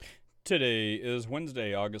Today is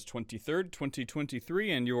Wednesday, August 23rd,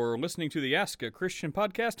 2023, and you're listening to the Ask a Christian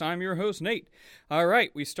podcast. I'm your host, Nate. All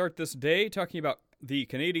right, we start this day talking about the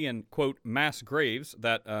Canadian, quote, mass graves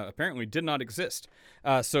that apparently did not exist.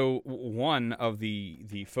 So one of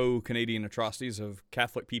the faux Canadian atrocities of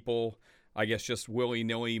Catholic people, I guess just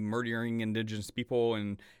willy-nilly murdering Indigenous people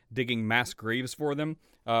and digging mass graves for them.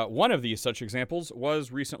 One of these such examples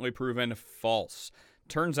was recently proven false.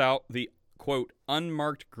 Turns out the quote,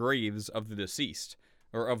 unmarked graves of the deceased,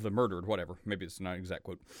 or of the murdered, whatever. Maybe it's not an exact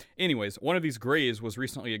quote. Anyways, one of these graves was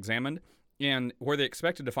recently examined, and where they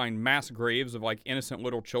expected to find mass graves of, like, innocent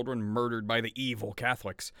little children murdered by the evil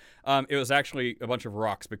Catholics, it was actually a bunch of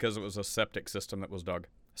rocks because it was a septic system that was dug.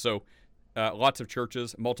 So, lots of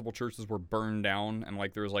churches, multiple churches were burned down, and,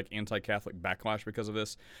 like, there was, like, anti-Catholic backlash because of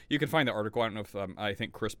this. You can find the article. I don't know if, I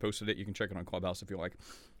think Chris posted it. You can check it on Clubhouse if you like.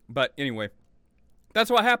 But anyway, that's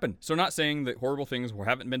what happened. So not saying that horrible things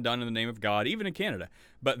haven't been done in the name of God, even in Canada.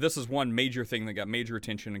 But this is one major thing that got major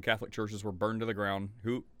attention, and Catholic churches were burned to the ground.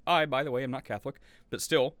 I, by the way, am not Catholic. But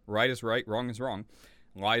still, right is right, wrong is wrong.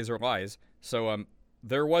 Lies are lies. So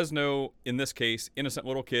there was no, in this case, innocent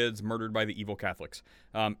little kids murdered by the evil Catholics.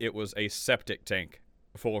 It was a septic tank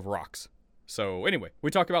full of rocks. So anyway,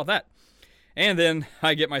 we talk about that. And then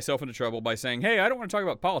I get myself into trouble by saying, hey, I don't want to talk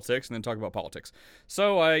about politics, and then talk about politics.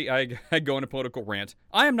 So I go on a political rant.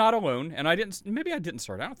 I am not alone, and maybe I didn't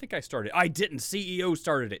start it. I don't think I started it. I didn't. CEO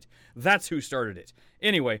started it. That's who started it.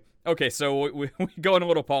 Anyway, okay, so we go on a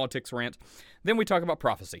little politics rant. Then we talk about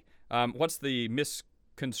prophecy. What's the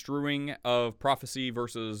misconstruing of prophecy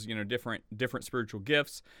versus, different spiritual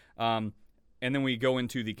gifts? And then we go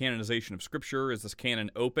into the canonization of Scripture. Is this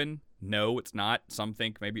canon open? No, it's not. Some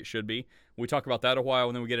think maybe it should be. We talk about that a while,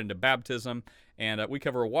 and then we get into baptism, and we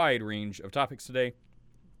cover a wide range of topics today.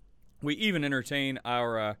 We even entertain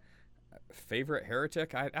our favorite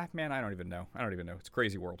heretic. I don't even know. It's a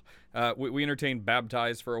crazy world. We entertain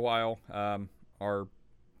baptized for a while. Our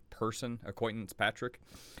acquaintance Patrick,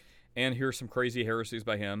 and hear some crazy heresies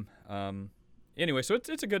by him. Anyway, so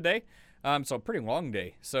it's a good day. So a pretty long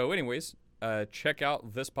day. So anyways, check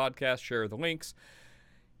out this podcast, share the links.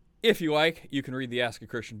 If you like, you can read the Ask a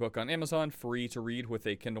Christian book on Amazon, free to read with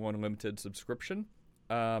a Kindle Unlimited subscription.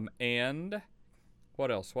 And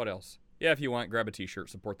what else? Yeah, if you want, grab a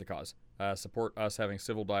t-shirt, support the cause. Support us having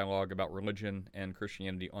civil dialogue about religion and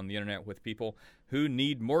Christianity on the internet with people who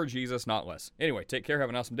need more Jesus, not less. Anyway, take care, have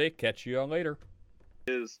an awesome day, catch you all later.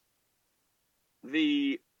 Is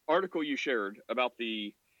the article you shared about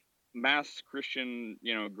the mass Christian,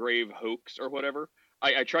 grave hoax or whatever.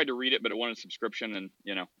 I tried to read it, but it wanted a subscription, and,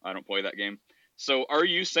 I don't play that game. So are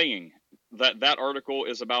you saying that article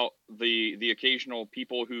is about the occasional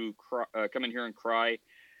people who come in here and cry,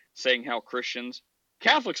 saying how Christians,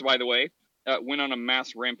 Catholics, by the way, went on a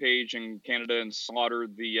mass rampage in Canada and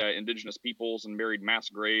slaughtered the indigenous peoples and buried mass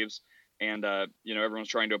graves, and, everyone's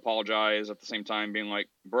trying to apologize at the same time being like,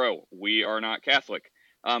 bro, we are not Catholic.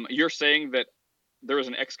 You're saying that there was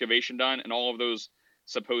an excavation done, and all of those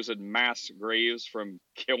supposed mass graves from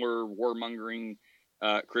killer warmongering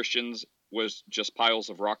Christians was just piles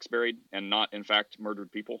of rocks buried and not, in fact,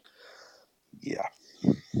 murdered people? Yeah.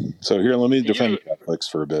 So here, let me defend Catholics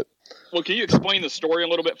for a bit. Well, can you explain the story a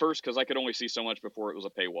little bit first? Because I could only see so much before it was a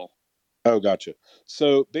paywall. Oh, gotcha.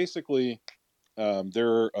 So basically,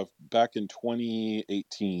 back in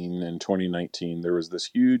 2018 and 2019, there was this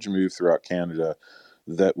huge move throughout Canada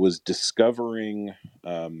that was discovering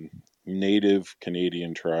Native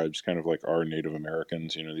Canadian tribes, kind of like our Native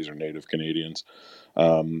Americans, these are Native Canadians,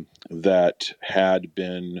 that had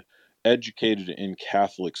been educated in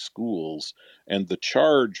Catholic schools. And the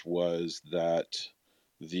charge was that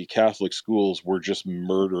the Catholic schools were just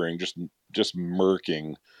murdering, just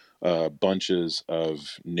murking bunches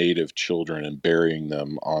of Native children and burying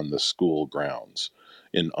them on the school grounds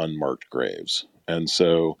in unmarked graves. And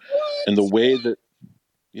so, and the way that,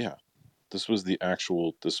 yeah, this is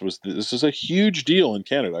a huge deal in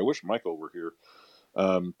Canada. I wish Michael were here.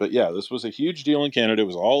 But yeah, this was a huge deal in Canada. It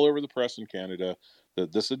was all over the press in Canada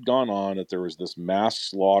that this had gone on, that there was this mass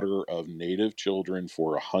slaughter of Native children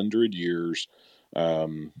for 100 years,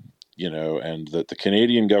 and that the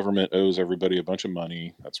Canadian government owes everybody a bunch of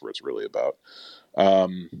money. That's what it's really about.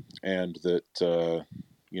 And that,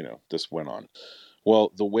 this went on.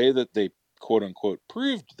 Well, the way that they quote unquote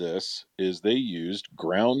proved this is they used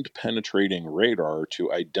ground penetrating radar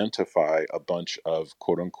to identify a bunch of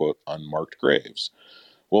quote unquote unmarked graves.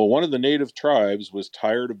 Well, one of the Native tribes was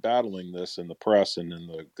tired of battling this in the press and in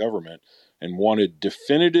the government and wanted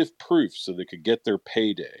definitive proof so they could get their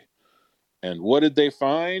payday. And what did they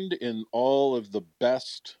find in all of the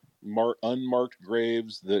best unmarked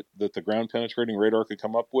graves that the ground penetrating radar could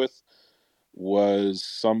come up with was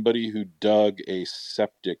somebody who dug a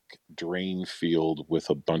septic drain field with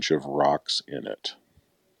a bunch of rocks in it.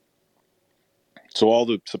 So all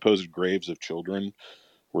the supposed graves of children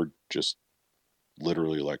were just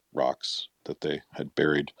literally like rocks that they had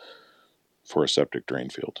buried for a septic drain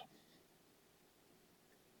field.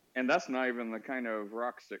 And that's not even the kind of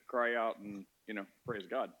rocks that cry out and, praise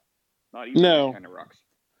God. Not even those kind of rocks.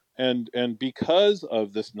 And because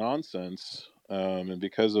of this nonsense, and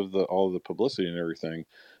because of all the publicity and everything,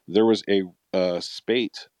 there was a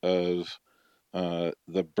spate of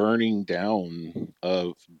the burning down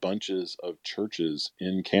of bunches of churches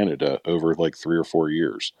in Canada over like 3 or 4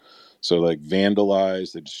 years. So like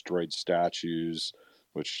vandalized, they destroyed statues,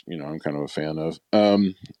 which I'm kind of a fan of,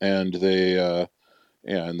 and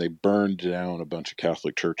they burned down a bunch of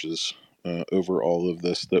Catholic churches over all of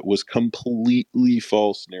this. That was completely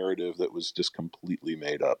false narrative that was just completely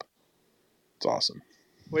made up. It's awesome.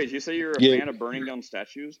 Wait, did you say you're a fan of burning down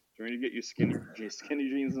statues? Do you want to get you skinny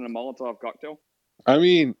jeans and a Molotov cocktail? I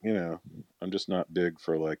mean, I'm just not big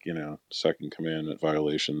for Second Commandment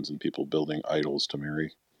violations and people building idols to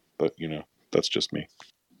marry. But, that's just me.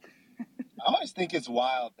 I always think it's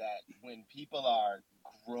wild that when people are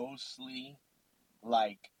grossly,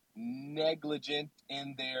 negligent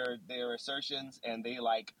in their assertions and they,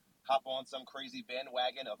 hop on some crazy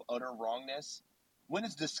bandwagon of utter wrongness, when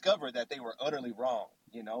it's discovered that they were utterly wrong,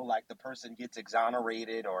 the person gets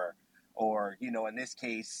exonerated or in this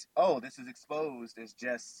case, this is exposed as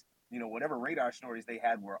just, whatever radar stories they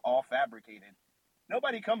had were all fabricated.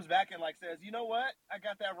 Nobody comes back and says, you know what? I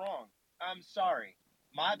got that wrong. I'm sorry.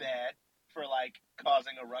 My bad for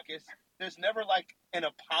causing a ruckus. There's never an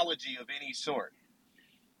apology of any sort.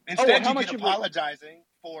 Instead, you get apologizing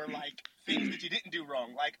for things that you didn't do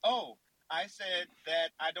wrong. I said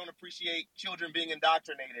that I don't appreciate children being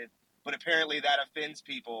indoctrinated, but apparently that offends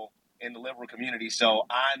people in the liberal community, so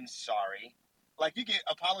I'm sorry. You get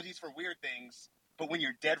apologies for weird things, but when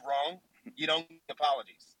you're dead wrong, you don't get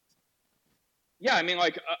apologies. Yeah, I mean,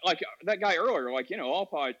 like that guy earlier,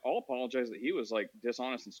 I'll apologize that he was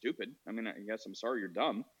dishonest and stupid. I mean, I guess I'm sorry you're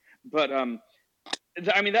dumb, but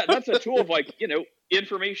I mean that's a tool of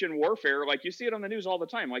information warfare. You see it on the news all the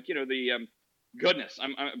time. Goodness,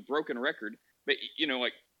 I'm a broken record, but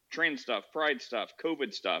trans stuff, pride stuff,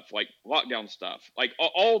 COVID stuff, lockdown stuff,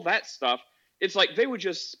 all that stuff. It's they would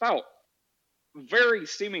just spout very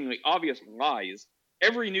seemingly obvious lies.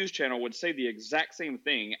 Every news channel would say the exact same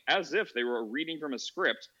thing as if they were reading from a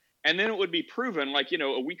script, and then it would be proven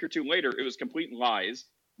a week or two later it was complete lies.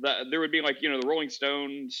 There would be the Rolling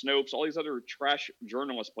Stone, Snopes, all these other trash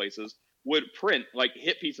journalist places would print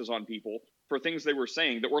hit pieces on people for things they were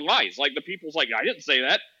saying that were lies. The people's I didn't say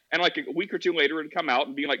that, and a week or two later it'd come out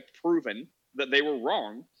and be proven that they were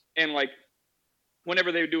wrong. And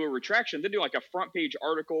whenever they would do a retraction, they'd do a front page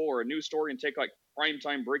article or a news story and take prime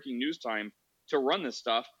time breaking news time to run this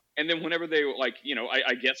stuff. And then whenever they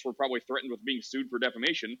I guess were probably threatened with being sued for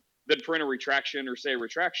defamation, they'd print a retraction or say a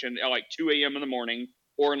retraction at 2 a.m. in the morning,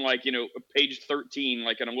 or in page 13,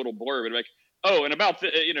 in a little blurb. It'd be and about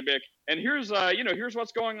the, and here's here's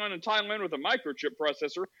what's going on in Thailand with a microchip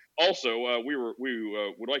processor. Also, we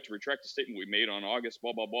would like to retract the statement we made on August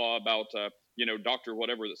blah blah blah about Dr.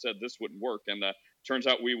 whatever that said this wouldn't work, and turns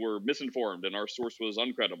out we were misinformed and our source was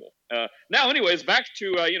uncredible. Now, anyways, back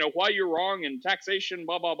to why you're wrong and taxation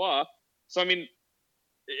blah blah blah. So I mean,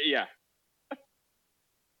 yeah,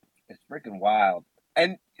 it's freaking wild.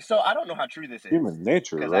 And so I don't know how true this is. Human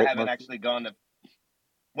nature, right? Because I haven't actually gone to.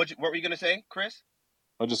 What were you going to say, Chris?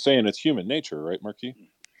 I'm just saying it's human nature, right, Marky?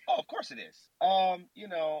 Oh, of course it is.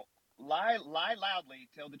 Lie loudly,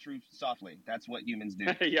 tell the truth softly. That's what humans do.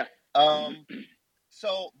 Yeah.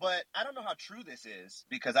 So, but I don't know how true this is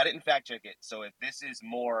because I didn't fact check it. So if this is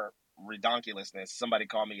more redonkulousness, somebody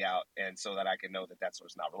call me out, and so that I can know that that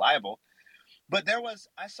source is not reliable. But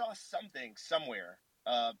I saw something somewhere.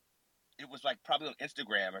 It was probably on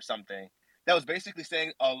Instagram or something that was basically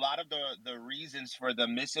saying a lot of the reasons for the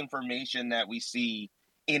misinformation that we see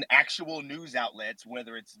in actual news outlets,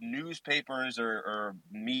 whether it's newspapers or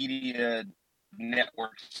media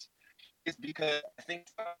networks, is because I think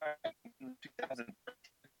 2000.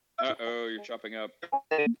 Uh-oh, you're chopping up.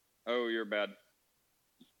 Oh, you're bad.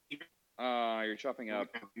 You're chopping up.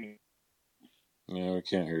 Yeah, we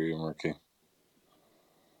can't hear you, Marky.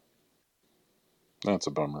 That's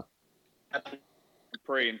a bummer.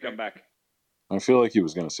 Pray and come back. I feel like he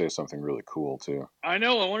was going to say something really cool, too. I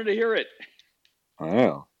know, I wanted to hear it. I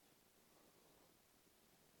know.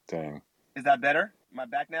 Dang. Is that better? Am I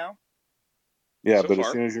back now? Yeah, So but far.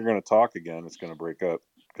 as soon as you're going to talk again, it's going to break up.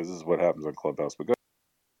 because this is what happens on Clubhouse. But go.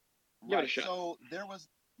 Give it a Right. shot. So there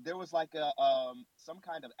was like a some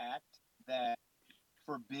kind of act that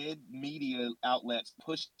forbid media outlets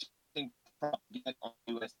pushing propaganda on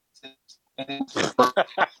U.S. citizens.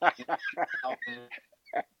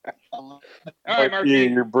 All right, Marquis,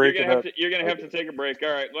 you're breaking up. You're gonna have to take a break. All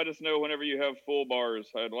right, let us know whenever you have full bars.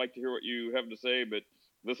 I'd like to hear what you have to say, but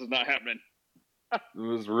this is not happening. It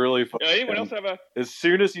was really fun. Anyone else have a? As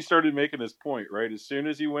soon as he started making his point, right? As soon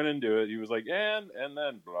as he went into it, he was like, and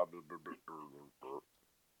then blah blah blah blah.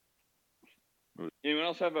 Blah. Anyone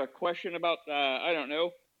else have a question about I don't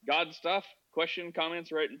know, God stuff? Question,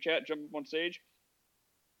 comments, write in chat, jump up on stage.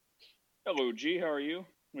 Hello, G. How are you?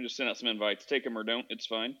 Let me just send out some invites. Take them or don't. It's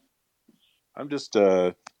fine. I'm just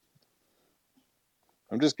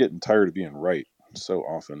getting tired of being right so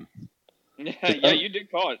often. Yeah, you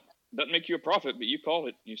did call it. Doesn't make you a prophet, but you called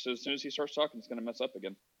it. You said as soon as he starts talking, it's going to mess up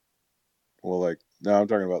again. Well, like, no, I'm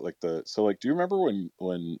talking about like do you remember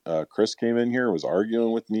when Chris came in here and was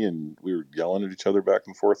arguing with me and we were yelling at each other back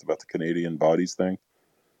and forth about the Canadian bodies thing?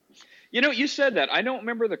 You know, you said that. I don't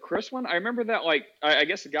remember the Chris one. I remember that, like, I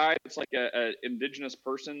guess a guy that's like a indigenous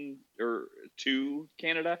person or to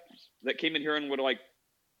Canada that came in here and would like,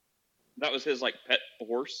 that was his like pet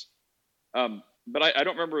horse. But I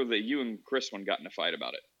don't remember that you and Chris one got in a fight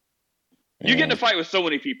about it. You get in a fight with so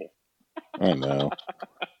many people. I know.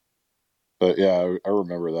 But yeah, I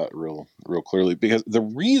remember that real clearly, because the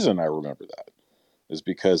reason I remember that is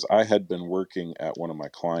because I had been working at one of my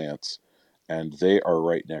clients, and they are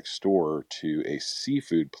right next door to a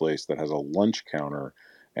seafood place that has a lunch counter,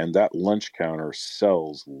 and that lunch counter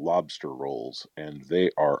sells lobster rolls, and they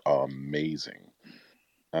are amazing.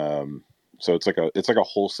 So it's like a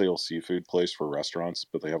wholesale seafood place for restaurants,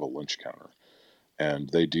 but they have a lunch counter, and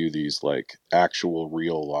they do these like actual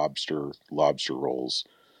real lobster rolls.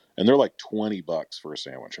 And they're like $20 for a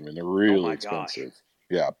sandwich. I mean, they're really expensive. Gosh.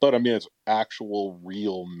 Yeah, but I mean, it's actual,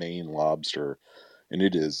 real Maine lobster, and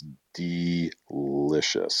it is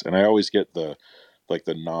delicious. And I always get the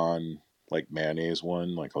non mayonnaise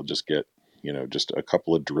one. Like I'll just get just a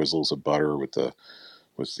couple of drizzles of butter with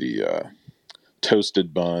the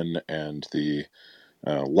toasted bun and the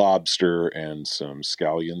lobster and some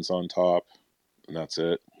scallions on top, and that's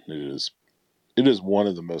it. It is one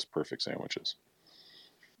of the most perfect sandwiches.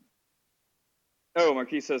 Oh,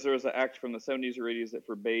 Marquis says there was an act from the 70s or 80s that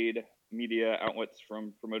forbade media outlets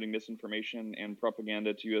from promoting misinformation and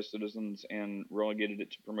propaganda to U.S. citizens and relegated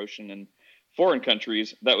it to promotion in foreign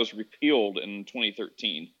countries. That was repealed in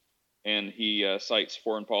 2013. And he cites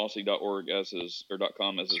foreignpolicy.org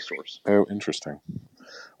 .com as his source. Oh, interesting.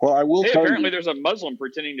 Well, I will tell apparently you, there's a Muslim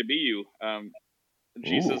pretending to be you.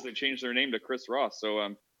 She says they changed their name to Chris Ross. So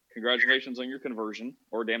congratulations on your conversion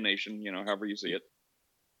or damnation, however you see it.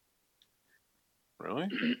 Really?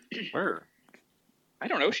 Where? I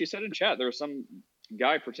don't know. She said in chat there was some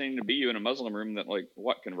guy pretending to be you in a Muslim room that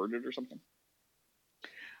converted or something.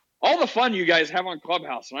 All the fun you guys have on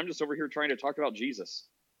Clubhouse, and I'm just over here trying to talk about Jesus,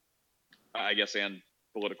 I guess, and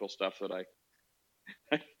political stuff that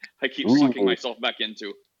I keep sucking myself back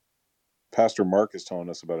into. Pastor Mark is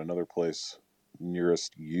telling us about another place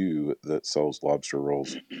nearest you that sells lobster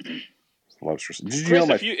rolls. Lobster. Did you Chris, know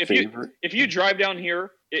my favorite? If you drive down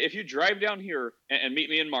here, and meet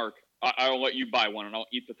me and Mark, I'll let you buy one and I'll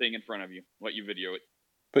eat the thing in front of you. Let you video it.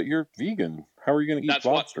 But you're vegan. How are you going to eat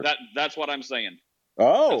lobster? That's what I'm saying.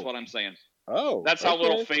 Oh, that's what I'm saying. Oh, that's how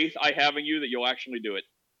little faith I have in you that you'll actually do it.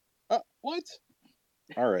 What?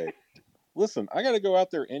 All right. Listen, I got to go out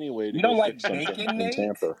there anyway. You don't like bacon, Nate?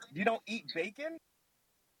 Tampa. You don't eat bacon?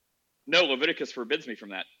 No, Leviticus forbids me from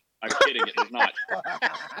that. I'm kidding. It does not.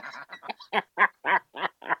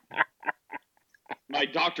 My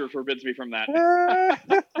doctor forbids me from that.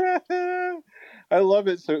 I love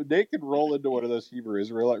it. So Nate can roll into one of those Hebrew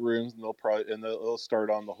Israelite rooms, and they'll start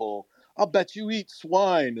on the whole, "I'll bet you eat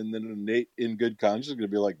swine," and then Nate, in good conscience, is going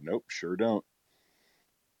to be like, "Nope, sure don't."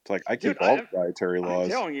 It's like I keep all the dietary laws.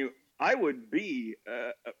 I'm telling you, I would be.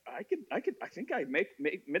 I think I'd make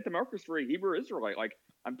the markers for a Hebrew Israelite. Like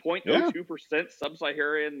I'm 0.02%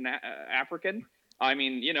 sub-Saharan African. I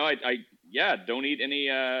mean, don't eat any,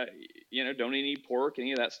 don't eat any pork,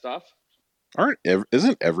 any of that stuff.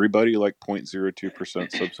 Isn't everybody like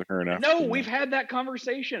 0.02% sub-Saharan African? No, we've had that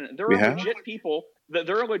conversation. There are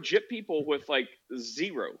legit people with like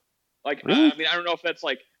zero. Like, really? I mean, I don't know if that's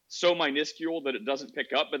like so minuscule that it doesn't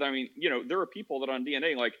pick up, but I mean, there are people that on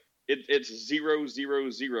DNA, like it's 0,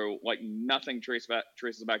 0, 0, like nothing traces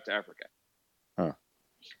back to Africa. Huh.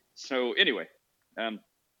 So anyway, I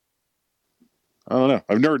don't know.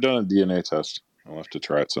 I've never done a DNA test. I'll have to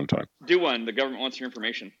try it sometime. Do one. The government wants your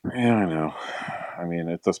information. Yeah, I know. I mean,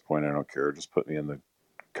 at this point, I don't care. Just put me in the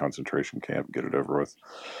concentration camp, get it over with.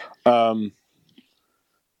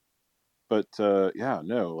 But yeah,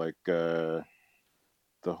 no, like the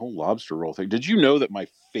whole lobster roll thing. Did you know that my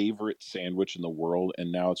favorite sandwich in the world,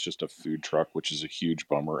 and now it's just a food truck, which is a huge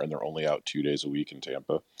bummer, and they're only out 2 days a week in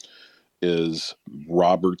Tampa, is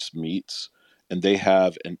Robert's Meats, and they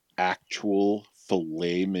have an actual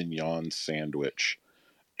filet mignon sandwich,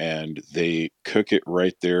 and they cook it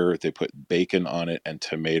right there. They put bacon on it and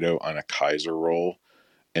tomato on a Kaiser roll,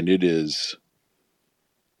 and it is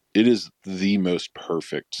the most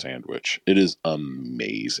perfect sandwich. It is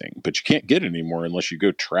amazing, but you can't get it anymore unless you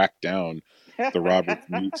go track down the Robert's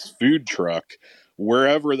Meats food truck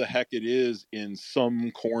wherever the heck it is in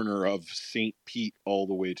some corner of St. Pete all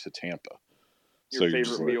the way to Tampa. Your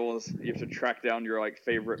favorite meal is you have to track down your like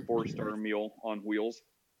favorite 4-star meal on wheels.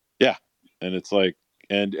 Yeah, and it's like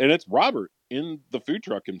and it's Robert in the food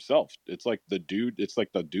truck himself. It's like the dude. It's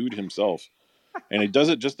like the dude himself. And he does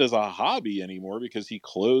it just as a hobby anymore because he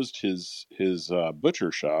closed his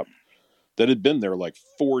butcher shop that had been there like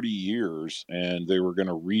 40 years, and they were going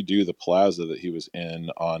to redo the plaza that he was in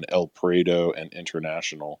on El Prado and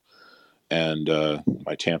International, and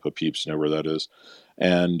my Tampa peeps know where that is,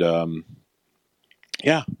 and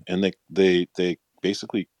yeah, and they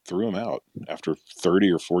basically threw him out after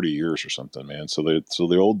 30 or 40 years or something, man. So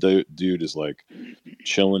the old dude is like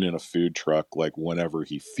chilling in a food truck like whenever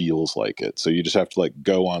he feels like it. So you just have to like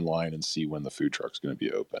go online and see when the food truck's going to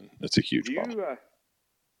be open. It's a huge bump.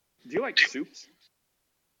 Do you like soups?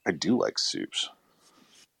 I do like soups.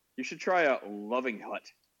 You should try a Loving Hut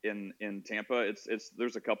in Tampa. It's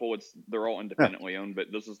there's a couple. They're all independently owned, but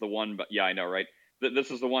this is the one. But yeah, I know, right?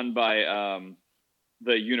 This is the one by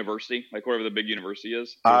the university, like wherever the big university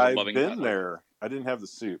is. I've been there. I didn't have the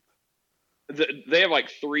soup. They have like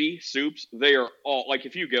 3 soups. They are all like,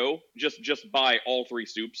 if you go, just buy all 3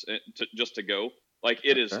 soups to go. Like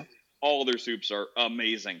it is, all their soups are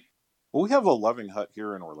amazing. Well, we have a Loving Hut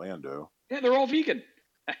here in Orlando. Yeah, they're all vegan.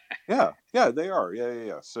 yeah, they are.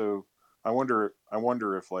 Yeah. So I wonder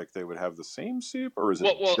if like they would have the same soup, or is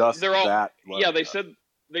it just they're all, that? Yeah, they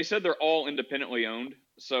said they're all independently owned.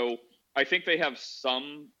 So I think they have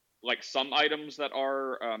some items that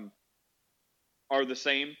are the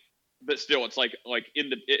same, but still, it's like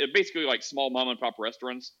basically like small mom and pop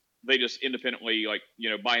restaurants. They just independently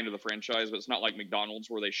buy into the franchise, but it's not like McDonald's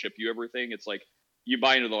where they ship you everything. It's like you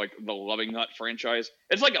buy into the Loving Hut franchise.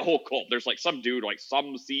 It's like a whole cult. There's like some dude, like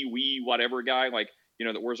some wee whatever guy,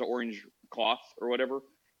 that wears an orange cloth or whatever,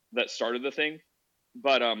 that started the thing.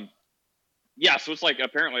 But yeah, so it's like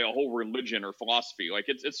apparently a whole religion or philosophy. Like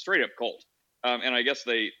it's straight up cult. And I guess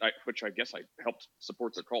which I guess I helped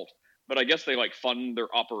support their cult, but I guess they like fund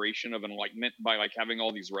their operation of enlightenment by like having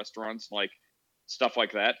all these restaurants, like stuff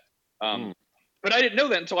like that. But I didn't know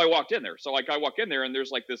that until I walked in there. So like I walk in there and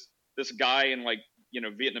there's like this guy in like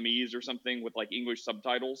Vietnamese or something with like English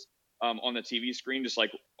subtitles on the TV screen, just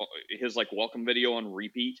like his like welcome video on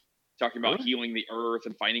repeat, talking about healing the earth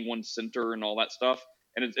and finding one's center and all that stuff.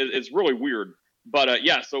 And it's really weird. But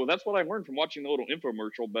yeah, so that's what I learned from watching the little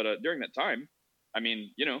infomercial. But during that time, I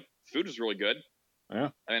mean, food is really good. Yeah.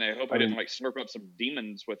 I mean, I hope I didn't like slurp up some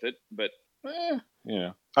demons with it, but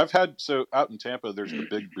yeah. I've had out in Tampa, there's the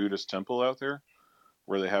big Buddhist temple out there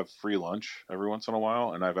where they have free lunch every once in a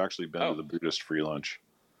while, and I've actually been to the Buddhist free lunch,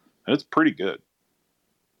 and it's pretty good.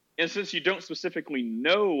 And since you don't specifically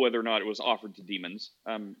know whether or not it was offered to demons,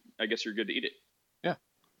 I guess you're good to eat it. Yeah.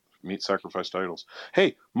 Meat sacrificed idols.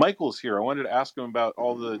 Hey, Michael's here. I wanted to ask him about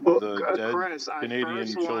all the dead Chris, Canadian I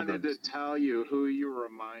first children. wanted to tell you who you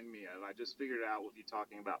remind me of. I just figured out what you're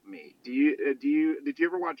talking about me. Did you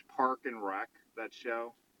ever watch Park and Rec, that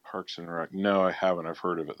show? Parks and Rec. No, I haven't. I've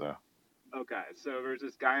heard of it though. Okay, so there's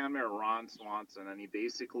this guy on there, Ron Swanson, and he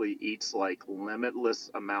basically eats like limitless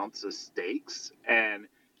amounts of steaks, and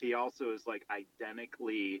he also is like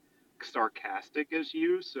identically sarcastic as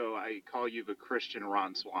you, so I call you the Christian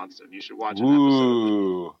Ron Swanson. You should watch an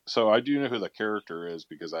episode. So I do know who the character is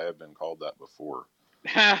because I have been called that before.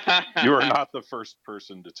 You are not the first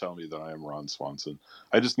person to tell me that I am Ron Swanson.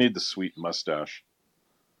 I just need the sweet mustache.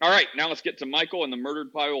 All right, now let's get to Michael and the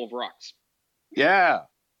murdered pile of rocks. Yeah.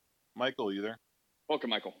 Michael, you there? Welcome,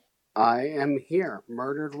 Michael. I am here.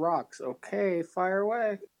 Murdered rocks. Okay, fire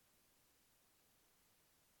away.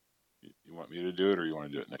 You want me to do it, or you want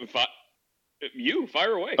to do it next? You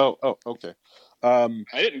fire away. Oh, okay. I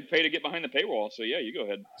didn't pay to get behind the paywall, so yeah, you go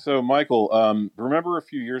ahead. So, Michael, remember a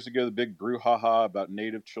few years ago the big brouhaha about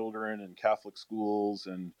Native children and Catholic schools,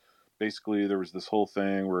 and basically there was this whole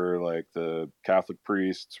thing where like the Catholic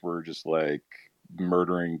priests were just like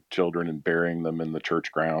murdering children and burying them in the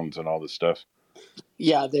church grounds and all this stuff.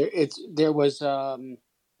 Yeah, there was some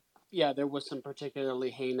particularly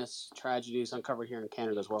heinous tragedies uncovered here in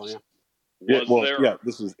Canada as well. Yeah.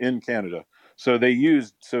 This is in Canada. So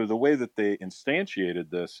the way that they instantiated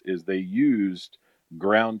this is they used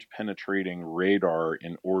ground penetrating radar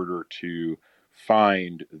in order to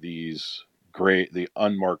find the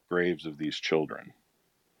unmarked graves of these children.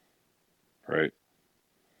 Right?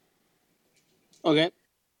 Okay.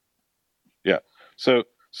 Yeah. So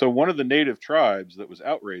one of the native tribes that was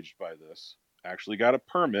outraged by this actually got a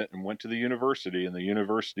permit and went to the university, and the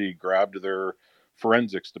university grabbed their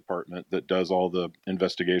forensics department that does all the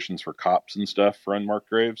investigations for cops and stuff for unmarked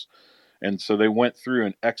graves. And so they went through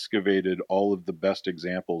and excavated all of the best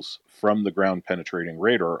examples from the ground penetrating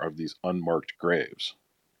radar of these unmarked graves.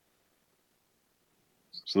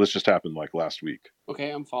 So this just happened like last week.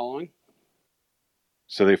 Okay, I'm following.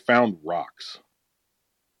 So they found rocks,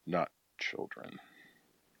 not children.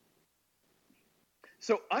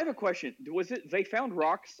 So I have a question. Was it they found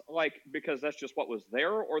rocks like because that's just what was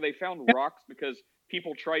there, or they found rocks because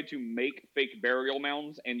people tried to make fake burial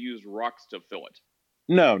mounds and used rocks to fill it?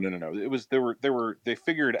 No. It was they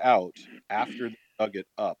figured out after they dug it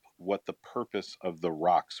up what the purpose of the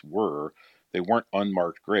rocks were. They weren't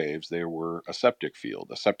unmarked graves. They were a septic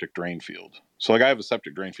drain field. So like I have a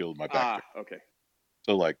septic drain field in my backyard. Okay.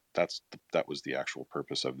 So like that was the actual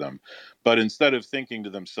purpose of them. But instead of thinking to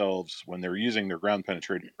themselves when they're using their ground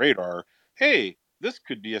penetrating radar, hey, this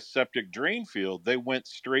could be a septic drain field, they went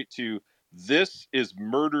straight to, this is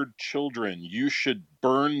murdered children. You should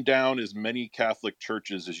burn down as many Catholic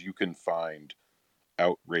churches as you can find.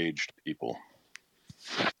 Outraged people.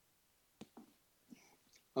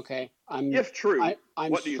 Okay. If true,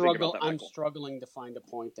 what do you think about that, I'm Michael? struggling to find a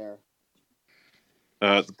point there.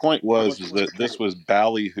 The point was that this was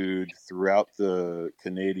ballyhooed throughout the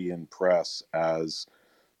Canadian press as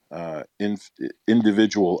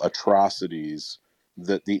individual atrocities,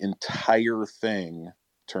 that the entire thing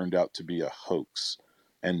turned out to be a hoax,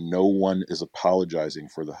 and no one is apologizing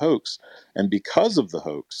for the hoax. And because of the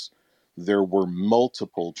hoax, there were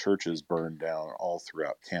multiple churches burned down all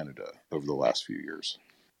throughout Canada over the last few years.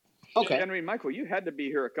 Okay. I mean, Michael, you had to be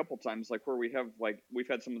here a couple times, like where we've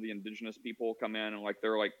had some of the indigenous people come in and like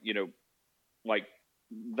they're like,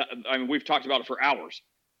 we've talked about it for hours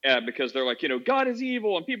because they're like, God is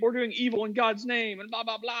evil and people are doing evil in God's name and blah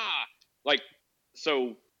blah blah. Like,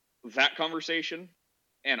 so that conversation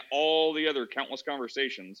and all the other countless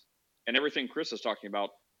conversations and everything Chris is talking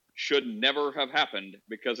about should never have happened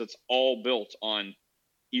because it's all built on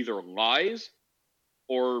either lies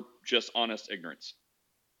or just honest ignorance.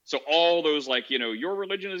 So all those your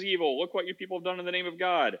religion is evil. Look what you people have done in the name of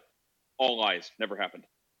God. All lies. Never happened.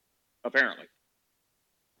 Apparently.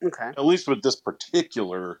 Okay. At least with this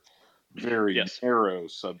particular very narrow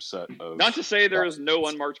subset of... Not to say there is no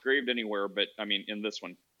unmarked grave anywhere, but I mean, in this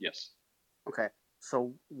one, yes. Okay.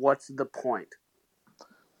 So what's the point?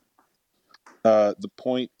 The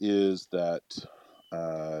point is that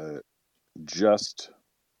just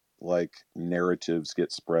like narratives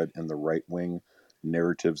get spread in the right wing,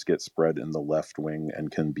 narratives get spread in the left wing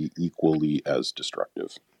and can be equally as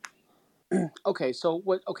destructive. Okay, so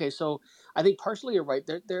I think partially you're right.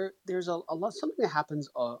 There's a lot, something that happens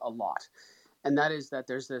a lot, and that is that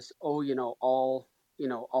there's this all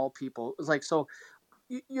people. It's like, so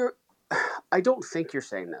you're. I don't think you're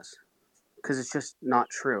saying this because it's just not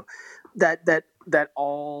true. That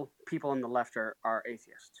all people on the left are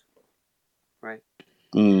atheists, right?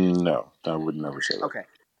 No, I would never say that. Okay,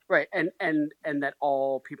 right, and that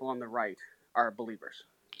all people on the right are believers.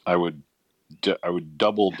 I would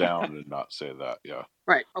double down and not say that. Yeah.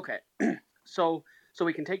 Right. Okay. So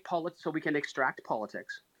we can take so we can extract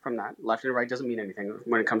politics from that. Left and right doesn't mean anything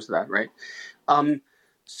when it comes to that, right?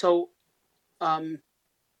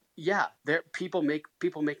 Yeah, people make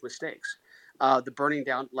mistakes. The burning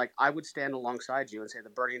down, like I would stand alongside you and say the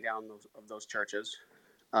burning down of those churches.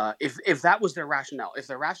 If that was their rationale, if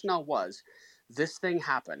their rationale was this thing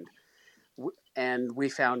happened, and we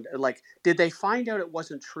found, like, did they find out it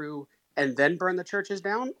wasn't true and then burn the churches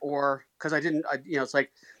down, or because it's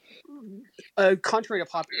like contrary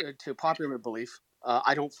to popular belief,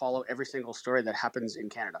 I don't follow every single story that happens in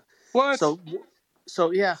Canada. What?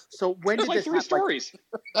 So yeah. So when did this happen? Stories.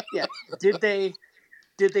 Yeah. Did they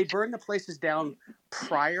burn the places down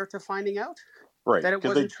prior to finding out? Right, that it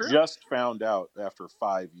because wasn't they true? just found out after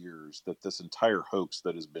 5 years that this entire hoax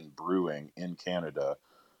that has been brewing in Canada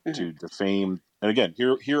to defame, and again,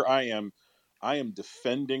 here I am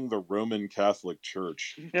defending the Roman Catholic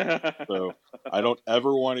Church, so I don't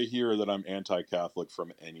ever want to hear that I'm anti-Catholic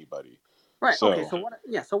from anybody. Right. Okay. So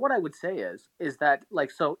So what I would say is that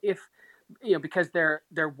like so if because there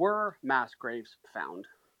were mass graves found.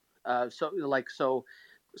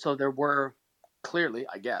 So there were clearly,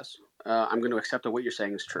 I guess. I'm going to accept that what you're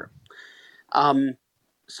saying is true.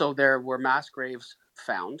 So there were mass graves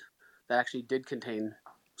found that actually did contain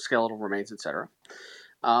skeletal remains, etc.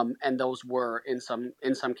 And those were in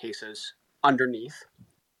some cases underneath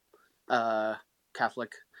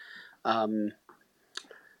Catholic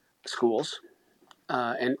schools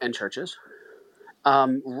and churches,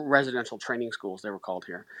 residential training schools they were called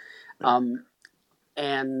here,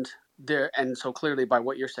 and so clearly by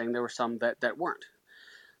what you're saying there were some that weren't.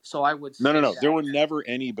 So I would say no. that, There were never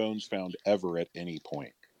any bones found ever at any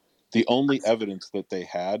point. The only evidence that they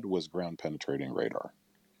had was ground penetrating radar.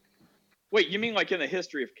 Wait, you mean like in the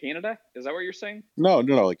history of Canada? Is that what you're saying? No.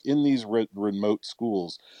 Like in these remote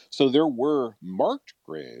schools. So there were marked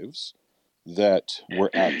graves that were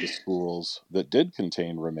at the schools that did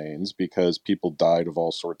contain remains because people died of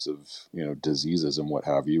all sorts of diseases and what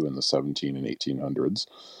have you in the 17 and 1800s.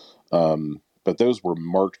 But those were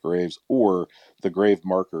marked graves, or the grave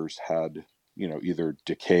markers had either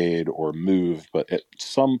decayed or moved, but at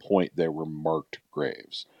some point they were marked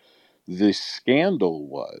graves. The scandal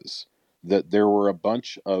was that there were a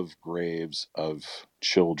bunch of graves of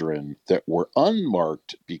children that were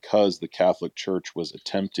unmarked because the Catholic Church was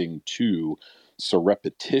attempting to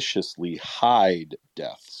surreptitiously hide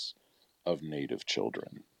deaths of Native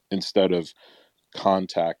children instead of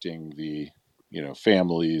contacting the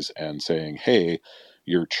families and saying, hey,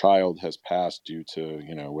 your child has passed due to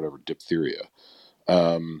whatever diphtheria,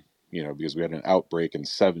 because we had an outbreak and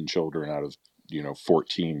 7 children out of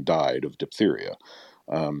 14 died of diphtheria,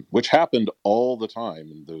 which happened all the time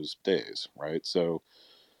in those days, right? So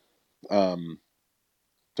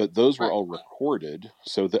but those were all recorded.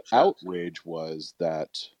 So the outrage was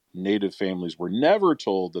that Native families were never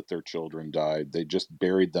told that their children died. They just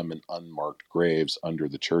buried them in unmarked graves under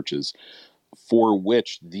the churches, for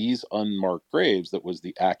which these unmarked graves, that was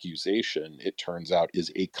the accusation, it turns out,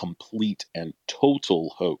 is a complete and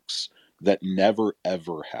total hoax that never,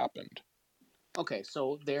 ever happened. Okay,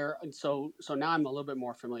 so now I'm a little bit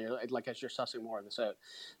more familiar, like as you're sussing more of this out.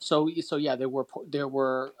 So yeah, there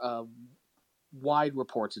were wide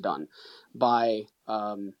reports done by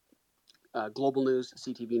Global News,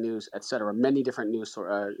 CTV News, etc. Many different news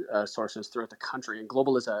sources throughout the country, and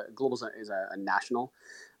Global is a national.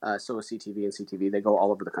 So is CTV and CTV. They go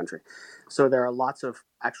all over the country. So there are lots of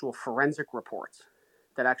actual forensic reports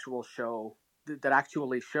that actually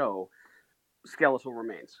show skeletal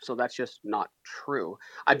remains. So that's just not true.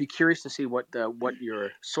 I'd be curious to see what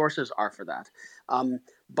your sources are for that.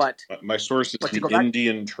 But my source is the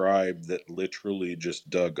Indian tribe that literally just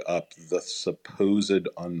dug up the supposed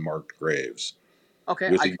unmarked graves.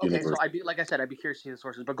 Okay. So I'd be curious to see the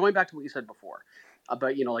sources. But going back to what you said before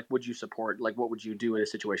about like would you support, like what would you do in a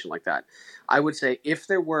situation like that? I would say if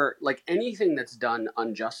there were like anything that's done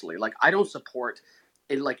unjustly, like I don't support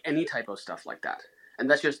like any type of stuff like that. And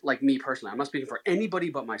that's just like me personally. I'm not speaking for anybody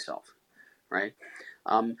but myself, right?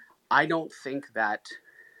 I don't think that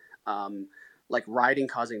like rioting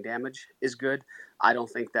causing damage is good. I don't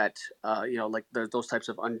think that like those types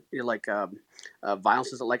of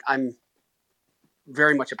violences. Like I'm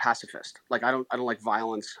very much a pacifist. Like I don't like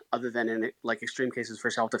violence other than in like extreme cases for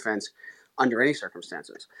self-defense under any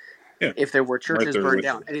circumstances. Yeah. If there were churches burned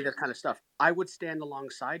down, any of that kind of stuff, I would stand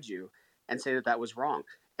alongside you and say that was wrong.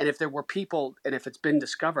 And if there were people, and if it's been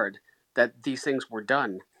discovered that these things were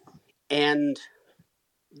done, and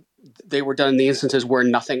they were done in the instances where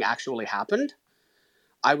nothing actually happened,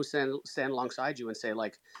 I would stand alongside you and say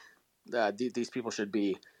like these people should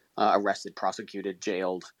be arrested, prosecuted,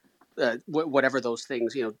 jailed, whatever those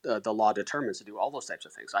things the law determines to do. All those types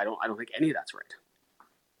of things. I don't think any of that's right.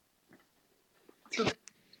 Sure.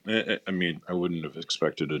 I mean, I wouldn't have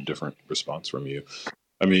expected a different response from you.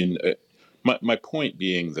 I mean, my point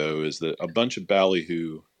being, though, is that a bunch of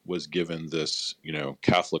ballyhoo was given this,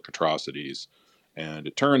 Catholic atrocities, and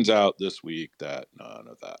it turns out this week that none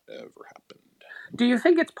of that ever happened. Do you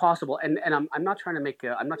think it's possible? And I'm not trying to make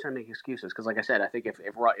excuses, because, like I said, I think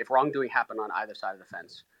if wrongdoing happened on either side of the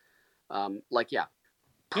fence,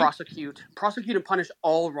 prosecute and punish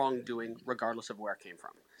all wrongdoing regardless of where it came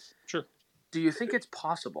from. Sure. Do you think it's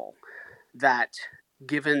possible that,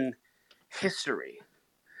 given history,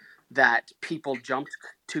 that people jumped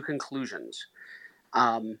to conclusions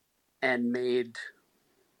and made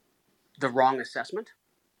the wrong assessment?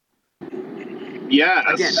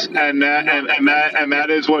 Yes, and that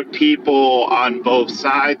is what people on both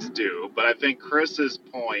sides do. But I think Chris's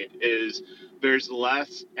point is there's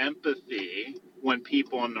less empathy when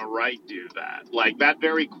people on the right do that. Like that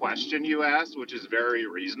very question you asked, which is very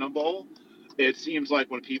reasonable, it seems like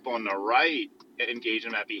when people on the right engage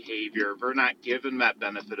in that behavior, we're not given that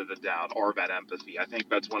benefit of the doubt or that empathy. I think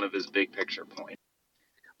that's one of his big picture points.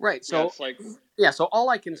 Right. Yeah, So it's like so all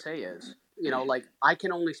I can say is, like I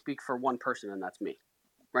can only speak for one person, and that's me.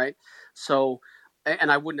 Right. So,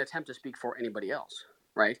 and I wouldn't attempt to speak for anybody else.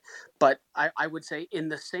 Right. But I would say in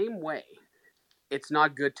the same way, it's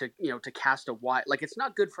not good to, to cast a wide, like it's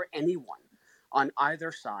not good for anyone on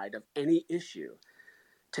either side of any issue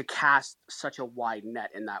to cast such a wide net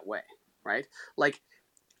in that way. Right. Like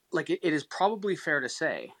it is probably fair to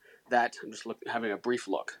say that I'm just having a brief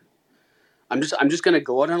look. I'm just going to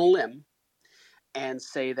go out on a limb and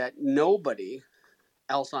say that nobody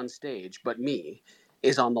else on stage but me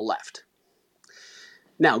is on the left.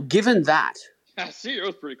 Now, given that, see, it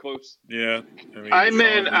was pretty close. Yeah, I'm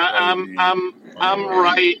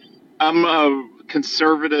right. I'm a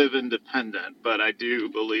conservative independent, but I do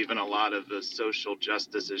believe in a lot of the social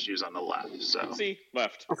justice issues on the left. So See,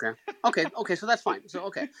 left. Okay. So that's fine.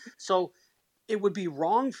 So it would be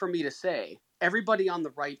wrong for me to say everybody on the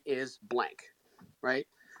right is blank, right?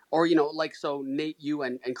 Or, so Nate, you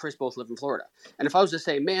and Chris both live in Florida. And if I was to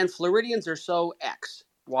say, man, Floridians are so X,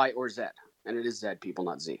 Y, or Z, and it is Z, people,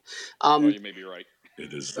 not Z. You may be right.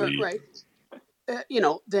 It is Z. Right.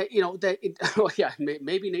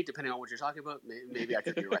 Maybe Nate, depending on what you're talking about, maybe I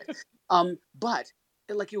could be right. But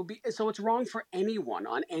like it would be, so it's wrong for anyone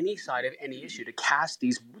on any side of any issue to cast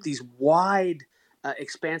these wide,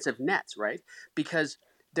 expansive nets, right? Because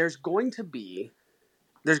there's going to be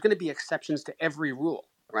exceptions to every rule,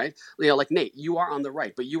 right? Like Nate, you are on the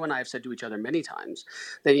right, but you and I have said to each other many times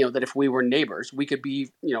that that if we were neighbors, we could be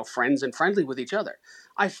friends and friendly with each other.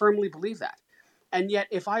 I firmly believe that. And yet,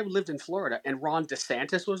 if I lived in Florida and Ron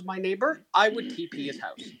DeSantis was my neighbor, I would TP his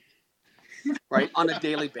house, right, on a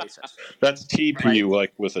daily basis. That's TP, right?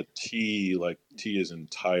 Like with a T, like T is in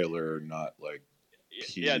Tyler, not like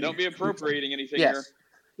P. Yeah, don't be appropriating anything here.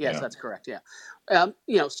 Yes, that's correct. Yeah,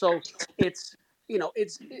 so it's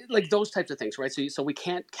like those types of things, right? So we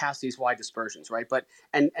can't cast these wide dispersions, right? But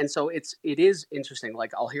and so it is interesting.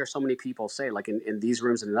 Like I'll hear so many people say, like in these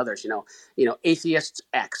rooms and in others, atheists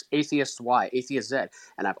X, atheists Y, atheists Z,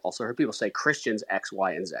 and I've also heard people say Christians X,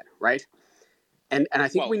 Y, and Z, right? And I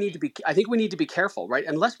think we need to be careful, right?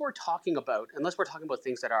 Unless we're talking about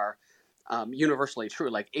things that are universally true,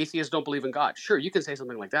 like atheists don't believe in God. Sure, you can say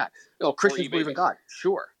something like that. Oh, Christians believe in God.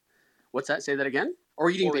 Sure. What's that? Say that again. Or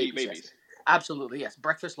eating babies. Yes. Absolutely, yes.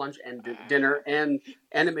 Breakfast, lunch, and dinner, and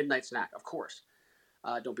a midnight snack, of course.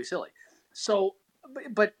 Don't be silly. So,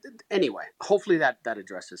 but anyway, hopefully that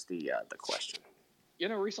addresses the question.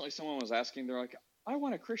 Recently someone was asking, they're like, I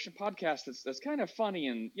want a Christian podcast that's kind of funny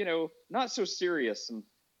and, not so serious. And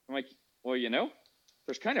I'm like, well,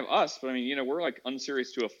 there's kind of us, but I mean, we're like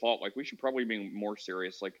unserious to a fault. Like we should probably be more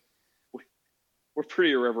serious. Like we're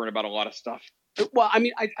pretty irreverent about a lot of stuff. Well, I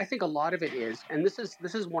mean, I think a lot of it is, and this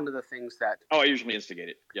is one of the things that... Oh, I usually instigate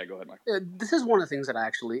it. Yeah, go ahead, Mike. This is one of the things that I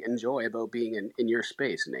actually enjoy about being in your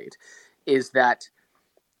space, Nate, is that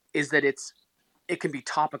it can be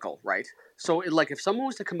topical, right? So, like, if someone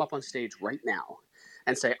was to come up on stage right now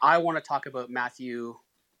and say, I want to talk about Matthew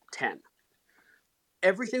 10,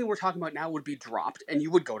 everything we're talking about now would be dropped, and you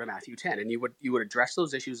would go to Matthew 10, and you would address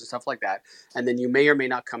those issues and stuff like that, and then you may or may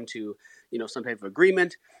not come to some type of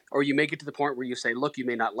agreement, or you may get to the point where you say, look, you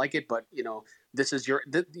may not like it, but this is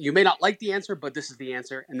you may not like the answer, but this is the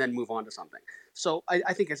answer, and then move on to something. So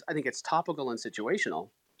I think it's topical and situational.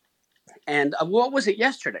 And what was it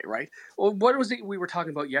yesterday, right? Well, what was it we were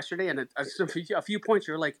talking about yesterday? And a few points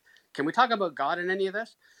you're like, can we talk about God in any of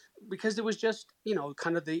this? Because it was just,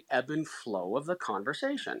 kind of the ebb and flow of the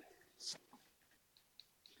conversation.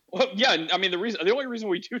 Well, yeah, I mean, the only reason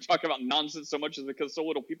we do talk about nonsense so much is because so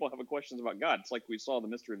little people have questions about God. It's like we saw the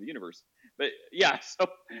mystery of the universe. But yeah,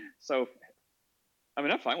 so I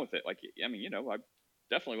mean, I'm fine with it. Like, I mean, I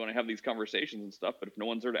definitely want to have these conversations and stuff. But if no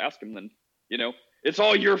one's there to ask them, then it's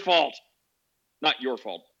all your fault. Not your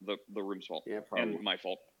fault. The room's fault. Yeah, probably. And my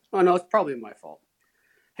fault. Oh no, it's probably my fault.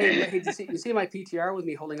 Hey, you see my PTR with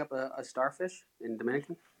me holding up a starfish in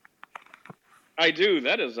Dominican? I do.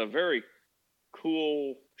 That is a very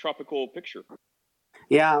cool tropical picture.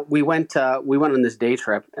 Yeah, we went on this day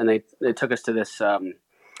trip, and they took us to this.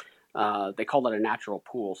 They call it a natural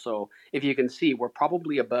pool. So if you can see, we're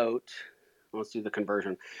probably about. Let's do the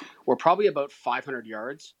conversion. We're probably about 500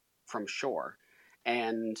 yards from shore,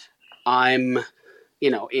 and I'm,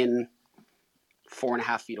 in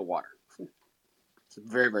 4.5 feet of water. It's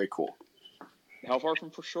very, very cool. How far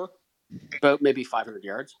from shore? About maybe 500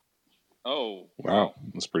 yards. Oh, wow,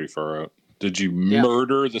 that's pretty far out. Did you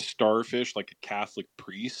murder the starfish like a Catholic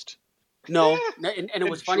priest? No, and it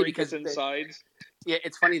was funny because insides.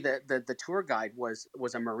 It's funny that the tour guide was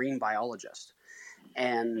a marine biologist,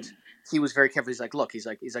 and he was very careful. He's like, look,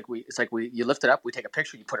 you lift it up, we take a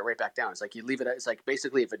picture, you put it right back down. It's like you leave it. It's like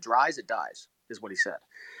basically if it dries, it dies, is what he said.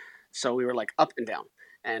 So we were like up and down,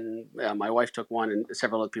 and my wife took one, and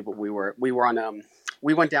several other people. We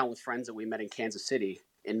went down with friends that we met in Kansas City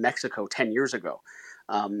in Mexico 10 years ago,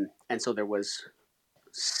 and so there was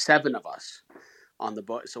 7 of us on the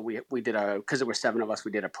boat. So we did because there were 7 of us,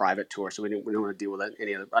 we did a private tour. So we didn't want to deal with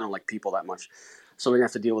any other. I don't like people that much, so we didn't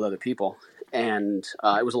have to deal with other people, and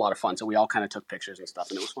it was a lot of fun. So we all kind of took pictures and stuff,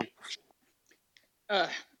 and it was fun. I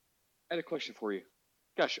had a question for you.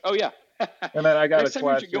 Gosh, oh yeah. And then I got a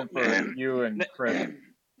question for you and Chris.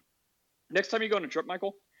 Next time you go on a trip,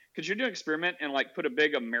 Michael, could you do an experiment and like put a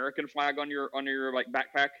big American flag on your like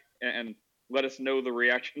backpack and let us know the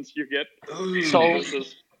reactions you get?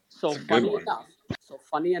 So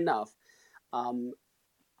funny enough,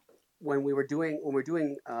 when we were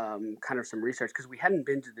doing kind of some research, because we hadn't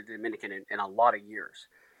been to the Dominican in a lot of years,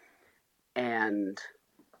 and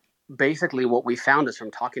basically what we found is from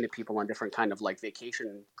talking to people on different kind of like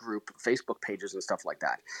vacation group Facebook pages and stuff like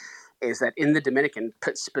that, is that in the Dominican,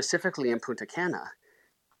 specifically in Punta Cana,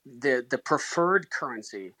 the preferred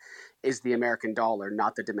currency is the American dollar,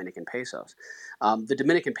 not the Dominican pesos. The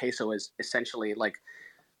Dominican peso is essentially like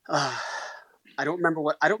I don't remember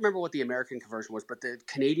what the American conversion was, but the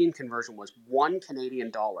Canadian conversion was 1 Canadian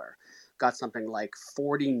dollar got something like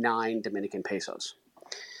 49 Dominican pesos.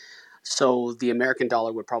 So the American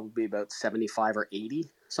dollar would probably be about 75 or 80,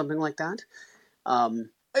 something like that.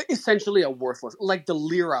 Essentially a worthless, like the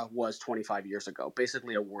lira was 25 years ago,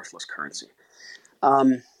 basically a worthless currency.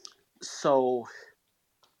 So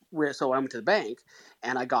I went to the bank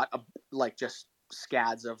and I got just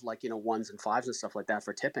scads of like, 1s and 5s and stuff like that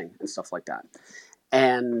for tipping and stuff like that.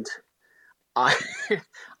 And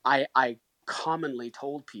I commonly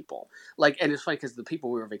told people, like, and it's funny because the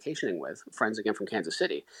people we were vacationing with, friends again from Kansas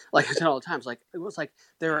City, like I said all the times, like it was like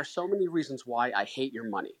there are so many reasons why I hate your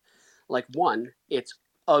money. Like one, it's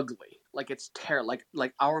ugly, like it's terrible,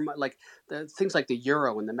 like the things like the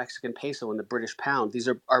euro and the Mexican peso and the British pound. These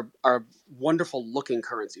are wonderful looking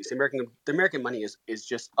currencies. The American money is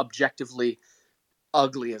just objectively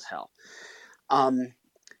ugly as hell.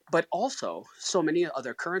 But also so many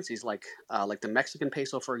other currencies like the Mexican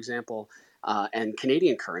peso, for example, and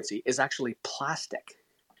Canadian currency is actually plastic.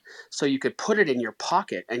 So you could put it in your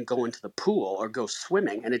pocket and go into the pool or go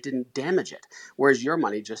swimming and it didn't damage it. Whereas your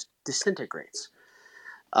money just disintegrates.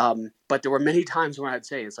 But there were many times when I'd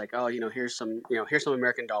say, it's like, oh, here's some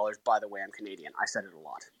American dollars. By the way, I'm Canadian. I said it a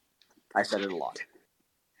lot.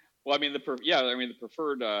 Well, I mean, the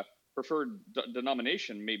preferred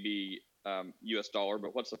denomination may be U.S. dollar,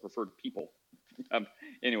 but what's the preferred people?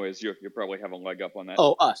 Anyways, you probably have a leg up on that.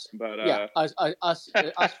 Oh, us. But yeah, us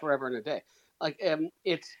forever and a day. Like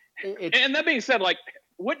it's. And that being said, like,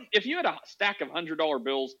 if you had a stack of $100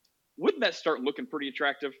 bills, wouldn't that start looking pretty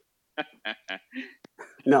attractive?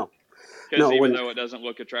 No. Because even though it doesn't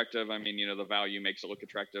look attractive, I mean, the value makes it look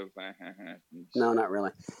attractive. No, not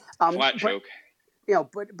really. Flat joke.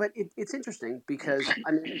 But it's interesting because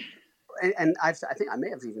I mean, and I think I may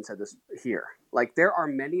have even said this here. Like there are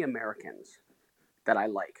many Americans that I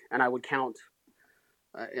like, and I would count,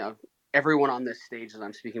 everyone on this stage that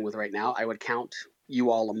I'm speaking with right now. I would count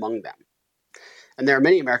you all among them. And there are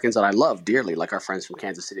many Americans that I love dearly, like our friends from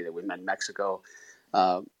Kansas City that we met in Mexico,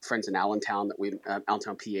 friends in Allentown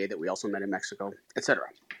Allentown, PA that we also met in Mexico, etc.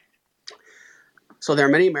 So there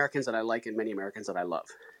are many Americans that I like and many Americans that I love,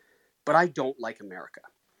 but I don't like America.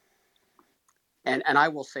 And I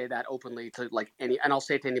will say that openly to and I'll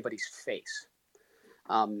say it to anybody's face.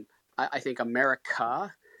 I think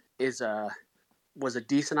America was a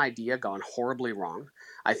decent idea gone horribly wrong.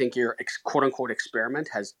 I think your quote unquote experiment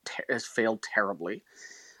has failed terribly.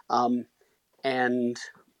 And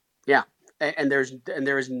there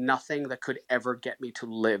is nothing that could ever get me to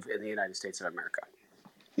live in the United States of America.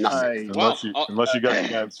 Nothing. Unless you got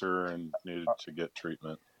cancer and needed to get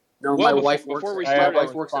treatment. No, my wife works at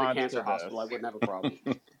a cancer hospital. I wouldn't have a problem.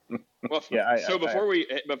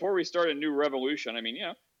 Before we start a new revolution, I mean,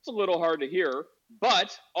 it's a little hard to hear,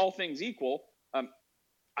 but all things equal,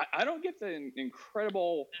 I don't get the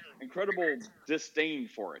incredible disdain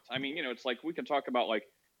for it. I mean, it's like we can talk about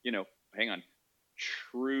hang on,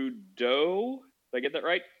 Trudeau. Did I get that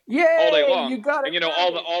right? Yeah, all day long. You got it. And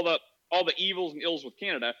all the evils and ills with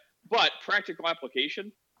Canada, but practical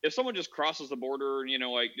application. If someone just crosses the border and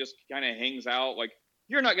just kind of hangs out,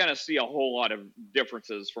 you're not going to see a whole lot of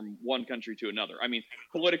differences from one country to another. I mean,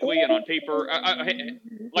 politically and on paper,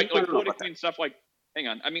 like politically and stuff like. Hang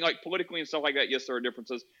on. I mean, like politically and stuff like that. Yes, there are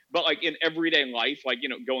differences, but like in everyday life, like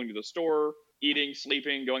going to the store, eating,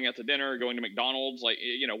 sleeping, going out to dinner, going to McDonald's, like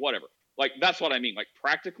whatever. Like that's what I mean. Like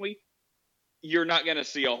practically, you're not going to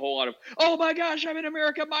see a whole lot of, oh my gosh, I'm in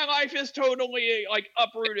America, my life is totally like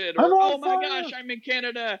uprooted, or oh my gosh, I'm in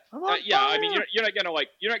Canada. Yeah, I mean, you're not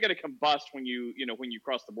gonna combust when you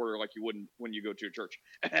cross the border like you wouldn't when you go to a church.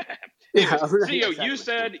 Anyways, CEO,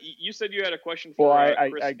 exactly. you said you had a question for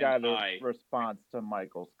Chris I got a response to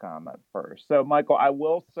Michael's comment first. So, Michael, I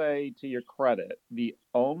will say to your credit, the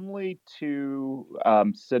only two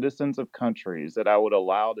citizens of countries that I would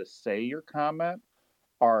allow to say your comment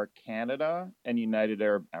are Canada and United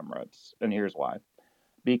Arab Emirates. And here's why.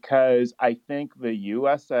 Because I think the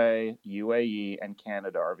USA, UAE, and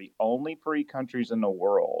Canada are the only three countries in the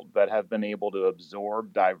world that have been able to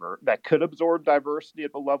that could absorb diversity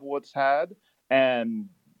at the level it's had and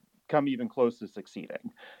come even close to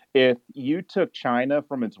succeeding. If you took China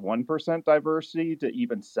from its 1% diversity to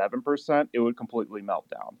even 7%, it would completely melt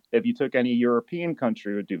down. If you took any European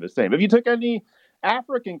country, it would do the same. If you took any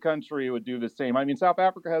African country, it would do the same. I mean, South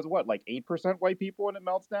Africa has what, like 8% white people and it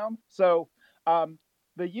melts down? So the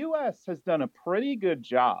U.S. has done a pretty good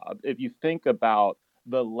job if you think about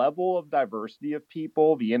the level of diversity of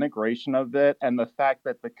people, the integration of it, and the fact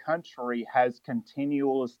that the country has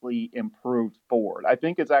continuously improved forward. I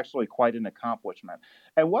think it's actually quite an accomplishment.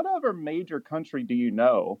 And what other major country do you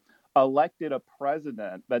know elected a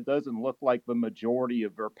president that doesn't look like the majority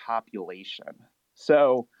of their population?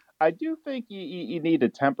 So I do think you need to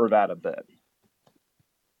temper that a bit.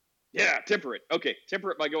 Yeah, temper it. Okay,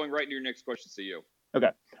 temper it by going right into your next question, CEO.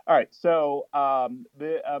 Okay. All right. So I'm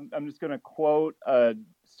just going to quote a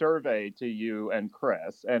survey to you and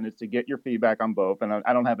Chris, and it's to get your feedback on both. And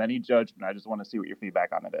I don't have any judgment. I just want to see what your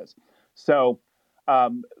feedback on it is. So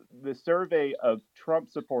the survey of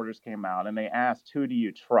Trump supporters came out, and they asked, who do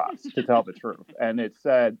you trust to tell the truth? And it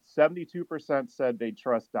said 72% said they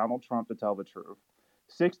trust Donald Trump to tell the truth.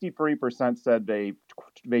 63% said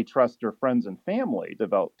they trust their friends and family to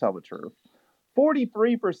tell the truth.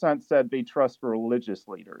 43% said they trust religious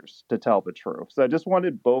leaders to tell the truth. So I just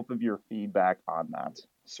wanted both of your feedback on that.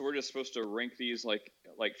 So we're just supposed to rank these like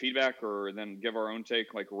feedback, or then give our own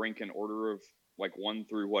take, like rank in order of like 1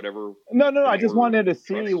 through whatever. No. I just wanted to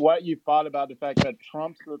see what you thought about the fact that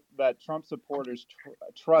Trump supporters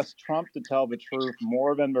trust Trump to tell the truth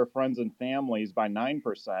more than their friends and families by 9%,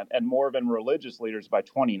 and more than religious leaders by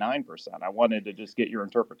 29%. I wanted to just get your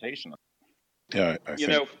interpretation. Yeah, I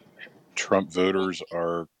think Trump voters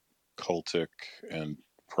are cultic and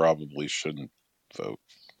probably shouldn't vote.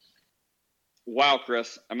 Wow,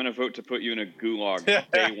 Chris, I'm going to vote to put you in a gulag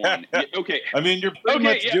day one. Okay. I mean, you're pretty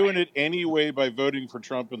much doing it anyway by voting for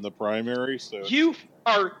Trump in the primary. So you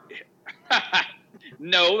are.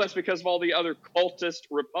 No, that's because of all the other cultist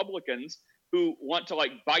Republicans who want to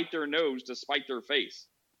like bite their nose to spite their face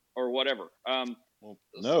or whatever.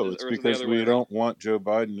 No, it's because we don't want Joe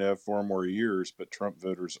Biden to have 4 more years, but Trump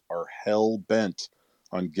voters are hell bent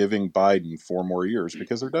on giving Biden 4 more years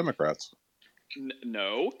because they're Democrats.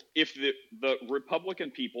 No, if the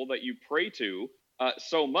Republican people that you pray to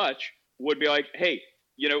so much would be like, hey,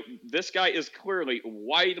 this guy is clearly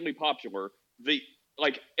widely popular.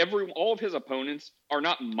 All of his opponents are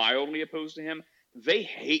not mildly opposed to him. They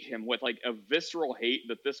hate him with like a visceral hate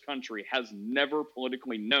that this country has never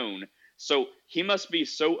politically known. So he must be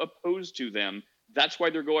so opposed to them. That's why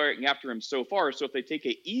they're going after him so far. So if they take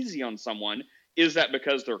it easy on someone, is that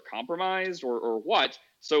because they're compromised or what?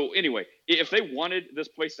 So anyway, if they wanted this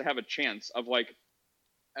place to have a chance of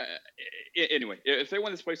if they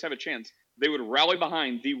wanted this place to have a chance, they would rally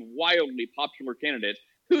behind the wildly popular candidate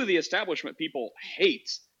who the establishment people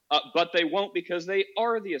hates, but they won't because they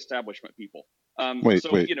are the establishment people. Wait.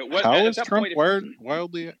 How is Trump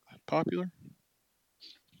wildly popular?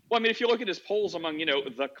 Well, I mean, if you look at his polls among,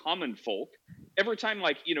 the common folk, every time,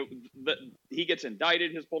 he gets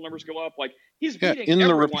indicted, his poll numbers go up. Like, he's beating in everyone.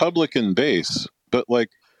 The Republican base. But, what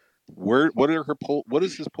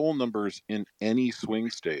is his poll numbers in any swing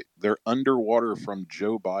state? They're underwater from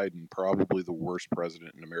Joe Biden, probably the worst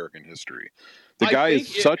president in American history. The guy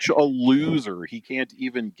is such a loser, he can't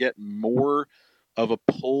even get more of a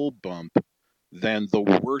poll bump than the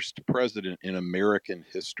worst president in American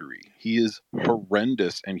history. He is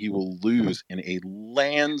horrendous, and he will lose in a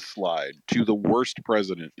landslide to the worst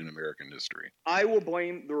president in American history. I will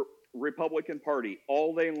blame the Republican Party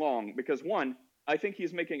all day long because, one, I think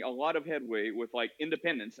he's making a lot of headway with like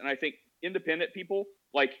independents, and I think independent people,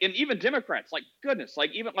 like, and even Democrats, like, goodness,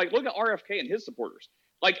 like, even like, look at RFK and his supporters.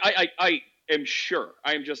 Like, I am sure,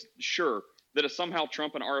 I am just sure that if somehow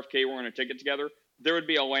Trump and RFK were on a ticket together, there would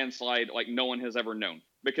be a landslide like no one has ever known,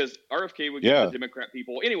 because RFK would get the Yeah, Democrat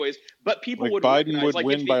people, anyways. But people like would Biden recognize, would like,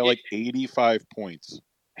 win by like 85 points.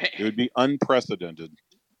 It would be unprecedented.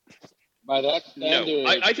 By that no,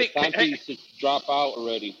 standard, I think, DeSantis should drop out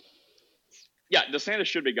already. yeah, DeSantis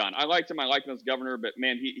should be gone. I liked him. I liked him as governor, but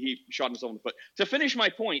man, he shot himself in the foot. To finish my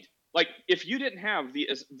point, like, if you didn't have the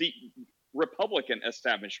Republican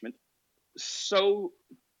establishment so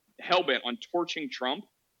hell bent on torching Trump,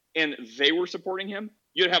 and they were supporting him,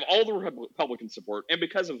 you'd have all the Republican support, and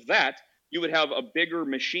because of that, you would have a bigger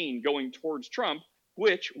machine going towards Trump,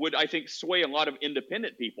 which would, I think, sway a lot of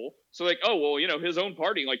independent people. So, like, oh, well, you know, his own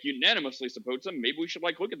party like unanimously supports him. Maybe we should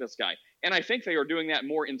like look at this guy. And I think they are doing that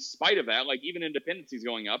more in spite of that. Like, even independents is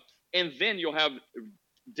going up, and then you'll have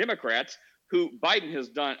Democrats who Biden has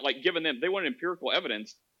done, like, given them, they want empirical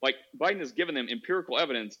evidence. Like, Biden has given them empirical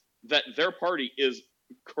evidence that their party is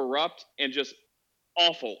corrupt and just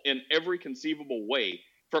awful in every conceivable way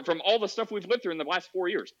from all the stuff we've lived through in the last 4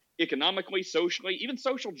 years, economically, socially, even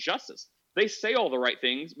social justice. They say all the right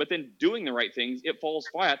things, but then doing the right things, it falls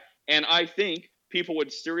flat. And I think people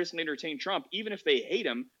would seriously entertain Trump, even if they hate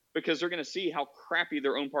him, because they're going to see how crappy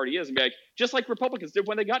their own party is and be like, just like Republicans did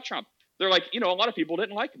when they got Trump. They're like, you know, a lot of people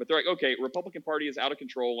didn't like it, but they're like, okay, Republican Party is out of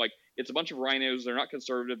control. Like, it's a bunch of rhinos. They're not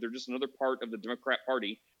conservative. They're just another part of the Democrat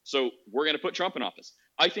Party. So we're going to put Trump in office.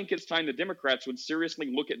 I think it's time the Democrats would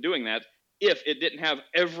seriously look at doing that if it didn't have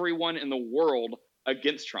everyone in the world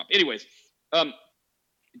against Trump. Anyways,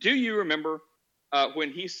 do you remember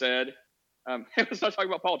when he said, let's not talk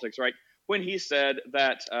about politics, right? When he said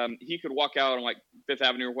that he could walk out on like Fifth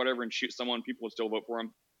Avenue or whatever and shoot someone, people would still vote for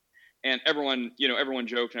him. And everyone, you know, everyone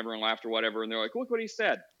joked and everyone laughed or whatever. And they're like, look what he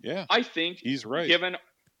said. Yeah, I think he's right.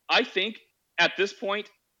 I think at this point,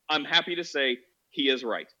 I'm happy to say he is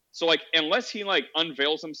right. So, like, unless he like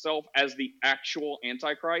unveils himself as the actual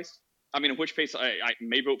Antichrist, I mean, in which case I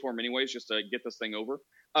may vote for him anyways, just to get this thing over.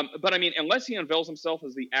 But I mean, unless he unveils himself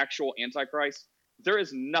as the actual Antichrist, there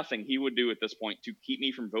is nothing he would do at this point to keep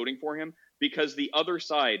me from voting for him, because the other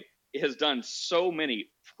side has done so many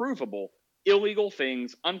provable illegal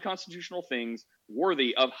things, unconstitutional things,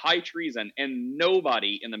 worthy of high treason, and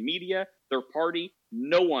nobody in the media, their party,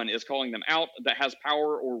 no one is calling them out that has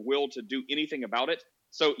power or will to do anything about it.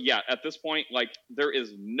 So yeah, at this point, like, there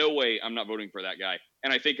is no way I'm not voting for that guy,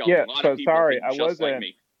 and I think a lot of people sorry, think just like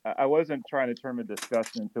me. I wasn't trying to turn the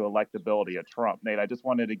discussion into electability of Trump, Nate. I just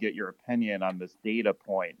wanted to get your opinion on this data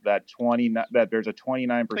point that there's a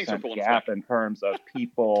 29% gap in terms of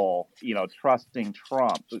people, you know, trusting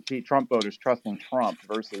Trump, Trump voters trusting Trump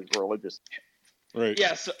versus religious. Right.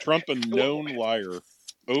 Yes. Trump, a known liar,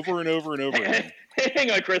 over and over and over again. Hang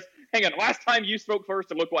on, Chris. Hang on. Last time you spoke first,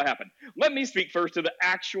 and look what happened. Let me speak first to the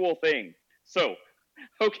actual thing. So,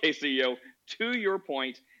 okay, CEO, to your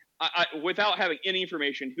point, without having any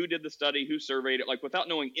information, who did the study, who surveyed it, like, without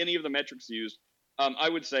knowing any of the metrics used, I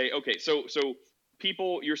would say, okay, so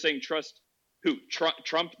people, you're saying trust who?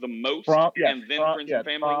 Trump the most, and then friends and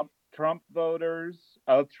family? Trump voters,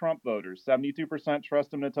 72%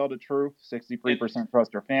 trust him to tell the truth, 63%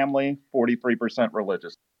 trust their family, 43%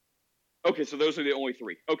 religious. Okay, so those are the only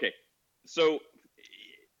three. Okay, so,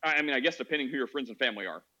 I mean, I guess depending who your friends and family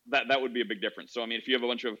are, that would be a big difference. So, I mean, if you have a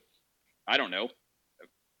bunch of, I don't know,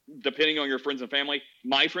 depending on your friends and family,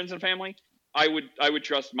 my friends and family, I would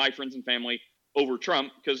trust my friends and family over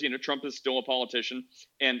Trump, because, you know, Trump is still a politician,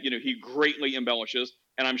 and, you know, he greatly embellishes,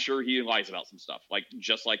 and I'm sure he lies about some stuff, like,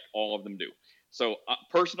 just like all of them do. So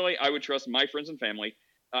personally, I would trust my friends and family.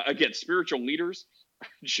 Again, spiritual leaders,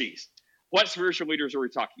 geez, what spiritual leaders are we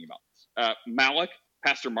talking about? Malik,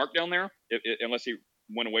 Pastor Mark down there, unless he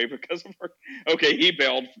went away because of Mark. Okay, he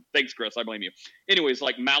bailed. Thanks, Chris. I blame you. Anyways,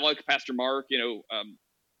 like Malik, Pastor Mark, you know,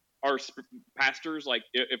 our pastors, like,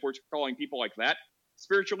 if we're calling people like that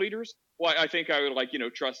spiritual leaders, well, I think I would, like, you know,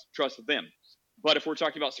 trust them. But if we're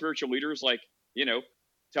talking about spiritual leaders, like, you know,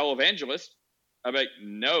 televangelists, I'm like,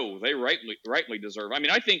 no, they rightly deserve. I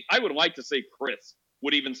mean, I think I would like to say Chris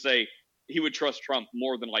would even say he would trust Trump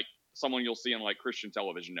more than like someone you'll see on like Christian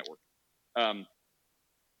television network.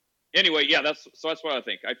 Anyway, yeah, that's what I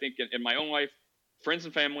think. I think in my own life, friends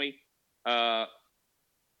and family,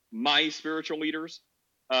 my spiritual leaders,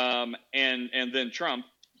 and then Trump.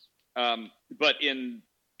 But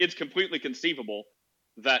it's completely conceivable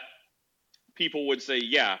that people would say,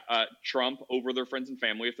 yeah, Trump over their friends and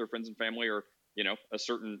family, if their friends and family are, you know, a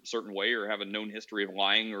certain way or have a known history of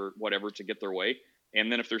lying or whatever to get their way.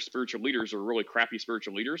 And then if their spiritual leaders are really crappy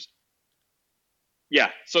spiritual leaders, yeah.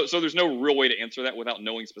 So there's no real way to answer that without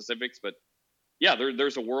knowing specifics. But yeah,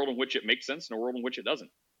 there's a world in which it makes sense and a world in which it doesn't.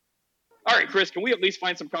 All right, Chris, can we at least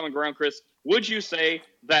find some common ground, Chris? Would you say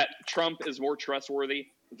that Trump is more trustworthy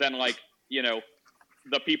than, like,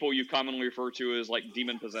 the people you commonly refer to as, like,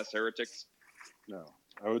 demon-possessed heretics? No.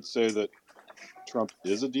 I would say that Trump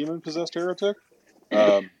is a demon-possessed heretic.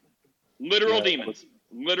 Literal demons.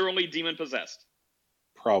 Literally demon-possessed.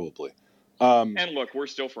 Probably. And look, we're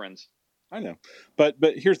still friends. I know, but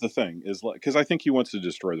here's the thing: is like, because I think he wants to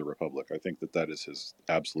destroy the republic. I think that is his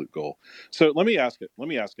absolute goal. So let me ask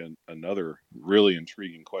another really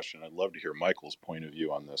intriguing question. I'd love to hear Michael's point of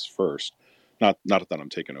view on this first. Not that I'm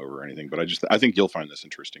taking over or anything, but I think you'll find this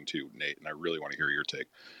interesting too, Nate. And I really want to hear your take.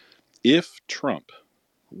 If Trump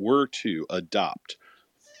were to adopt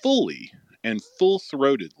fully and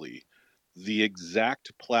full-throatedly the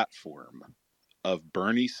exact platform of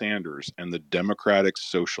Bernie Sanders and the Democratic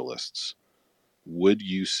Socialists, would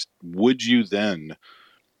you then,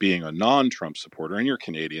 being a non-Trump supporter, and you're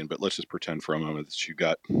Canadian, but let's just pretend for a moment that you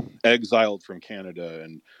got exiled from Canada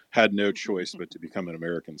and had no choice but to become an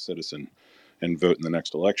American citizen and vote in the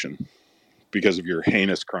next election because of your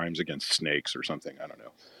heinous crimes against snakes or something? I don't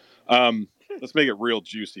know. Let's make it real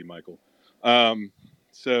juicy, Michael.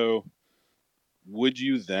 So would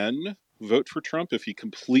you then vote for Trump if he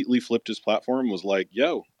completely flipped his platform, was like,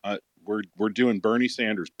 yo, we're doing Bernie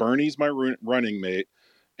Sanders. Bernie's my running mate,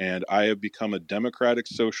 and I have become a democratic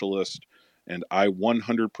socialist, and I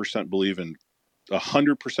 100% believe in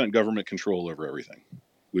 100% government control over everything.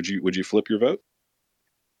 Would you flip your vote?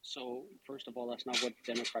 So, first of all, that's not what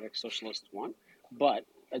democratic socialists want, but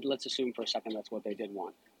let's assume for a second that's what they did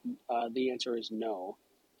want. The answer is no,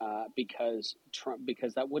 because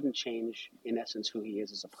that wouldn't change, in essence, who he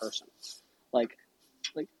is as a person. Like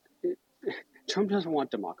Trump doesn't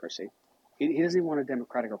want democracy. He doesn't even want a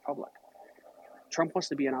democratic republic. Trump wants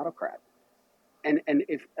to be an autocrat. And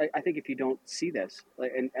if I think if you don't see this,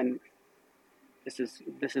 and this is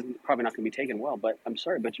probably not going to be taken well, but I'm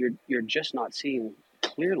sorry, but you're just not seeing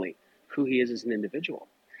clearly who he is as an individual,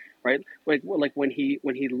 right? Like when you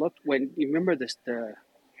remember this the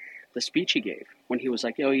speech he gave when he was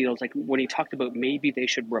like, it's like when he talked about maybe they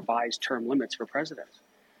should revise term limits for presidents,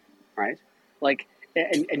 right? Like,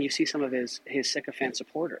 and you see some of his sycophant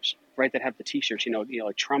supporters, right, that have the T-shirts,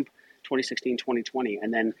 like Trump 2016, 2020,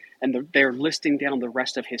 and they're listing down the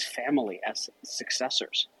rest of his family as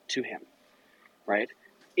successors to him, right?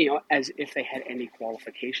 As if they had any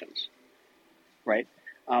qualifications, right?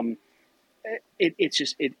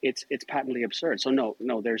 It's patently absurd. So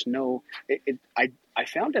no, there's no. I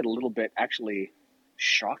found it a little bit actually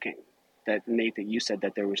shocking that, Nate, that you said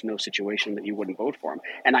that there was no situation that you wouldn't vote for him,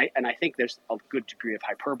 and I think there's a good degree of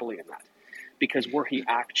hyperbole in that, because were he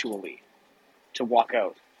actually to walk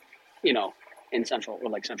out, in Central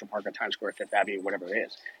Park or Times Square, Fifth Avenue, whatever it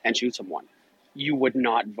is, and shoot someone, you would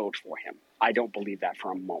not vote for him. I don't believe that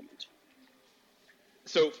for a moment.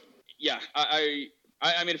 So yeah, I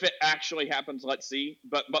mean, if it actually happens, let's see.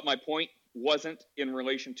 But my point wasn't in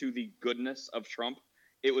relation to the goodness of Trump.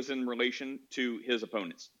 It was in relation to his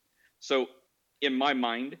opponents. So in my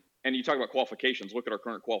mind, and you talk about qualifications, look at our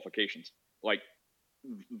current qualifications. Like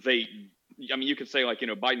you could say, like,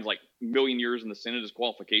 Biden's like a million years in the Senate as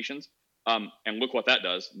qualifications. And look what that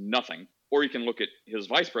does, nothing. Or you can look at his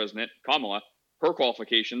vice president, Kamala, her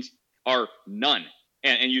qualifications are none.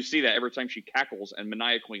 And you see that every time she cackles and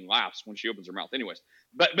maniacally laughs when she opens her mouth. Anyways,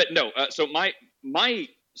 but no. So my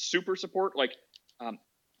super support, like,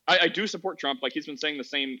 I do support Trump. Like, he's been saying the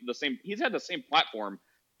same. He's had the same platform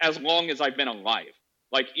as long as I've been alive.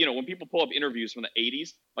 Like, when people pull up interviews from the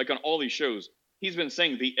 80s, like on all these shows, he's been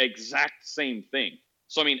saying the exact same thing.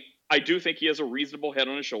 So I mean, I do think he has a reasonable head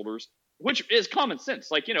on his shoulders, which is common sense.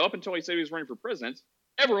 Like, up until he said he was running for president,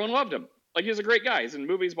 everyone loved him. Like, he's a great guy. He's in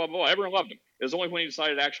movies, blah, blah, blah. Everyone loved him. It was only when he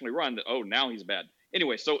decided to actually run that, now he's bad.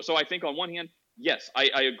 Anyway, so I think on one hand, yes,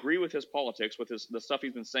 I agree with his politics, with the stuff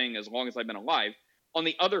he's been saying as long as I've been alive. On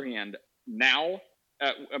the other hand, now,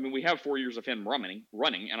 we have 4 years of him running,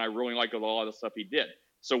 and I really like a lot of the stuff he did.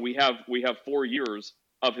 So we have 4 years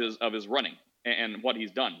of his running and what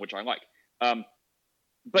he's done, which I like.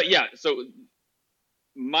 But yeah, so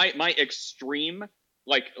my extreme,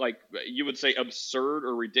 like you would say, absurd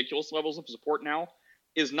or ridiculous levels of support now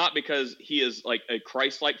is not because he is like a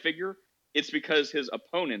Christ-like figure. It's because his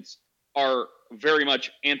opponents are very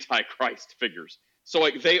much anti-Christ figures. So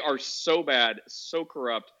like, they are so bad, so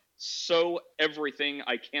corrupt, so everything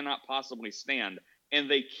I cannot possibly stand,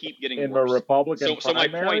 and they keep getting in worse. the Republican so my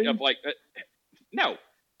primary? point of like, no,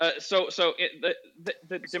 So the So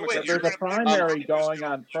wait, Democrats. you're There's a gonna pick primary somebody who's going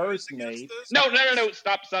gonna on lose first, against Nate. those No. guys?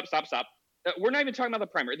 Stop. We're not even talking about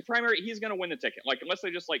the primary. The primary, he's going to win the ticket. Like, unless they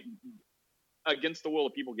just like against the will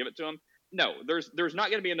of people give it to him. No, there's not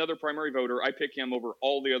going to be another primary voter. I pick him over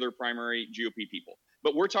all the other primary GOP people.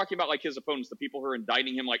 But we're talking about like his opponents, the people who are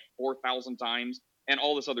indicting him like 4,000 times and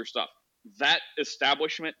all this other stuff. That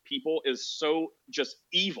establishment people is so just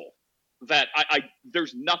evil that I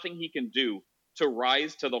there's nothing he can do to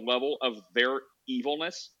rise to the level of their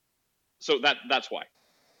evilness. So that's why.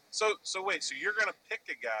 So wait, so you're gonna pick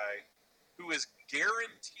a guy who is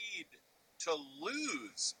guaranteed to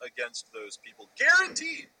lose against those people.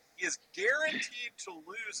 Guaranteed. He is guaranteed to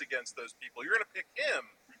lose against those people. You're gonna pick him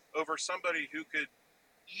over somebody who could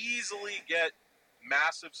easily get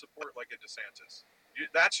massive support like a DeSantis.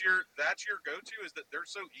 That's your go-to, is that they're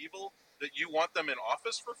so evil that you want them in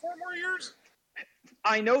office for 4 more years?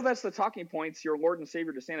 I know that's the talking points your Lord and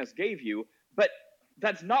Savior DeSantis gave you, but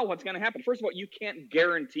that's not what's going to happen. First of all, you can't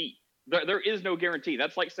guarantee. There is no guarantee.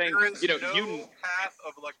 That's like saying, There is no path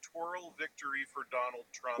of electoral victory for Donald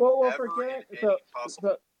Trump Well, ever forget in any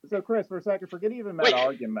possible. So, Chris, for a second, forget even that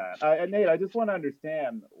argument. Nate, I just want to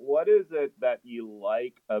understand, what is it that you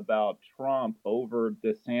like about Trump over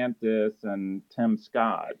DeSantis and Tim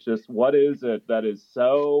Scott? Just what is it that is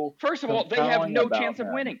so? First of all, they have no chance of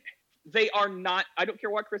winning. They are not. I don't care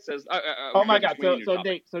what Chris says. Oh my God! So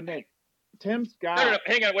Nate, Tim Scott. No.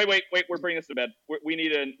 Hang on. Wait. We're bringing this to bed. We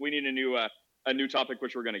need a new topic,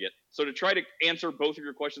 which we're going to get. So to try to answer both of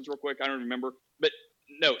your questions real quick, I don't remember, but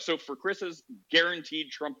no. So for Chris's guaranteed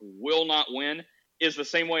Trump will not win is the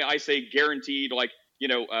same way I say guaranteed, like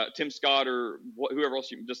Tim Scott or whoever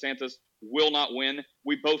else, DeSantis will not win.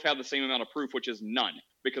 We both have the same amount of proof, which is none,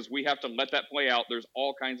 because we have to let that play out. There's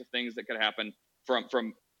all kinds of things that could happen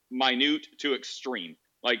from minute to extreme,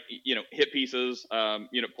 like hit pieces,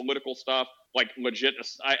 political stuff, like legit.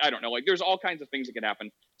 I don't know, like there's all kinds of things that could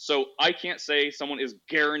happen. So I can't say someone is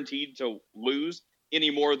guaranteed to lose any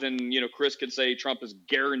more than Chris could say Trump is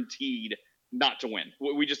guaranteed not to win.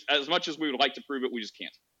 We just, as much as we would like to prove it, we just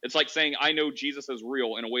can't. It's like saying I know Jesus is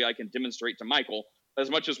real in a way I can demonstrate to Michael. As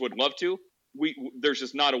much as would love to, there's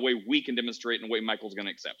just not a way we can demonstrate in a way Michael's going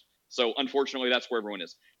to accept. So unfortunately, that's where everyone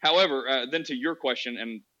is. However, then to your question,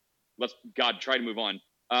 and let's try to move on.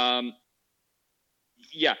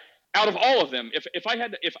 Yeah, out of all of them,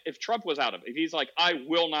 if Trump was out of it, if he's like, I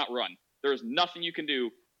will not run, there's nothing you can do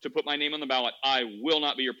to put my name on the ballot, I will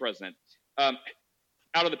not be your president. Out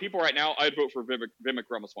of the people right now, I'd vote for Vivek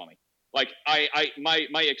Ramaswamy. Like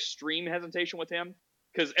my extreme hesitation with him,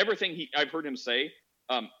 because everything I've heard him say,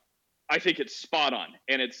 I think it's spot on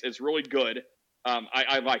and it's really good.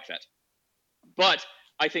 I like that, but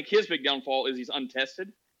I think his big downfall is he's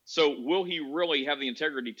untested. So will he really have the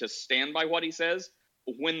integrity to stand by what he says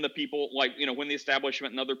when the people, when the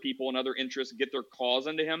establishment and other people and other interests get their claws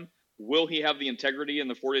into him? Will he have the integrity and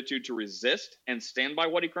the fortitude to resist and stand by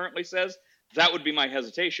what he currently says? That would be my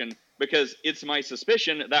hesitation, because it's my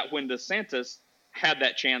suspicion that when DeSantis had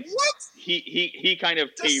that chance, he kind of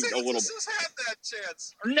caved a little bit. DeSantis has had that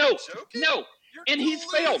chance. Are no, you joking? No. You're And he's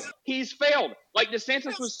failed. He's failed. Like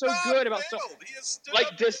DeSantis was so good about stuff. He has stood like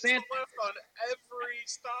up against the DeSantis. left on every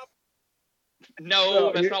stop.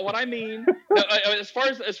 No, that's not what I mean. No, as far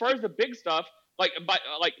as the big stuff,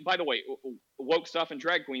 by the way, woke stuff and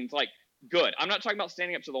drag queens, like good. I'm not talking about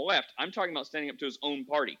standing up to the left. I'm talking about standing up to his own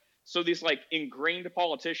party. So these like ingrained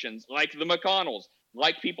politicians, like the McConnells,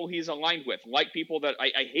 like people he's aligned with, like people that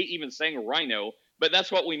I hate even saying rhino, but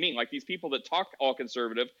that's what we mean. Like these people that talk all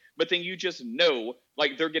conservative, but then you just know,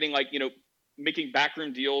 like they're getting making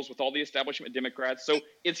backroom deals with all the establishment Democrats. So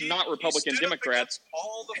it's not Republican Democrats.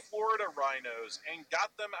 All the Florida rhinos and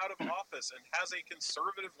got them out of office and has a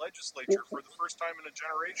conservative legislature for the first time in a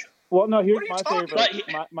generation. Well, no, here's my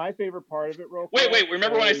favorite. My favorite part of it, real quick. Wait.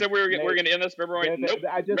 Remember when I said we were going to end this? Remember when nope.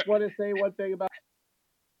 I just want to say one thing about.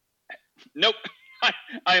 Nope.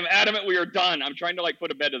 I am adamant we are done. I'm trying to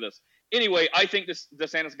put a bed to this. Anyway, I think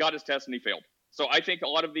DeSantis got his test and he failed. So I think a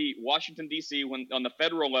lot of the Washington, D.C., when on the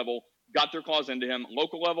federal level, got their claws into him.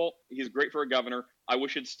 Local level, he's great for a governor. I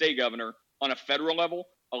wish he'd stay governor. On a federal level,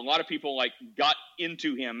 a lot of people got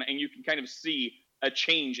into him, and you can kind of see a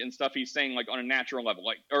change in stuff he's saying on a natural level,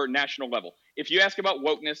 or national level. If you ask about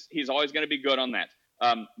wokeness, he's always going to be good on that,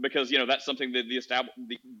 because that's something that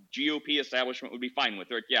the GOP establishment would be fine with.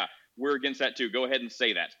 They're like, yeah, we're against that too. Go ahead and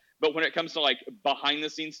say that. But when it comes to behind the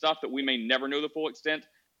scenes stuff that we may never know the full extent,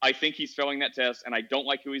 I think he's failing that test, and I don't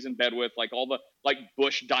like who he's in bed with, all the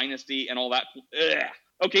Bush dynasty and all that. Ugh.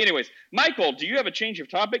 Okay, anyways, Michael, do you have a change of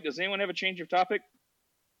topic? Does anyone have a change of topic?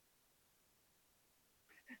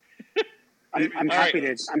 I'm All right.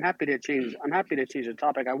 happy to change the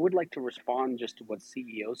topic. I would like to respond just to what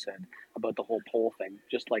CEO said about the whole poll thing,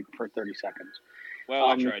 just like for 30 seconds. Well,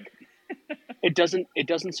 I Um, tried. It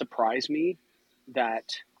doesn't surprise me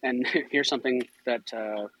that, and here's something that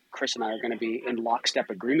Chris and I are going to be in lockstep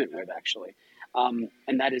agreement with, actually,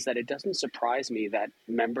 and that is that it doesn't surprise me that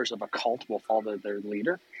members of a cult will follow their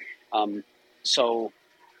leader. Um, so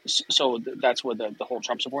that's where the whole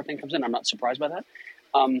Trump support thing comes in. I'm not surprised by that.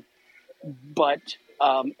 But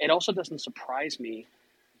it also doesn't surprise me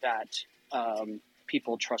that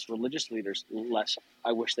people trust religious leaders less.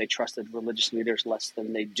 I wish they trusted religious leaders less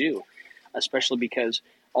than they do, especially because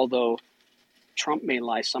although Trump may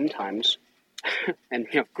lie sometimes, and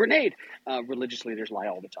grenade, religious leaders lie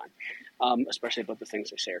all the time, especially about the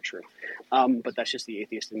things they say are true. But that's just the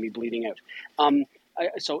atheist in me bleeding out.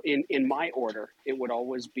 So in my order, it would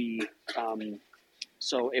always be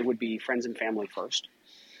it would be friends and family first.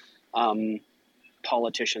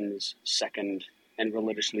 Politicians second, and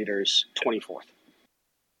religious leaders 24th.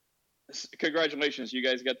 Congratulations, you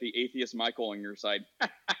guys got the atheist Michael on your side.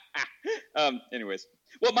 Anyways,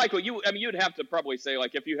 well, Michael, you'd have to probably say,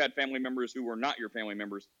 like, if you had family members who were not your family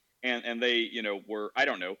members, and they, were, I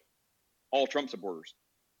don't know, all Trump supporters,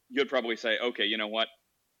 you'd probably say, okay, you know what,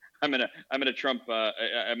 I'm gonna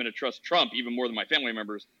trust Trump even more than my family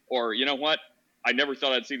members, or you know what, I never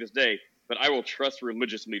thought I'd see this day, but I will trust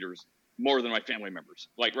religious leaders more than my family members.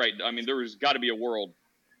 Like, right? I mean, there's got to be a world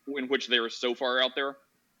in which they are so far out there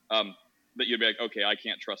that you'd be like, okay, I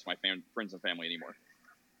can't trust my friends and family anymore.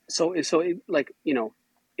 So it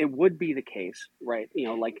would be the case, right?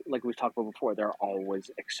 Like we've talked about before, there are always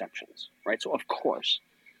exceptions, right? So of course,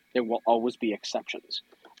 there will always be exceptions.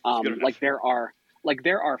 There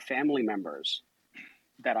are family members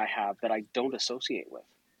that I have that I don't associate with,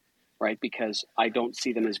 right? Because I don't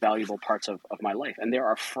see them as valuable parts of my life. And there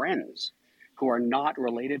are friends who are not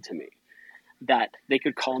related to me that they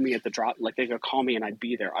could call me at the drop, like they could call me and I'd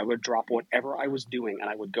be there. I would drop whatever I was doing and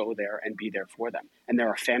I would go there and be there for them. And there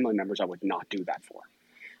are family members I would not do that for.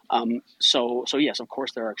 So yes, of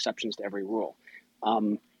course there are exceptions to every rule.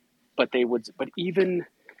 But even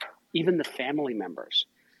the family members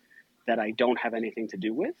that I don't have anything to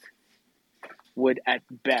do with would at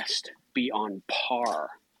best be on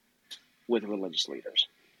par with religious leaders.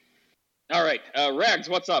 All right. Rags,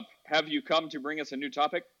 what's up? Have you come to bring us a new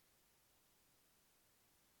topic?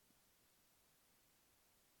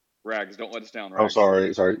 Rags, don't let us down, Rags.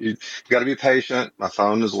 Oh, sorry. You got to be patient. My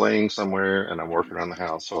phone is laying somewhere and I'm working around the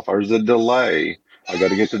house. So if there's a delay, I got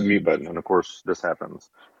to get to the mute button. And of course, this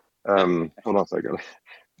happens. Hold on a second.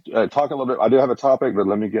 Talk a little bit. I do have a topic, but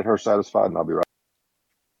let me get her satisfied and I'll be right.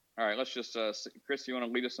 All right. Let's just, Chris, you want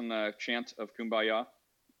to lead us in the chant of Kumbaya?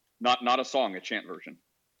 Not a song, a chant version.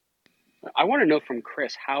 I want to know from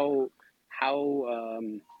Chris how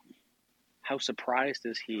surprised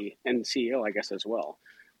is he, and CEO, I guess, as well,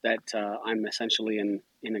 that I'm essentially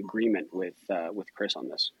in agreement with Chris on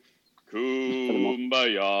this.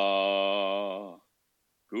 Kumbaya,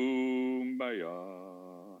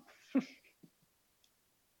 Kumbaya.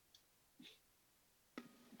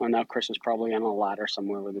 Well, now Chris is probably on a ladder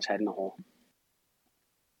somewhere with his head in a hole.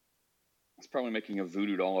 He's probably making a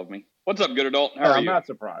voodoo doll of me. What's up, good adult? How are I'm you? not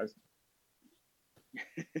surprised.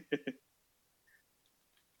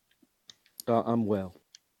 I'm well.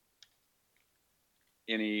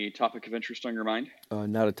 Any topic of interest on your mind?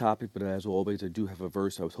 Not a topic, but as always, I do have a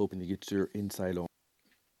verse I was hoping to get your insight on.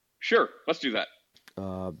 Sure, let's do that.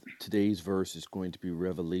 Today's verse is going to be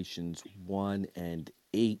Revelations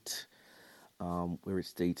 1:8, where it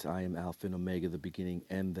states, I am Alpha and Omega, the beginning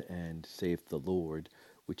and the end, saith the Lord,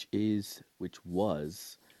 which is, which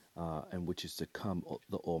was, and which is to come,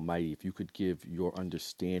 the Almighty. If you could give your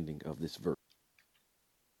understanding of this verse.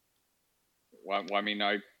 Well, I mean,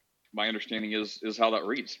 my understanding is how that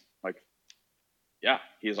reads. Like, yeah,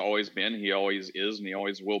 he has always been, he always is, and he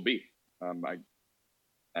always will be. I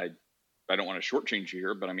don't want to shortchange you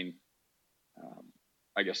here, but I mean,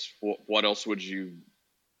 I guess what else would you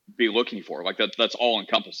be looking for? Like that's all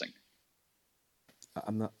encompassing.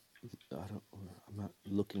 I'm not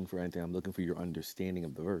looking for anything. I'm looking for your understanding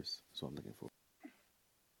of the verse. That's what I'm looking for.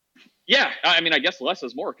 Yeah, I mean, I guess less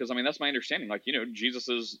is more, because I mean that's my understanding. Like, Jesus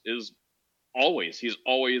is he's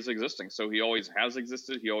always existing. So he always has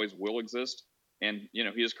existed. He always will exist, and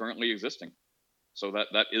he is currently existing. So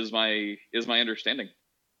that is my understanding.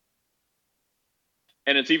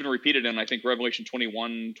 And it's even repeated in, I think, Revelation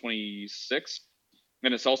 21:26,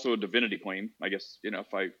 and it's also a divinity claim. I guess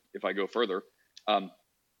if I go further, I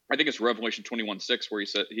think it's Revelation 21:6 where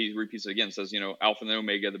he repeats it again. Says Alpha and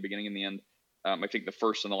Omega, the beginning and the end, I think the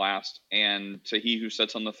first and the last. And to he who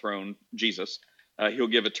sits on the throne, Jesus, he'll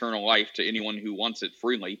give eternal life to anyone who wants it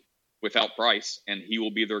freely without price, and he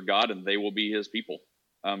will be their God and they will be his people.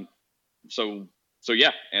 So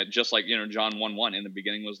yeah, and just like, John 1:1, in the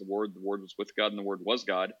beginning was the Word was with God, and the Word was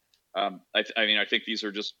God. I think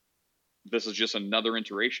this is just another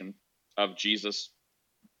iteration of Jesus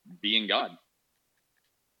being God.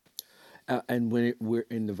 And when we're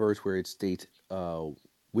in the verse where it states,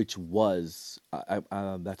 which was,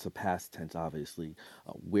 that's a past tense, obviously.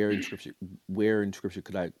 Where in scripture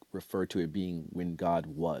could I refer to it being when God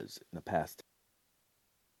was in the past?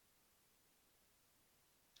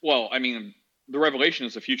 Well, the revelation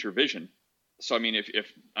is a future vision. So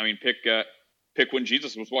pick when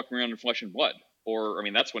Jesus was walking around in flesh and blood, or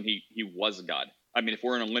that's when he was God. If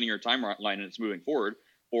we're in a linear timeline and it's moving forward,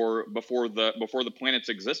 or before the planets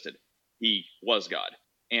existed, he was God,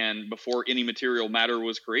 and before any material matter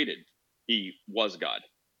was created, he was God.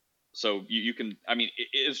 So you can,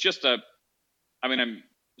 it's just I'm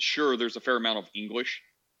sure there's a fair amount of English,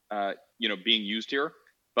 being used here,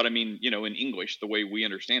 but in English, the way we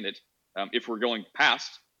understand it, if we're going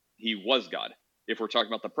past, he was God. If we're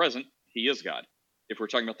talking about the present, he is God. If we're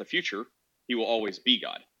talking about the future, he will always be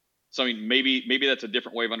God. So maybe that's a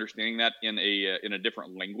different way of understanding that in a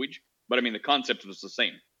different language, but the concept was the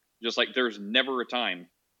same. Just like there's never a time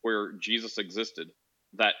where Jesus existed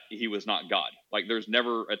that he was not God. Like there's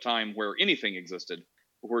never a time where anything existed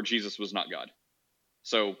where Jesus was not God.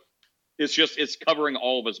 So it's covering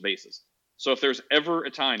all of his bases. So if there's ever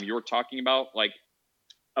a time you're talking about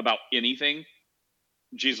anything,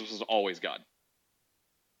 Jesus is always God.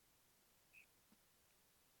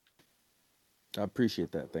 I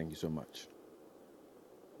appreciate that. Thank you so much.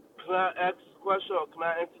 Can I ask a question or can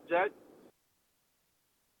I interject?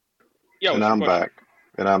 Yeah, And I'm back.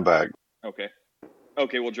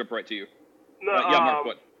 Okay, we'll jump right to you. No, Mark,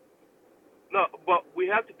 what? No, but we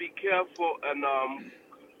have to be careful and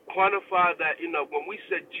quantify that. When we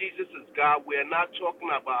say Jesus is God, we are not talking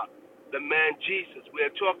about the man Jesus. We are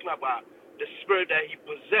talking about the spirit that he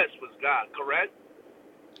possessed was God, correct?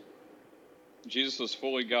 Jesus was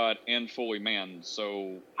fully God and fully man.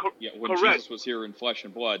 So, when correct. Jesus was here in flesh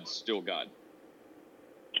and blood, still God.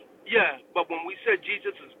 Yeah, but when we say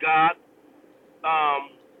Jesus is God,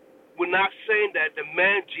 we're not saying that the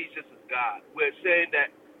man Jesus is God. We're saying that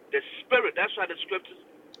the spirit, that's why the scriptures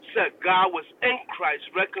said God was in Christ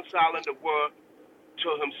reconciling the world to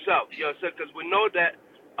himself. You know what I'm saying? Because we know that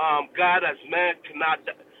God as man cannot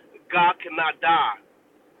die,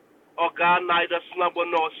 or God neither slumber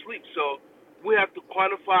nor sleep. So we have to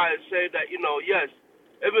quantify and say that, yes,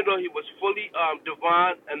 even though he was fully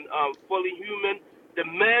divine and fully human, the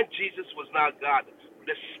man Jesus was not God.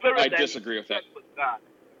 The spirit I disagree with that. Was God.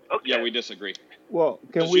 Okay. Yeah, we disagree. Well,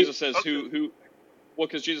 Jesus says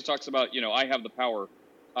because Jesus talks about, I have the power.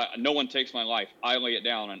 No one takes my life. I lay it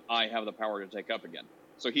down, and I have the power to take up again.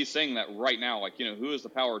 So he's saying that right now, who has the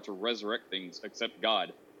power to resurrect things except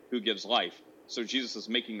God, who gives life? So Jesus is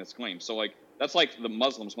making this claim. So that's like the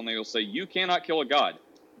Muslims when they will say, you cannot kill a God,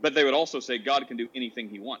 but they would also say God can do anything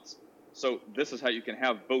he wants. So this is how you can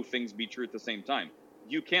have both things be true at the same time.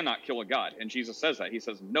 You cannot kill a God, and Jesus says that. He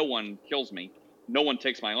says, no one kills me. No one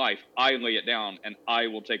takes my life. I lay it down, and I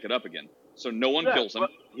will take it up again. So no one kills him.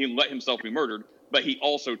 He let himself be murdered, but he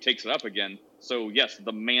also takes it up again. So yes,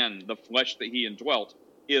 the man, the flesh that he indwelt,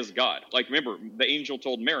 is God. Remember, the angel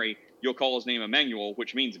told Mary, you'll call his name Emmanuel,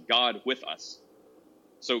 which means God with us.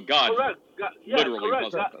 So God literally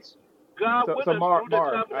was with us. God with us. Mark,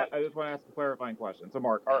 I just want to ask a clarifying question. So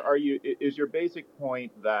Mark, is your basic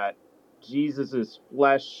point that Jesus's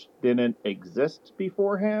flesh didn't exist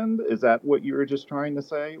beforehand? Is that what you were just trying to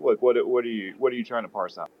say? What are you trying to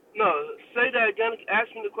parse out? No, say that again.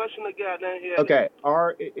 Ask me the question again. I didn't hear Okay.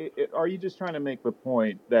 Are you just trying to make the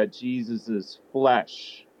point that Jesus's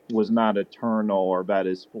flesh was not eternal, or that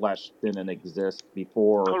his flesh didn't exist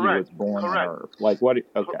before he was born on earth?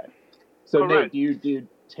 Okay. So correct. Nate, do you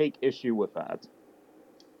take issue with that?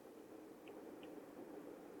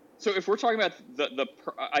 So if we're talking about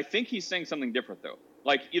I think he's saying something different though.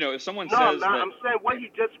 If someone says that, I'm saying what he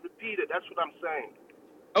just repeated. That's what I'm saying.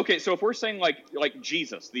 Okay, so if we're saying like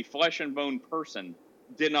Jesus, the flesh and bone person,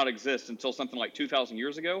 did not exist until something like 2,000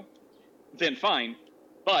 years ago, then fine.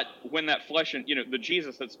 But when that flesh and the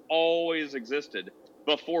Jesus that's always existed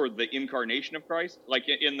before the incarnation of Christ, like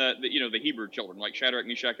in the Hebrew children, like Shadrach,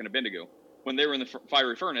 Meshach, and Abednego, when they were in the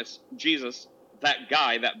fiery furnace, Jesus, that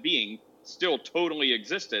guy, that being, still totally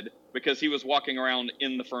existed because he was walking around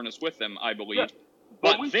in the furnace with them, I believe. Yeah.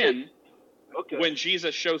 But then, when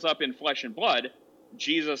Jesus shows up in flesh and blood,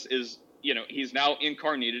 Jesus is he's now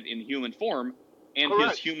incarnated in human form, and his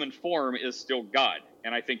Correct. human form is still God.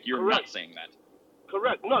 And I think you're Correct. not saying that.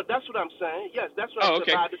 Correct. No, that's what I'm saying. Yes, that's what Oh, I'm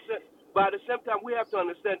saying. okay. But at the same time, we have to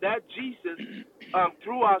understand that Jesus,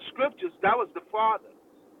 through our scriptures, that was the Father.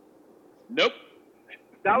 Nope.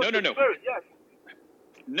 That was No. the Spirit. Yes.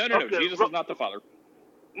 No. Okay. Jesus is not the Father.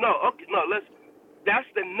 No. Okay. No. That's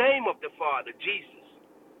the name of the Father, Jesus.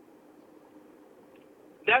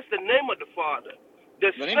 That's the name of the Father.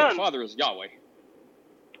 The name of the Son. Father is Yahweh.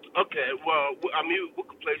 Okay. Well, I mean, we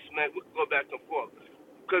could play some. We could go back and forth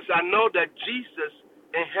because I know that Jesus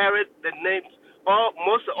inherit the names,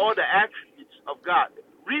 most of all the attributes of God.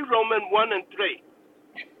 Read Romans 1 and 3.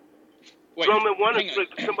 Wait, Romans 1 and 3. on.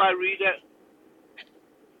 Can somebody read that?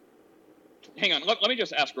 Hang on. Let me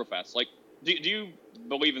just ask real fast. Like, do you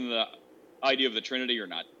believe in the idea of the Trinity or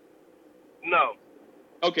not? No.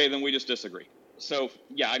 Okay, then we just disagree. So,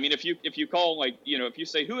 yeah, I mean, if you call, like, if you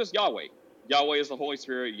say, who is Yahweh? Yahweh is the Holy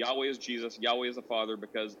Spirit, Yahweh is Jesus, Yahweh is the Father,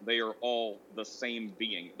 because they are all the same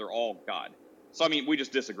being. They're all God. So, I mean, we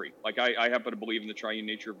just disagree. Like, I happen to believe in the triune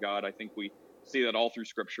nature of God. I think we see that all through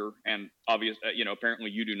Scripture, and apparently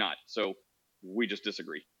you do not. So, we just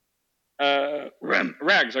disagree.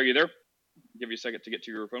 Rags, are you there? Give you a second to get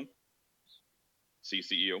to your phone. See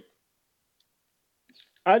CEO.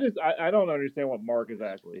 I don't understand what Mark is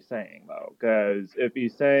actually saying though, because if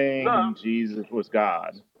he's saying Jesus was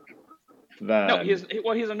God, then no, he's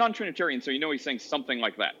a non-Trinitarian, so he's saying something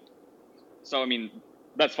like that. So I mean,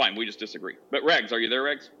 that's fine. We just disagree. But Rags, are you there,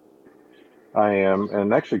 Rags? I am,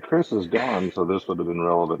 and actually Chris is gone, so this would have been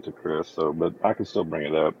relevant to Chris. So, but I can still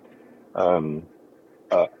bring it up.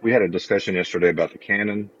 We had a discussion yesterday about the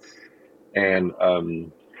canon, and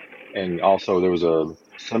also there was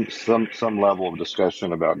some level of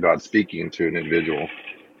discussion about God speaking to an individual.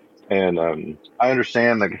 And I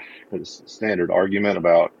understand the standard argument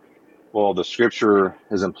about, well, the scripture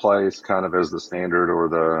is in place kind of as the standard,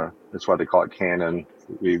 or that's why they call it canon.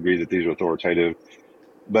 We agree that these are authoritative.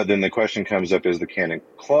 But then the question comes up, is the canon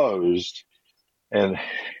closed? And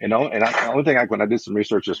the only thing when I did some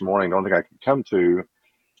research this morning, the only thing I could come to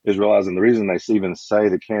is realizing the reason they even say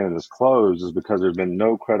the canon is closed is because there's been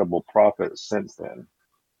no credible prophet since then,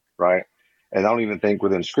 right? And I don't even think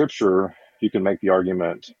within scripture you can make the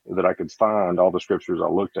argument that I could find all the scriptures I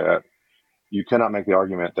looked at. You cannot make the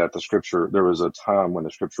argument that there was a time when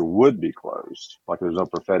the scripture would be closed. Like there's no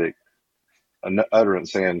prophetic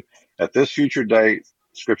utterance saying at this future date,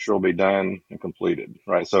 scripture will be done and completed,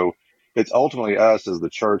 right? So it's ultimately us as the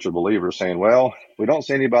church of believers saying, well, we don't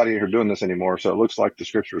see anybody here doing this anymore, so it looks like the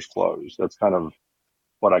scripture is closed. That's kind of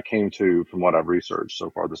what I came to from what I've researched so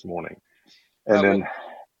far this morning. And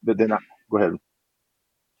go ahead.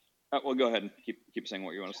 Well, go ahead and keep saying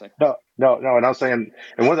what you want to say. No. And I was saying,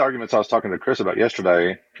 and one of the arguments I was talking to Chris about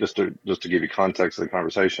yesterday, just to give you context of the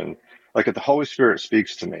conversation, like if the Holy Spirit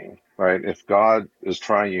speaks to me, right? If God is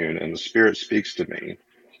triune and the Spirit speaks to me,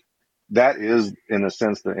 that is in a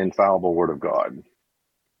sense the infallible word of God,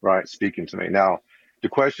 right? Speaking to me. Now, the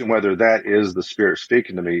question whether that is the Spirit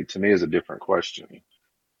speaking to me is a different question,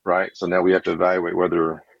 right? So now we have to evaluate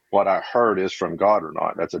whether what I heard is from God or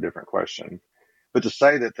not. That's a different question. But to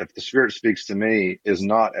say that if the Spirit speaks to me is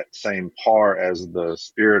not at the same par as the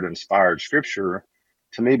Spirit inspired scripture,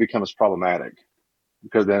 to me becomes problematic,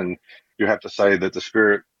 because then you have to say that the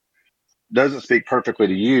Spirit doesn't speak perfectly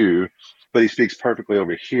to you, but he speaks perfectly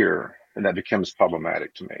over here. And that becomes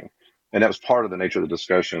problematic to me. And that was part of the nature of the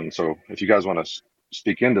discussion. So if you guys want to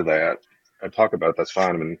speak into that and talk about it, that's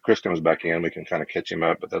fine. I mean, Chris comes back in, we can kind of catch him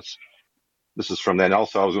up, but this is from that. And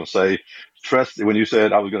also I was going to say, trust, when you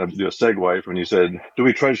said, I was going to do a segue from when you said, do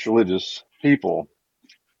we trust religious people?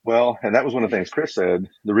 Well, and that was one of the things Chris said.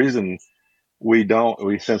 The reason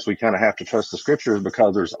since we kind of have to trust the scriptures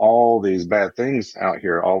because there's all these bad things out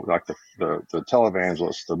here, all like the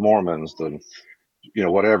televangelists, the Mormons,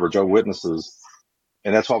 whatever, Jehovah's Witnesses.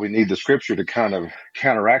 And that's why we need the scripture to kind of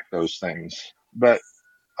counteract those things. But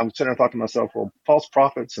I'm sitting there thought to myself, well, false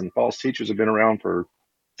prophets and false teachers have been around for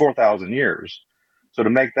 4,000 years. So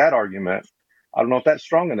to make that argument, I don't know if that's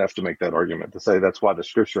strong enough to make that argument to say that's why the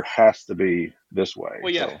scripture has to be this way.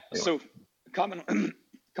 Well, yeah. So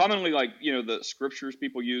Commonly, like, the scriptures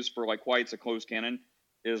people use for like why it's a closed canon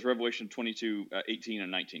is Revelation 22, 18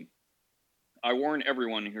 and 19. I warn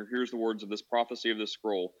everyone who hears the words of this prophecy of this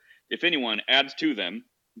scroll. If anyone adds to them,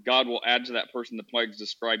 God will add to that person the plagues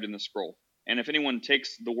described in the scroll. And if anyone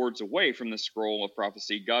takes the words away from this scroll of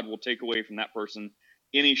prophecy, God will take away from that person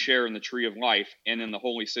any share in the tree of life and in the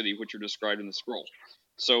holy city, which are described in the scroll.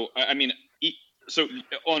 So, I mean, so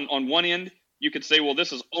on one end, you could say, well,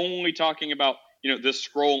 this is only talking about, this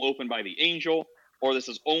scroll opened by the angel. or this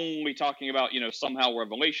is only talking about, somehow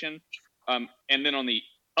Revelation. And then on the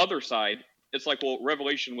other side, it's like, well,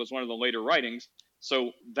 Revelation was one of the later writings,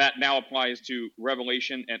 so that now applies to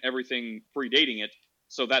Revelation and everything predating it.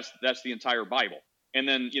 So that's the entire Bible. And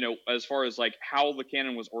then, as far as like how the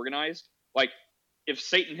canon was organized, like if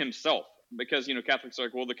Satan himself, because Catholics are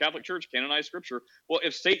like, well, the Catholic Church canonized Scripture. Well,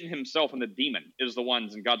 if Satan himself and the demon is the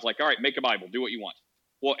ones, and God's like, all right, make a Bible, do what you want.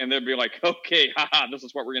 Well, and they'd be like, okay, haha, this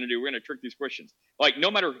is what we're going to do. We're going to trick these Christians. Like,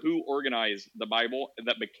 no matter who organized the Bible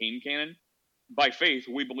that became canon, by faith,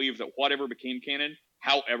 we believe that whatever became canon,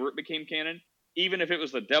 however it became canon, even if it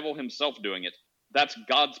was the devil himself doing it, that's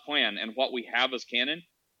God's plan, and what we have as canon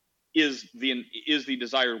is the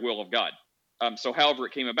desired will of God. So however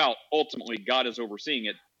it came about, ultimately God is overseeing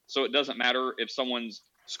it. So it doesn't matter if someone's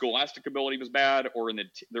scholastic ability was bad, or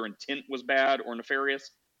their intent was bad or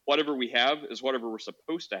nefarious. Whatever we have is whatever we're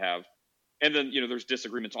supposed to have. And then, there's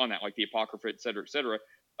disagreements on that, like the Apocrypha, et cetera,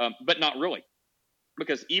 but not really.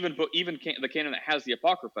 Because even the canon that has the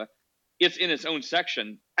Apocrypha, it's in its own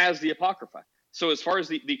section as the Apocrypha. So as far as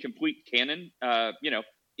the complete canon,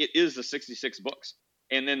 it is the 66 books.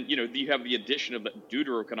 And then, you have the addition of the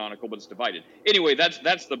deuterocanonical, but it's divided. Anyway,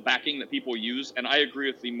 that's the backing that people use, and I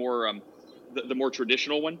agree with the more the more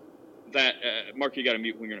traditional one. That Mark, you got to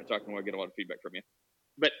mute when you're not talking. I get a lot of feedback from you.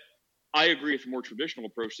 But I agree with the more traditional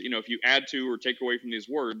approach. That, if you add to or take away from these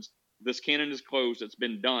words, this canon is closed. It's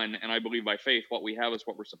been done, and I believe by faith, what we have is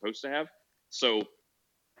what we're supposed to have. So,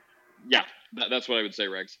 yeah, that's what I would say,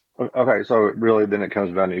 Rex. Okay, so really then it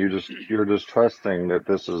comes down to you're just trusting that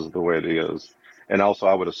this is the way it is. And also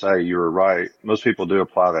I would say you were right. Most people do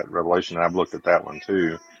apply that revelation. I've looked at that one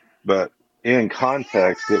too. But in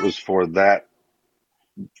context, it was for that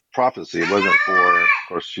prophecy. It wasn't for, of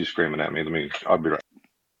course, she's screaming at me. I'll be right.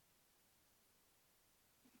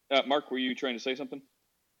 Mark, were you trying to say something?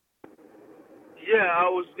 Yeah, I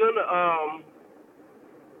was gonna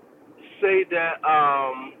say that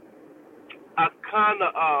I kind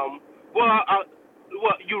of well,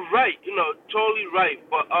 you're right, totally right.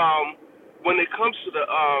 But when it comes to the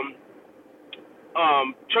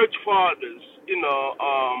church fathers,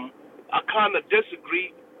 I kind of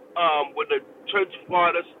disagree with the church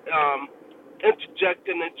fathers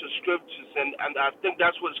interjecting into scriptures, and I think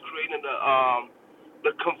that's what's creating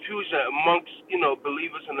the confusion amongst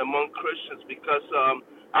believers and among Christians, because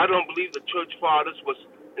I don't believe the church fathers was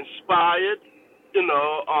inspired.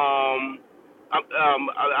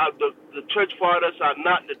 The church fathers are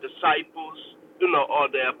not the disciples, or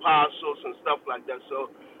the apostles and stuff like that. So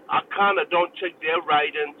I kind of don't take their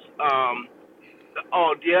writings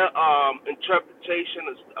or their interpretation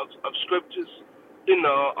of scriptures,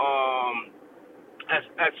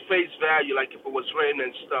 as face value, like if it was written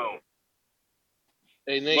in stone.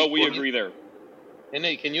 Hey, Nate, Well, we agree there. Hey,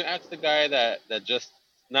 Nate, can you ask the guy that just,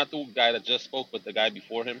 not the guy that just spoke, but the guy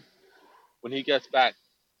before him, when he gets back?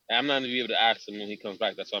 I'm not going to be able to ask him when he comes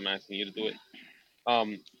back. That's why I'm asking you to do it.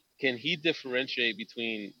 Can he differentiate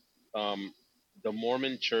between the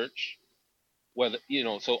Mormon Church, whether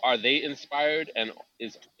so are they inspired, and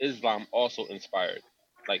is Islam also inspired?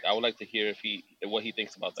 Like, I would like to hear what he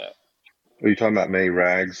thinks about that. Are you talking about me,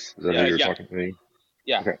 Rags? Is that who you're Yeah. talking to me?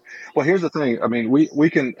 Yeah. Okay. Well, here's the thing. I mean, we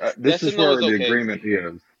can, this Yes is and no where is the okay. agreement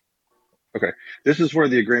is. Okay. This is where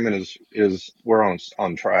the agreement is we're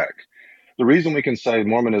on track. The reason we can say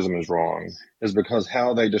Mormonism is wrong is because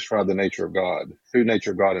how they describe the nature of God, who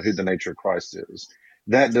nature of God and who the nature of Christ is.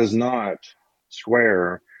 That does not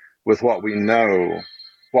square with what we know,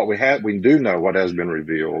 we do know what has been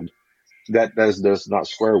revealed. That does not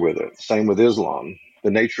square with it. Same with Islam. The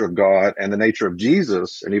nature of God and the nature of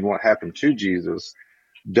Jesus, and even what happened to Jesus,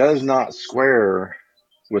 does not square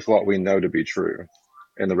with what we know to be true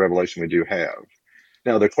in the revelation we do have.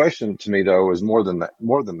 Now, the question to me, though, is more than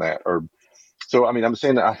that. So, I mean, I'm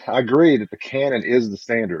saying that I agree that the canon is the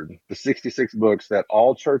standard, the 66 books that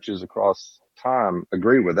all churches across time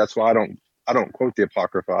agree with. That's why I don't quote the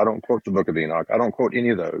Apocrypha. I don't quote the Book of Enoch. I don't quote any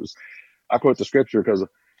of those. I quote the scripture because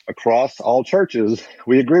across all churches,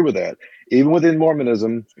 we agree with that. Even within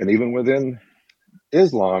Mormonism and even within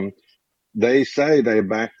Islam, they say they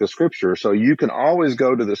back the scripture. So you can always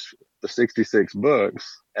go to the 66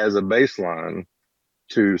 books as a baseline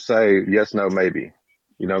to say yes, no, maybe.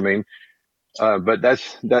 You know what I mean? But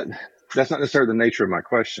that's not necessarily the nature of my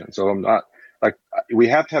question. So I'm not like, we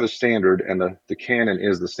have to have a standard, and the canon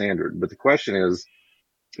is the standard. But the question is,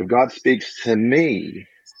 if God speaks to me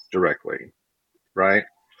directly, right?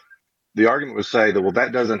 The argument would say that, well,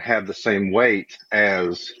 that doesn't have the same weight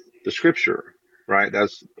as the scripture, right?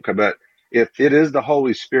 That's okay. But if it is the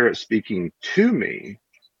Holy Spirit speaking to me,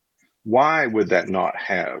 why would that not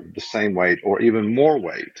have the same weight or even more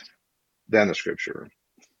weight than the scripture?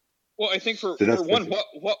 Well, I think So for one,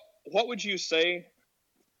 what would you say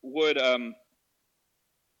would hang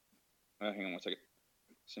on one second,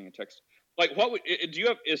 seeing a text. Like, what would do you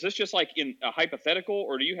have? Is this just like in a hypothetical,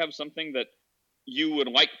 or do you have something that you would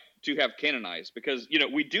like to have canonized? Because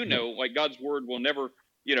we do know, like, God's word will never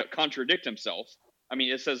contradict himself. I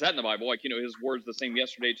mean, it says that in the Bible, like, his word's the same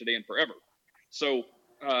yesterday, today, and forever. So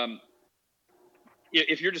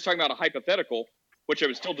if you're just talking about a hypothetical, which I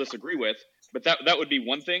would still disagree with, but that would be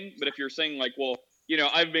one thing. But if you're saying, like, well,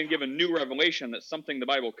 I've been given new revelation that's something the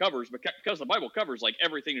Bible covers, because the Bible covers like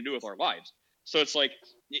everything to do with our lives. So it's like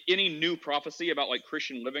any new prophecy about like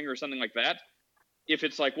Christian living or something like that. If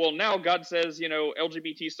it's like, well, now God says,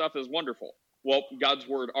 LGBT stuff is wonderful. Well, God's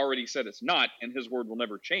word already said it's not, and his word will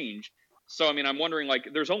never change. So, I mean, I'm wondering, like,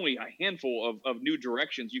 there's only a handful of new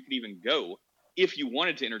directions you could even go if you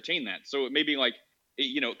wanted to entertain that. So it may be like,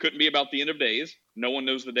 it couldn't be about the end of days. No one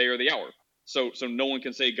knows the day or the hour. So no one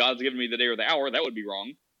can say God's given me the day or the hour. That would be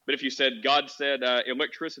wrong. But if you said God said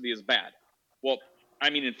electricity is bad, well, I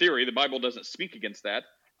mean, in theory, the Bible doesn't speak against that.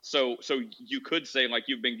 So you could say, like,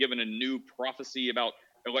 you've been given a new prophecy about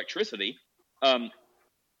electricity. But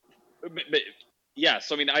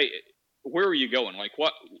yes, I mean, where are you going? Like,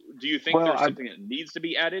 what do you think Well, there's something that needs to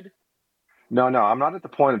be added? no, I'm not at the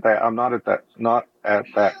point of that. I'm not at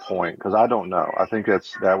that point because I don't know. I think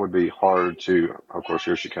that would be hard to. Of course,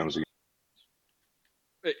 here she comes again.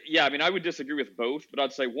 Yeah, I mean, I would disagree with both, but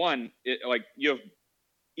I'd say one, like, you have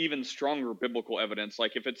even stronger biblical evidence.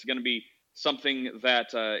 Like, if it's going to be something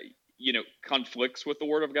that conflicts with the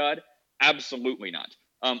Word of God, absolutely not.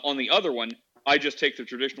 On the other one, I just take the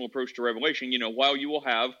traditional approach to Revelation. While you will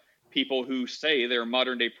have people who say they're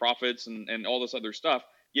modern day prophets and all this other stuff,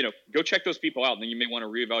 go check those people out, and then you may want to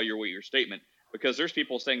reevaluate your statement, because there's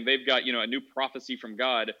people saying they've got a new prophecy from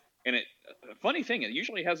God, and funny thing, it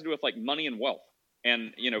usually has to do with like money and wealth,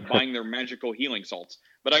 and buying their magical healing salts.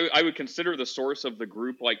 But I would consider the source of the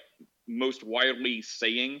group like most widely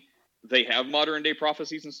saying they have modern day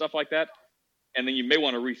prophecies and stuff like that, and then you may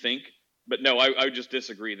want to rethink. But no, I would just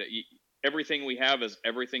disagree that everything we have is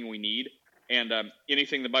everything we need, and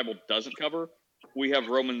anything the Bible doesn't cover, we have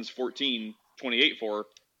Romans 14:28 for,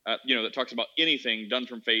 that talks about anything done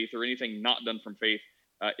from faith or anything not done from faith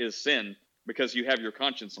is sin, because you have your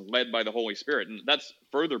conscience led by the Holy Spirit, and that's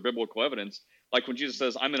further biblical evidence. Like when Jesus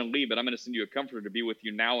says, I'm going to leave, but I'm going to send you a comforter to be with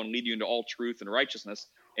you now and lead you into all truth and righteousness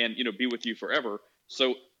and, be with you forever.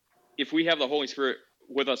 So if we have the Holy Spirit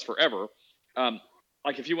with us forever,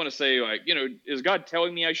 like if you want to say, like, is God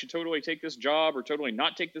telling me I should totally take this job or totally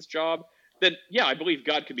not take this job? Then yeah, I believe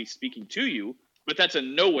God could be speaking to you, but that's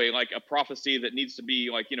in no way like a prophecy that needs to be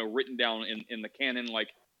like, written down in the canon, like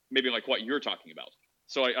maybe like what you're talking about.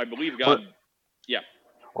 So I believe God. But Yeah.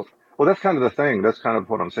 well, that's kind of the thing. That's kind of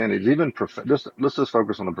what I'm saying. Is even let's just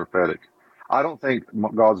focus on the prophetic. I don't think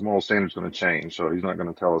God's moral standard is going to change. So he's not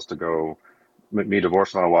going to tell us to go me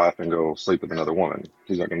divorce my wife and go sleep with another woman.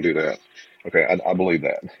 He's not going to do that. Okay, I believe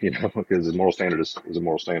that, because the moral standard is a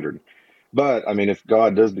moral standard. But I mean, if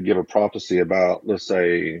God does give a prophecy about, let's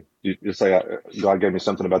say, God gave me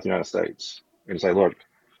something about the United States, and say, look,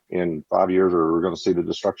 in 5 years, or we're going to see the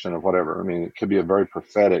destruction of whatever. I mean, it could be a very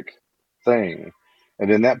prophetic thing, and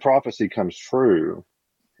then that prophecy comes true,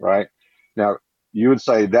 right? Now, you would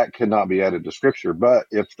say that could not be added to Scripture, but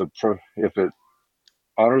if it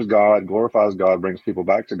honors God, glorifies God, brings people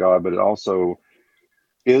back to God, but it also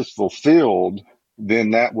is fulfilled,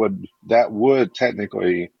 then that would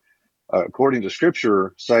technically, according to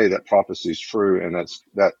Scripture, say that prophecy is true, and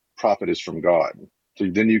that prophet is from God. So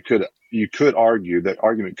then you could argue, that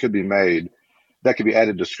argument could be made, that could be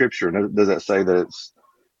added to Scripture. And does that say that it's,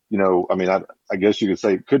 I mean, I guess you could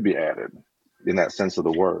say it could be added in that sense of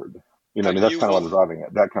the word. I But mean, that's you kind of what will. I'm driving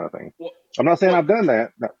at, that kind of thing. Well, I'm not saying well, I've done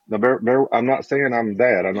that. No, I'm not saying I'm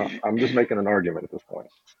that. I'm just making an argument at this point.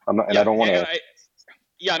 I'm not, and I yeah, don't want to.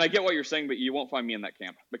 and I get what you're saying, but you won't find me in that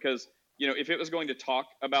camp, because if it was going to talk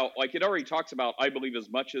about, like, it already talks about, I believe, as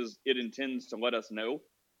much as it intends to let us know,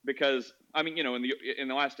 because I mean, in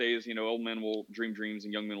the last days, old men will dream dreams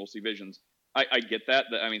and young men will see visions. I get that.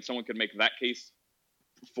 I mean, someone could make that case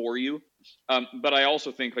for you, but I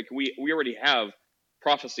also think, like, we already have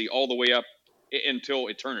prophecy all the way up until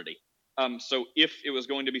eternity. So if it was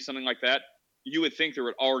going to be something like that, you would think there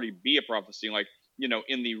would already be a prophecy, like,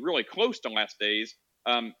 in the really close to last days,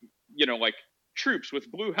 like troops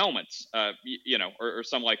with blue helmets, or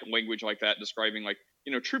some like language like that, describing, like,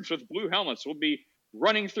 troops with blue helmets will be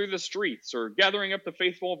running through the streets or gathering up the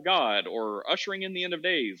faithful of God or ushering in the end of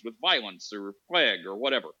days with violence or plague or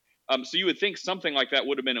whatever. So you would think something like that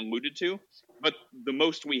would have been alluded to, but the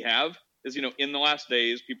most we have is, in the last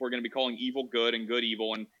days, people are going to be calling evil good and good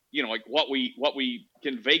evil, and like what we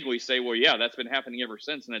can vaguely say, well, yeah, that's been happening ever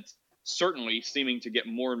since, and it's certainly seeming to get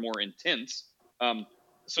more and more intense.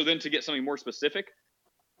 So then to get something more specific,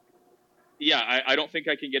 yeah, I don't think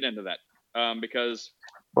I can get into that because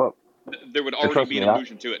Well, there would and already trust be an me,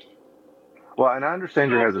 allusion to it. and I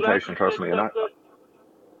understand your So hesitation. Trust me, and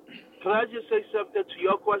can I just say something to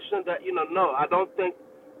your question that no, I don't think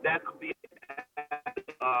that could be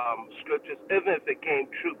scriptures, even if it came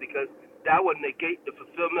true, because that would negate the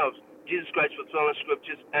fulfillment of Jesus Christ fulfilling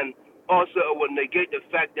scriptures, and also it would negate the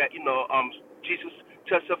fact that Jesus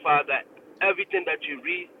testified that everything that you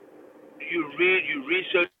read, you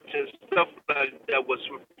research and stuff like that was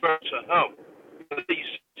referred to him. You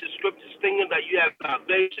search the scriptures thinking that you have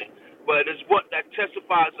salvation, but it's what that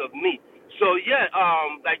testifies of me. So yeah,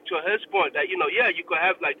 like to his point that you could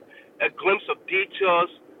have like a glimpse of details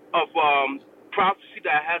of prophecy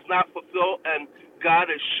that has not fulfilled, and God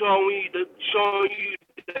is showing you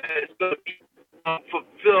that it's going to be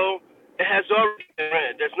fulfilled. It has already been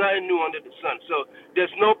ran. There's nothing new under the sun. So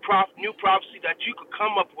there's no new prophecy that you could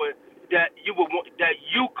come up with that you would want, that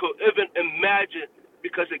you could even imagine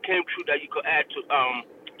because it came true, that you could add to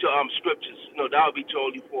scriptures. That would be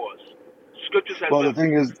totally false. Scriptures has well, the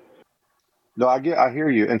been. thing is, no, I hear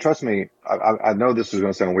you, and trust me, I know this is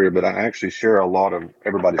going to sound weird, but I actually share a lot of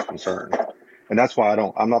everybody's concern, and that's why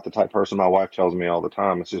I'm not the type of person. My wife tells me all the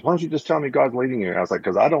time, she says, "Why don't you just tell me God's leading you?" I was like,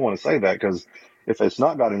 because I don't want to say that, because if it's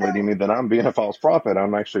not God leading me, then I'm being a false prophet.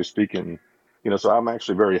 I'm actually speaking, so I'm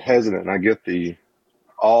actually very hesitant, and I get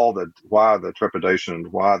why the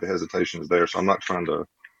trepidation, why the hesitation is there. So I'm not trying to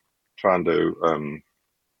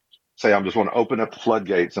say I just want to open up the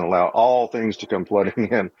floodgates and allow all things to come flooding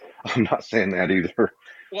in. I'm not saying that either.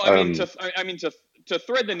 Well, to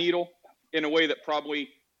thread the needle in a way that probably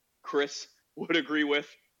Chris would agree with.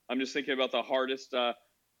 I'm just thinking about the hardest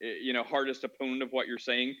opponent of what you're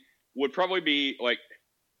saying would probably be like,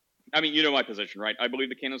 my position, right? I believe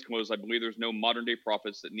the canon's closed. I believe there's no modern day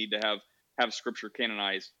prophets that need to have scripture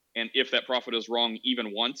canonized. And if that prophet is wrong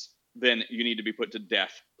even once, then you need to be put to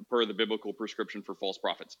death per the biblical prescription for false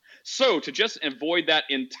prophets. So to just avoid that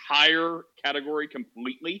entire category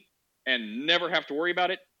completely and never have to worry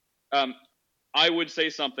about it, I would say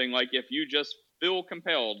something like, if you just feel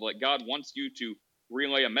compelled, like God wants you to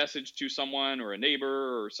relay a message to someone or a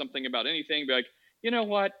neighbor or something about anything, be like, you know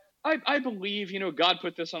what? I believe, God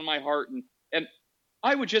put this on my heart, and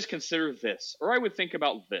I would just consider this, or I would think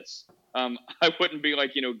about this. I wouldn't be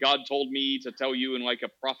like, God told me to tell you in like a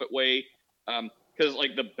prophet way. Because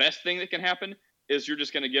like the best thing that can happen is you're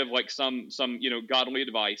just going to give like some godly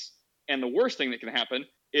advice. And the worst thing that can happen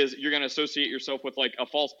is you're going to associate yourself with like a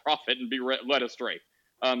false prophet and be led astray.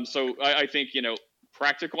 So I think,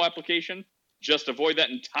 practical application, just avoid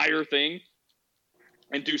that entire thing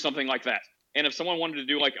and do something like that. And if someone wanted to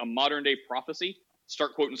do like a modern day prophecy,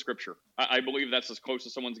 start quoting scripture. I believe that's as close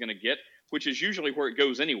as someone's going to get, which is usually where it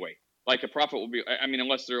goes anyway. Like a prophet will be,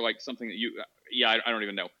 unless they're like something that I don't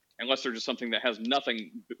even know. Unless they're just something that has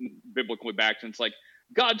nothing biblically backed. And it's like,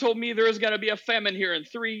 God told me there is going to be a famine here in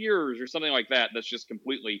 3 years or something like that. That's just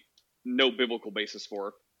completely no biblical basis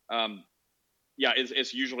for.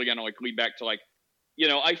 It's usually going to like lead back to like,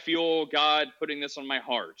 I feel God putting this on my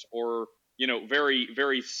heart, or very,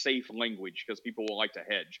 very safe language, because people will like to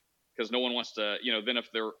hedge, because no one wants to, then if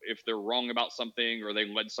they're wrong about something, or they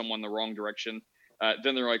led someone the wrong direction,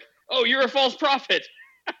 then they're like, oh, you're a false prophet.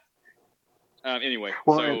 Anyway,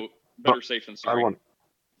 Well, so better safe than sorry.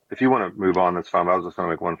 if you want to move on, that's fine. But I was just going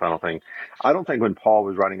to make one final thing. I don't think when Paul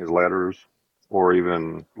was writing his letters, or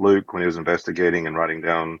even Luke when he was investigating and writing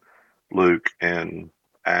down Luke and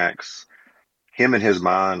Acts, him in his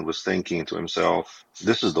mind was thinking to himself,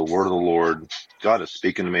 this is the word of the Lord. God is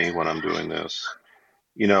speaking to me when I'm doing this.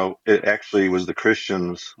 It actually was the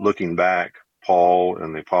Christians looking back, Paul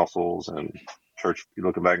and the apostles and church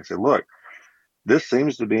looking back and said, look, this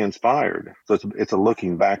seems to be inspired. So it's a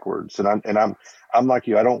looking backwards. And I'm like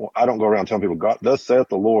you. I don't go around telling people, God, thus saith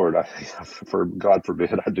the Lord. For God forbid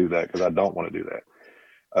I do that, because I don't want to do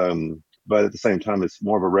that. But at the same time, it's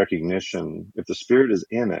more of a recognition. If the Spirit is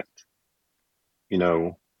in it,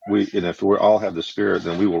 and if we all have the Spirit,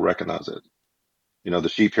 then we will recognize it. The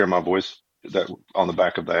sheep hear my voice, that on the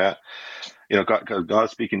back of that, because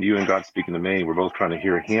God's speaking to you and God's speaking to me. We're both trying to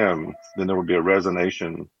hear him. Then there will be a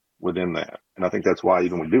resonation within that. And I think that's why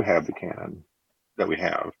even we do have the canon that we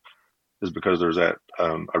have, is because there's that,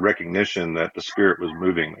 a recognition that the Spirit was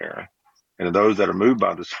moving there. And those that are moved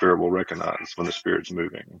by the Spirit will recognize when the Spirit's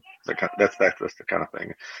moving. That's the kind of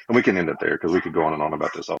thing. And we can end it there, because we could go on and on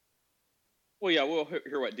about this all. Well, yeah, we'll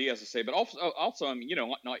hear what D has to say, but also, I mean,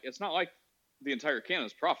 it's not like the entire canon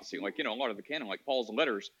is prophecy. Like, a lot of the canon, like Paul's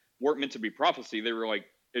letters, weren't meant to be prophecy. They were like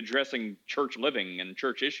addressing church living and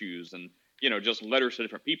church issues, and just letters to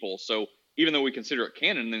different people. So even though we consider it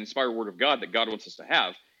canon, the inspired word of God that God wants us to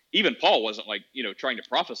have, even Paul wasn't like trying to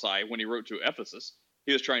prophesy when he wrote to Ephesus.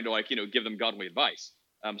 He was trying to give them godly advice.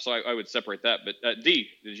 So I would separate that. But D,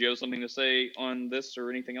 did you have something to say on this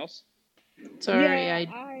or anything else? Sorry, Yeah,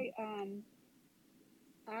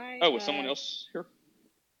 Oh, was someone else here?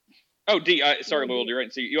 Oh, D. Sorry, Little Deer. I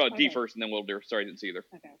didn't see you. D okay. first, and then Little Deer. Sorry, I didn't see either.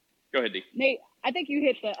 Okay. Go ahead, D. Nate, I think you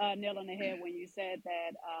hit the nail on the head when you said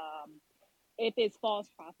that if it's false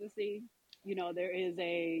prophecy, there is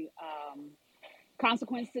a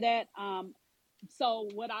consequence to that. So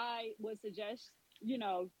what I would suggest,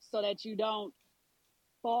 so that you don't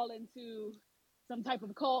fall into some type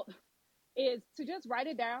of cult, is to just write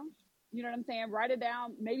it down. You know what I'm saying? Write it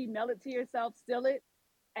down, maybe mail it to yourself, seal it,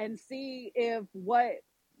 and see if what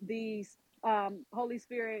the Holy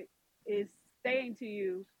Spirit is saying to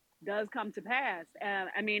you does come to pass.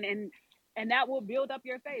 I mean, and that will build up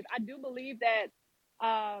your faith. I do believe that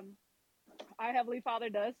our Heavenly Father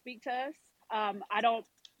does speak to us. I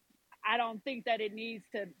don't think that it needs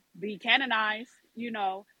to be canonized,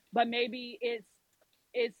 but maybe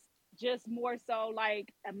it's just more so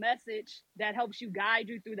like a message that helps you guide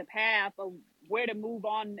you through the path of where to move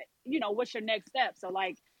on, what's your next step. So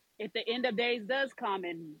like if the end of days does come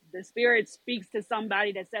and the Spirit speaks to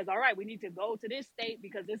somebody that says, all right, we need to go to this state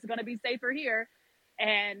because this is going to be safer here,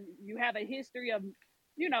 and you have a history of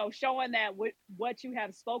showing that what you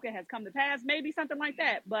have spoken has come to pass, maybe something like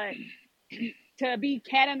that. But to be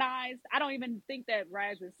canonized, I don't even think that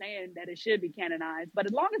Raz is saying that it should be canonized, but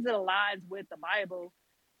as long as it aligns with the Bible,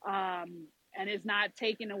 and it's not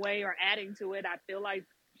taking away or adding to it, I feel like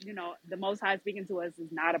the Most High speaking to us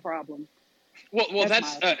is not a problem. Well,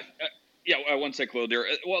 that's yeah. One sec, Will Deer.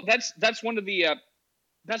 Well, that's one of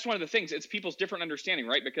the things. It's people's different understanding,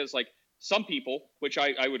 right? Because like some people, which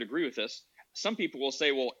I would agree with this, some people will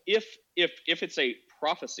say, well, if it's a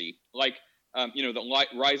prophecy, like that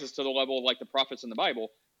rises to the level of like the prophets in the Bible,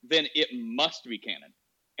 then it must be canon.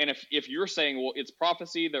 And if you're saying, well, it's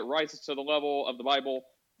prophecy that rises to the level of the Bible,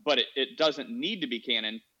 but it doesn't need to be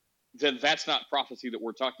canon, then that's not prophecy that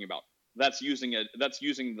we're talking about. That's using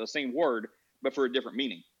the same word but for a different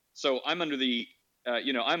meaning. So I'm under the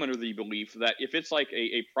belief that if it's like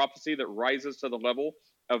a prophecy that rises to the level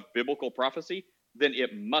of biblical prophecy, then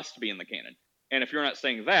it must be in the canon. And if you're not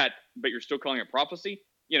saying that, but you're still calling it prophecy,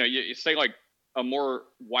 you say like a more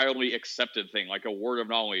widely accepted thing, like a word of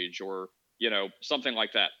knowledge or something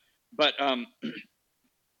like that. But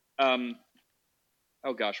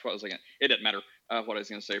oh gosh, what was I going? It didn't matter what I was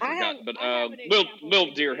going to say. I forgot. But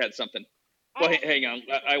Lil Deer had something. Well, hang on.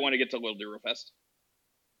 I want to get to Lil Deer real fast.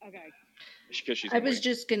 Okay. I was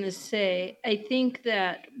just going to say, I think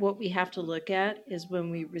that what we have to look at is when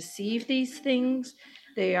we receive these things,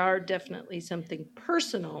 they are definitely something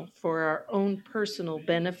personal for our own personal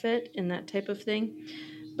benefit and that type of thing.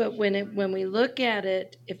 But when we look at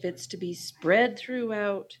it, if it's to be spread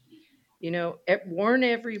throughout, warn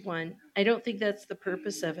everyone, I don't think that's the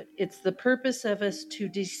purpose of it. It's the purpose of us to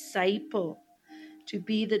disciple, to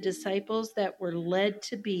be the disciples that we're led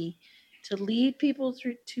to be, to lead people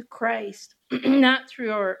through to Christ, not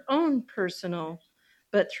through our own personal,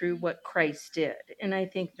 but through what Christ did. And I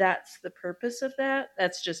think that's the purpose of that.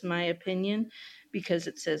 That's just my opinion, because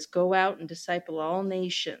it says, go out and disciple all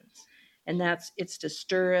nations. And it's to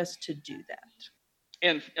stir us to do that.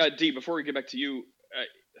 And D, before we get back to you,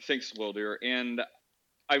 thanks, Will Deer. And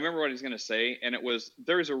I remember what I was going to say, and it was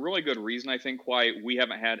there's a really good reason, I think, why we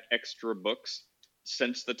haven't had extra books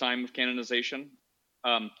since the time of canonization.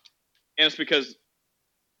 And it's because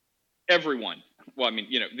everyone, well, I mean,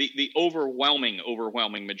 the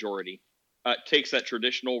overwhelming majority takes that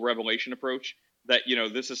traditional revelation approach that,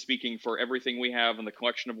 this is speaking for everything we have in the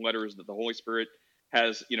collection of letters that the Holy Spirit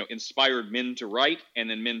has, inspired men to write and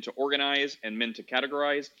then men to organize and men to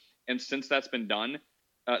categorize. And since that's been done,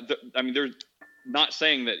 there's not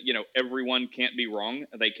saying that, everyone can't be wrong.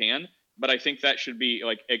 They can. But I think that should be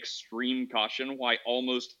like extreme caution why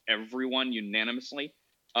almost everyone unanimously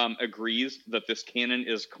agrees that this canon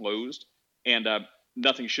is closed and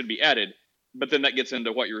nothing should be added. But then that gets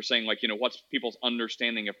into what you were saying, like, what's people's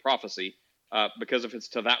understanding of prophecy? Because if it's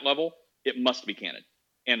to that level, it must be canon.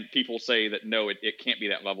 And people say that, no, it can't be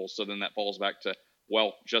that level. So then that falls back to,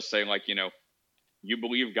 well, just say like, you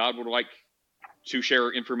believe God would like to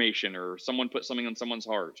share information or someone put something on someone's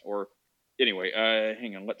heart or anyway,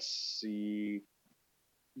 hang on, let's see.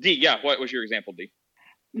 D, yeah, what was your example, D?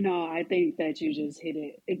 No, I think that you just hit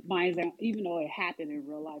it. It might, even though it happened in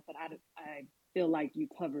real life, but I feel like you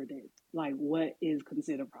covered it. Like, what is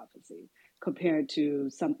considered prophecy compared to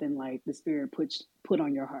something like the Spirit put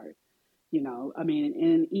on your heart? You know, I mean,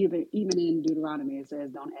 and even in Deuteronomy it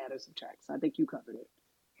says don't add or subtract. So I think you covered it.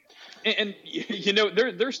 And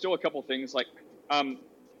there's still a couple things like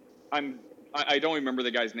I don't remember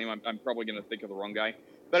the guy's name. I'm probably going to think of the wrong guy.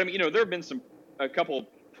 But I mean, there have been a couple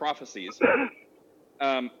prophecies,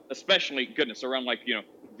 especially around like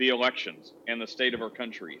the elections and the state of our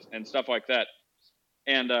countries and stuff like that.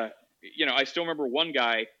 And I still remember one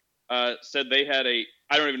guy said they had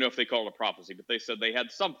I don't even know if they call it a prophecy, but they said they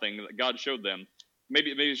had something that God showed them.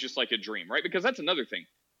 Maybe it's just like a dream, right? Because that's another thing.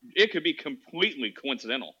 It could be completely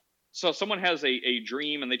coincidental. So if someone has a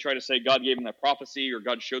dream and they try to say God gave them that prophecy or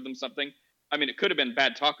God showed them something, I mean, it could have been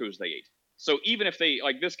bad tacos they ate. So even if they,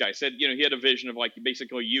 like this guy said, he had a vision of like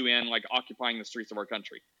basically UN like occupying the streets of our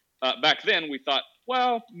country. Back then we thought,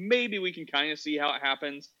 well, maybe we can kind of see how it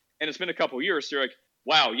happens. And it's been a couple of years, so you're like,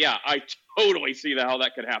 wow, yeah, I totally see how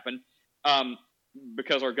that could happen.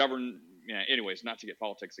 Because our government, anyways, not to get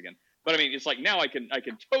politics again, but I mean, it's like now I can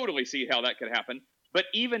totally see how that could happen. But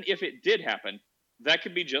even if it did happen, that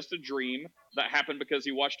could be just a dream that happened because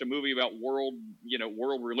he watched a movie about world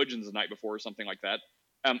religions the night before or something like that.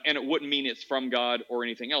 And it wouldn't mean it's from God or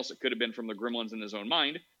anything else. It could have been from the gremlins in his own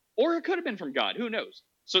mind, or it could have been from God. Who knows?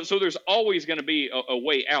 So there's always going to be a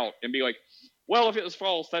way out and be like, well, if it was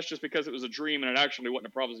false, that's just because it was a dream and it actually wasn't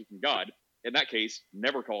a prophecy from God. In that case,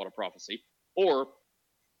 never call it a prophecy. Or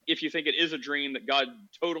if you think it is a dream that God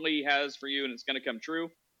totally has for you and it's going to come true,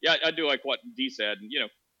 yeah, I do like what D said.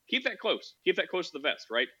 Keep that close. Keep that close to the vest,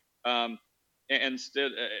 right?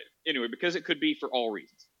 Instead, anyway, because it could be for all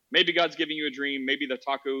reasons. Maybe God's giving you a dream. Maybe the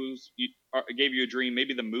tacos gave you a dream.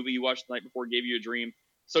 Maybe the movie you watched the night before gave you a dream.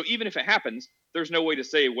 So even if it happens, there's no way to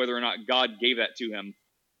say whether or not God gave that to him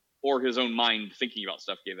or his own mind thinking about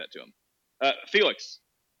stuff gave that to him. Felix,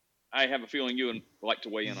 I have a feeling you would like to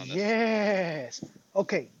weigh in on this. Yes.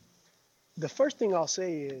 Okay. The first thing I'll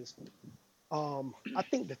say is I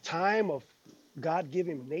think the time of God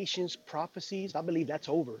giving nations prophecies, I believe that's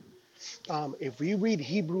over. If we read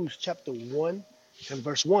Hebrews chapter 1 and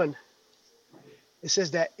verse 1, it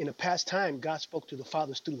says that in the past time, God spoke to the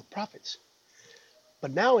fathers through the prophets.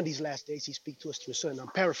 But now in these last days, he speaks to us through his son. I'm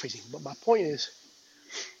paraphrasing, but my point is,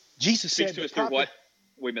 Jesus Speaks said to the us through what? prophet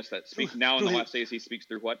We missed that. through, Speak now in through the his last days. He speaks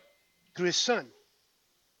through what? through his son.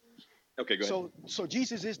 Okay, go ahead. So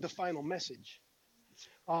Jesus is the final message.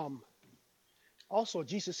 Um, Also,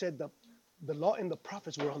 Jesus said the law and the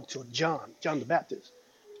prophets were until John the Baptist.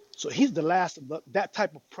 So he's the last of that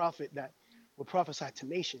type of prophet that will prophesy to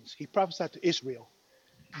nations. He prophesied to Israel.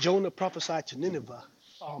 Jonah prophesied to Nineveh.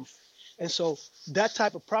 And so that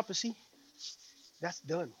type of prophecy, that's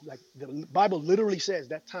done. Like the Bible literally says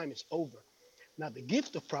that time is over. Now the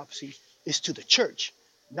gift of prophecy is to the church,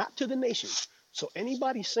 not to the nations. So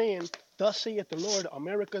anybody saying, thus saith the Lord,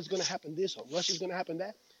 America is going to happen this or Russia is going to happen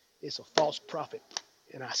that, it's a false prophet.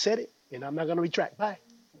 And I said it, and I'm not going to retract. Bye.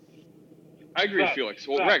 I agree with Felix.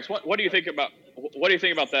 Well, Rex, what do you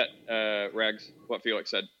think about that, Rex? What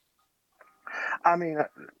Felix said. I mean,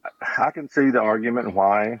 I can see the argument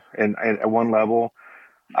why, and at one level,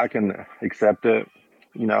 I can accept it,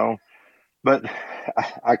 you know. But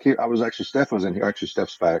I was actually Steph was in here. Actually,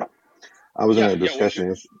 Steph's back. I was in Yeah, a yeah. What,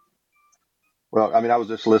 discussion. Well, I mean, I was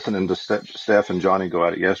just listening to Steph and Johnny go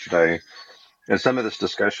at it yesterday, and some of this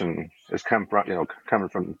discussion is coming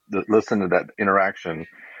from listening to that interaction.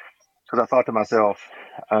 Because I thought to myself,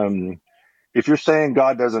 if you're saying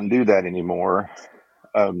God doesn't do that anymore,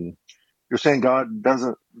 um, you're saying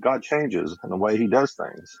God changes in the way He does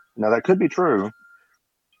things. Now that could be true,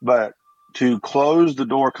 but to close the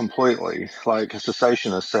door completely, like a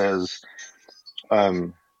cessationist says,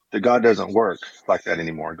 that God doesn't work like that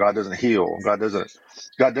anymore. God doesn't heal.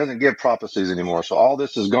 God doesn't give prophecies anymore. So all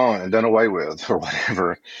this is gone and done away with or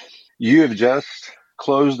whatever. You have just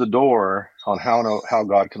closed the door on how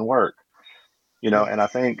God can work, Yeah. and I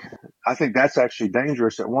think that's actually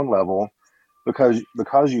dangerous at one level because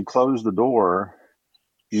you close the door,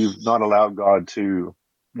 you've not allowed God to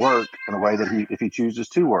work in a way that if he chooses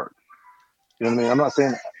to work. You know what I mean? I'm not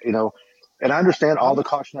saying, and I understand all the I'm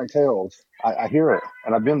cautionary tales. I hear it,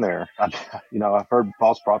 and I've been there. I've heard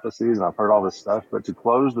false prophecies and I've heard all this stuff, but to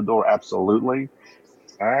close the door absolutely,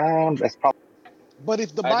 that's probably. But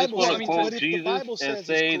if the I just Bible want well, to I mean, quote but if the Jesus Bible and says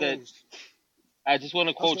it's say that closed, I just want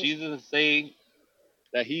to I was quote going to Jesus and say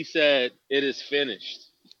that he said it is finished.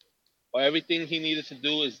 Or everything he needed to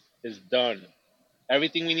do is done.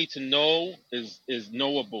 Everything we need to know is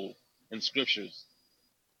knowable in scriptures.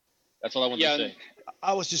 That's all I want to yeah, say.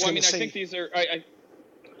 I was just Well, I going mean, to I say, think these are.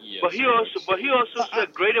 Yes. But he also I,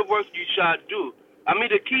 said, greater work you shall do. I mean,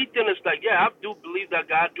 the key thing is like, yeah, I do believe that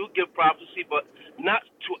God do give prophecy, but not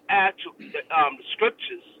to add to the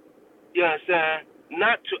scriptures. You understand?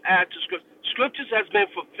 Not to add to scripture. Scriptures has been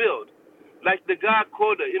fulfilled. Like the God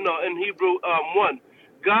quoted, in Hebrew 1.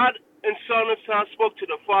 God in Son and Son spoke to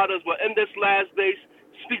the fathers, but in this last days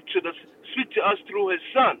speak to us through his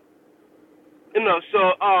Son. So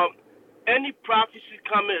any prophecy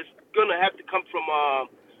coming is gonna have to come from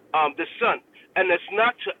the Son, and it's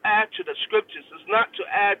not to add to the scriptures. It's not to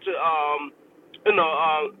add to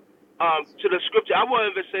to the scripture. I won't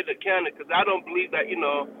even say the canon because I don't believe that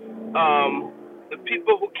the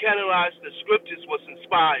people who canonized the scriptures was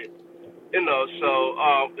inspired.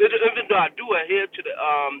 So even though I do adhere to the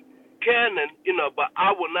canon, but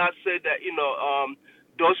I will not say that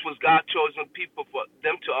those was God chosen people for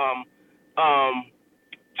them to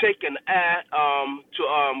take an ad to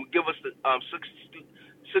give us the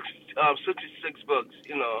 66 books.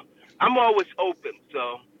 I'm always open.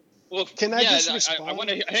 So Well, can I yeah, just I want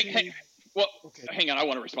to. respond to? Well, Okay. hang on. I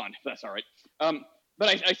want to respond. If that's all right. But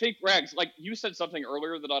I think Rags, like you said something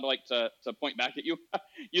earlier that I'd like to point back at you.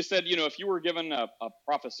 You said, if you were given a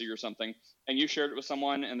prophecy or something and you shared it with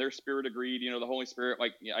someone and their spirit agreed, the Holy Spirit,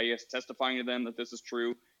 like I guess testifying to them that this is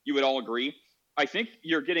true, you would all agree. I think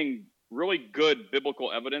you're getting really good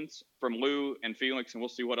biblical evidence from Lou and Felix, and we'll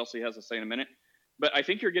see what else he has to say in a minute. But I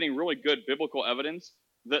think you're getting really good biblical evidence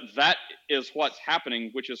that is what's happening,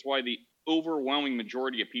 which is why the overwhelming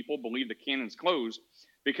majority of people believe the canon's closed,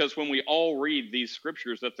 because when we all read these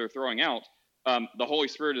scriptures that they're throwing out, the Holy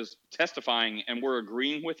Spirit is testifying and we're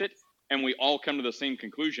agreeing with it, and we all come to the same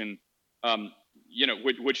conclusion,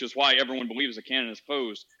 which is why everyone believes the canon is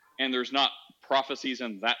closed, and there's not prophecies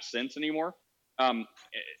in that sense anymore.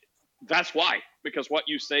 That's why, because what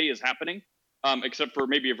you say is happening, except for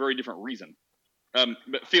maybe a very different reason.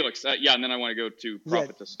 But Felix, and then I want to go to Yeah,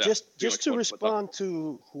 Prophet to Steph. just Felix, to what's up? respond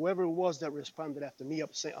to whoever it was that responded after me,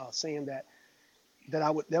 saying that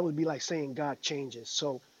that would be like saying God changes.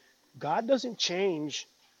 So God doesn't change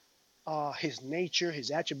his nature,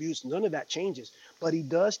 his attributes, none of that changes. But he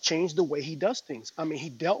does change the way he does things. I mean,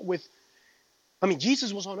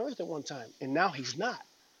 Jesus was on earth at one time, and now he's not.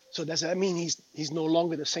 So does that mean he's no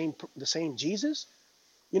longer the same Jesus?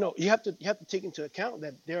 You have to take into account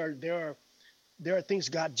that there are things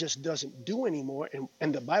God just doesn't do anymore,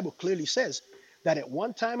 and the Bible clearly says that at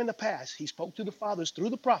one time in the past he spoke to the fathers through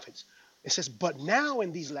the prophets. It says, but now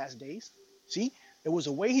in these last days, see, there was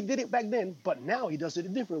a way he did it back then, but now he does it a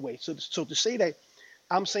different way. So to say that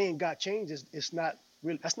I'm saying God changes, it's not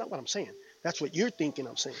really. That's not what I'm saying. That's what you're thinking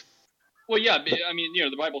I'm saying. Well, yeah, I mean,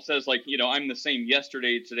 the Bible says, like, I'm the same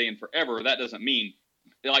yesterday, today, and forever. That doesn't mean,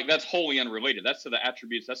 like, that's wholly unrelated. That's to the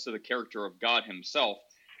attributes, that's to the character of God himself.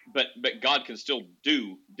 But God can still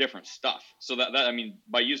do different stuff. So that I mean,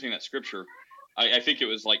 by using that scripture, I think it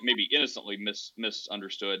was, like, maybe innocently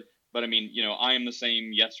misunderstood. But, I mean, I am the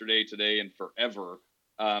same yesterday, today, and forever.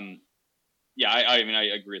 Yeah, I mean,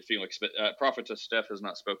 I agree with Felix. But Prophetess Steph has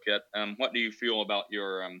not spoke yet. What do you feel about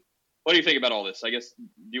your what do you think about all this? I guess, do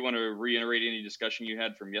you want to reiterate any discussion you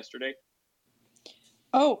had from yesterday?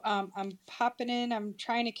 Oh, I'm popping in. I'm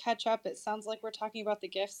trying to catch up. It sounds like we're talking about the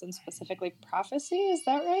gifts and specifically prophecy. Is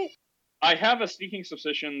that right? I have a sneaking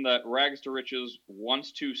suspicion that Rags to Riches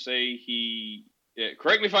wants to say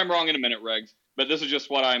correct me if I'm wrong in a minute, Rags, but this is just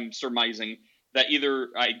what I'm surmising, that either,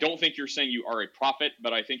 I don't think you're saying you are a prophet,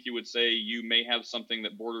 but I think you would say you may have something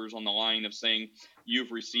that borders on the line of saying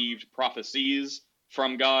you've received prophecies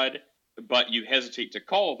from God, but you hesitate to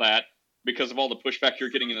call that because of all the pushback you're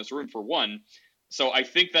getting in this room, for one. So I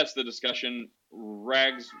think that's the discussion.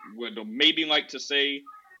 Rags would maybe like to say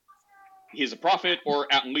he's a prophet, or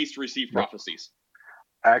at least receive prophecies.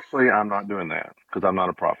 Actually, I'm not doing that because I'm not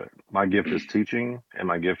a prophet. My gift is teaching, and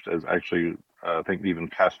my gift is actually, I think, even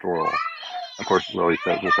pastoral. Of course, Lily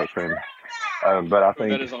says this up screen. But I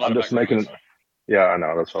think That is a lot I'm of just background making, noise. yeah, I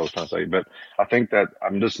know, that's what I was trying to say. But I think that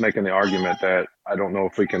I'm just making the argument that I don't know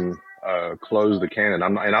if we can close the canon.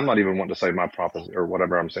 I'm not even wanting to say my prophecy or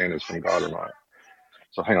whatever I'm saying is from God or not.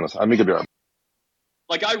 So hang on a second. Let me get back.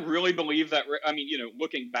 Like, I really believe that, I mean,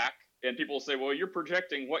 looking back, and people will say, well, you're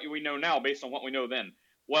projecting what we know now based on what we know then.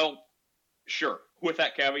 Well, sure. With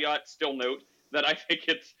that caveat, still note that I think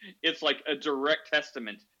it's like a direct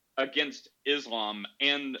testament against Islam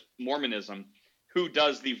and Mormonism, who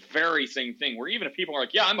does the very same thing, where even if people are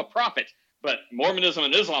like, yeah, I'm a prophet, but Mormonism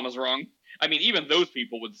and Islam is wrong, I mean, even those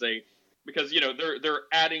people would say, because, they're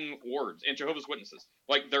adding words, and Jehovah's Witnesses,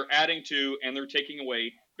 like, they're adding to and they're taking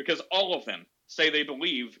away, because all of them say they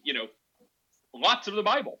believe, lots of the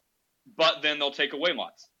Bible. but then they'll take away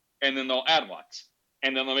lots, and then they'll add lots,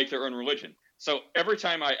 and then they'll make their own religion. So every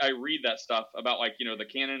time I read that stuff about, like, the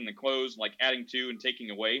canon and the close, like adding to and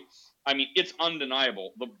taking away, I mean, it's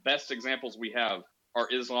undeniable. The best examples we have are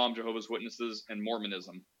Islam, Jehovah's Witnesses, and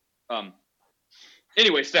Mormonism.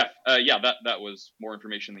 Anyway, Steph, yeah, that was more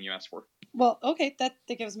information than you asked for. Well, okay, that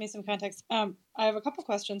gives me some context. I have a couple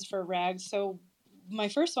questions for Rags. So my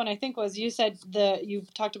first one, I think, was you said you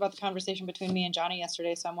talked about the conversation between me and Johnny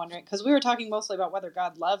yesterday. So I'm wondering, because we were talking mostly about whether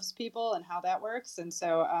God loves people and how that works. And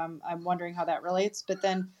so I'm wondering how that relates. But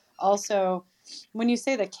then also, when you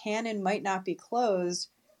say the canon might not be closed,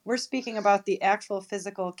 we're speaking about the actual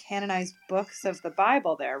physical canonized books of the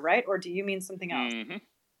Bible there, right? Or do you mean something else? Mm-hmm.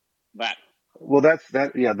 That. Well, that's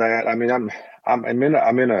that. Yeah, that. I mean, I'm in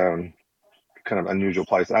a kind of unusual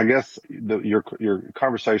place. I guess your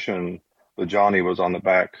conversation with Johnny was on the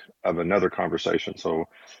back of another conversation. So,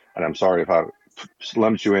 and I'm sorry if I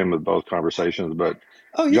lumped you in with both conversations, but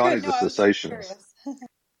Oh, you're good. Johnny's No, a I was just cessationist.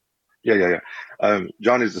 curious. Yeah.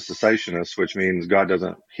 Johnny's a cessationist, which means God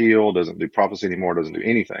doesn't heal, doesn't do prophecy anymore, doesn't do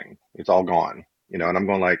anything. It's all gone. And I'm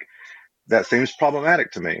going like, that seems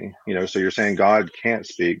problematic to me. So you're saying God can't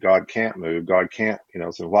speak, God can't move, God can't,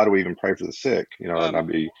 so why do we even pray for the sick? And Let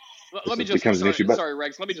me it just becomes an issue. sorry,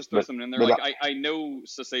 Rex. Let me just throw something in there. But Like, I know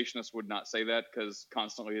cessationists would not say that, because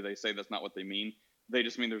constantly they say that's not what they mean. They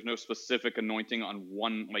just mean there's no specific anointing on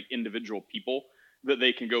one, like, individual people that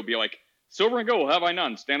they can go be like, silver and gold have I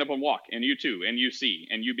none, stand up and walk, and you too, and you see,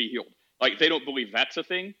 and you be healed. Like, they don't believe that's a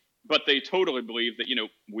thing, but they totally believe that,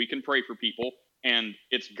 we can pray for people, and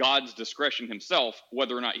it's God's discretion himself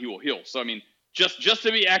whether or not he will heal. So, I mean, just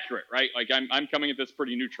to be accurate, right? Like, I'm coming at this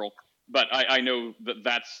pretty neutral, but I know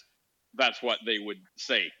that's what they would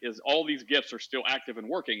say, is all these gifts are still active and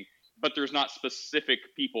working, but there's not specific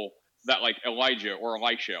people that, like Elijah or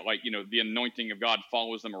Elisha, like, the anointing of God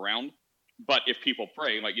follows them around. But if people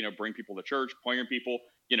pray, like, bring people to church, praying people,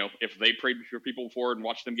 if they prayed for people before and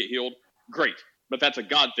watched them get healed, great. But that's a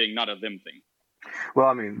God thing, not a them thing. Well,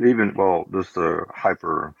 I mean, just the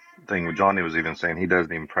hyper thing with Johnny was even saying he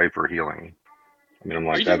doesn't even pray for healing. I mean, I'm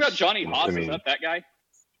like, are you talking about Johnny Haas? I mean, is that guy?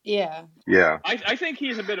 Yeah. Yeah. I think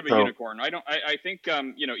he's a bit of a unicorn. I think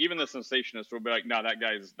even the cessationist will be like, no, that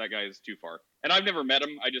guy is too far. And I've never met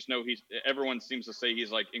him. I just know everyone seems to say he's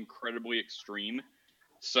like incredibly extreme.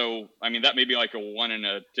 So, I mean, that may be like a 1 in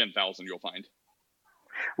a 10,000 you'll find.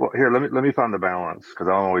 Well, here, let me find the balance, because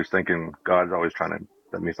I'm always thinking God's always trying to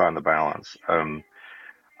let me find the balance.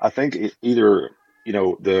 I think either,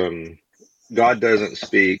 God doesn't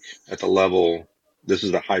speak at the level. This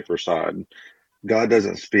is the hyper side. God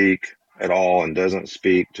doesn't speak at all and doesn't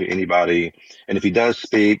speak to anybody. And if he does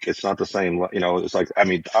speak, it's not the same. It's like, I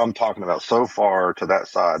mean, I'm talking about so far to that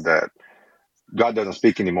side that God doesn't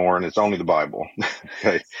speak anymore and it's only the Bible.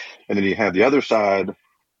 Okay. And then you have the other side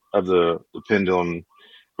of the pendulum,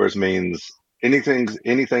 where it means anything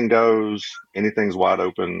goes, anything's wide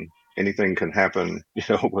open, anything can happen.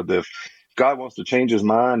 If God wants to change his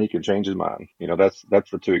mind, he can change his mind.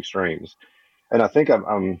 That's the two extremes. And I think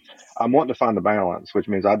I'm wanting to find the balance, which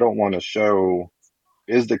means I don't want to show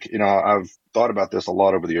I've thought about this a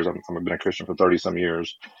lot over the years. I've been a Christian for 30 some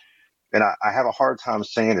years, and I have a hard time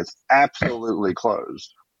saying it's absolutely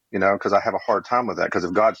closed, because I have a hard time with that. Because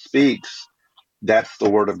if God speaks, that's the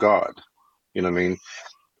word of God. You know what I mean?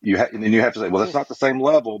 And then you have to say, well, it's not the same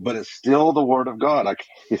level, but it's still the word of God.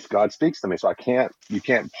 If God speaks to me, so you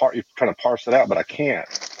kind of parse it out, but I can't.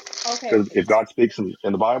 Okay. Because if God speaks in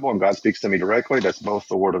the Bible and God speaks to me directly, that's both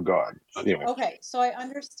the word of God. Anyway. Okay, so I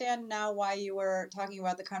understand now why you were talking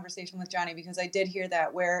about the conversation with Johnny, because I did hear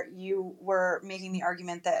that, where you were making the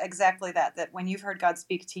argument that exactly that when you've heard God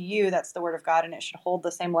speak to you, that's the word of God and it should hold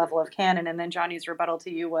the same level of canon. And then Johnny's rebuttal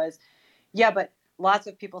to you was, yeah, but lots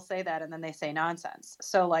of people say that and then they say nonsense.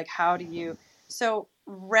 So, like,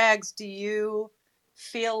 Rags, do you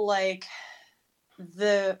feel like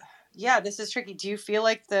this is tricky. Do you feel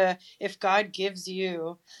like if God gives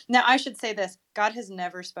you, now I should say this, God has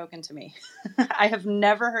never spoken to me. I have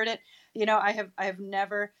never heard it.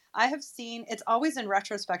 I have seen, it's always in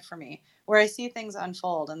retrospect for me, where I see things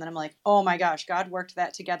unfold and then I'm like, oh my gosh, God worked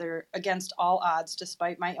that together against all odds,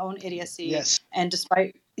 despite my own idiocy. Yes. And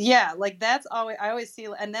despite, like that's always, I always see,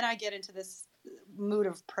 and then I get into this mood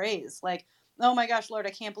of praise, like, oh my gosh, Lord,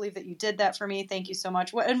 I can't believe that you did that for me. Thank you so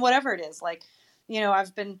much. And whatever it is, like,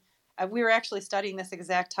 we were actually studying this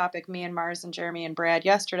exact topic, me and Mars and Jeremy and Brad,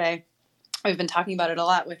 yesterday. We've been talking about it a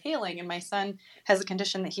lot with healing, and my son has a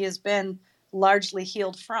condition that he has been largely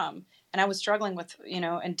healed from. And I was struggling with,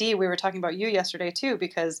 and Dee, we were talking about you yesterday too,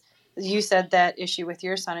 because you said that issue with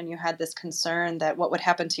your son and you had this concern that what would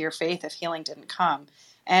happen to your faith if healing didn't come.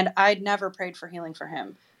 And I'd never prayed for healing for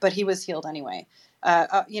him, but he was healed anyway.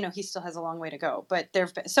 He still has a long way to go. But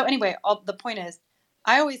so anyway, the point is,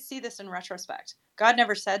 I always see this in retrospect. God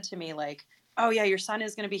never said to me like, oh yeah, your son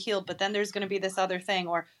is going to be healed, but then there's going to be this other thing,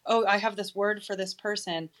 or oh, I have this word for this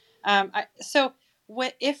person.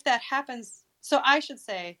 If that happens, so I should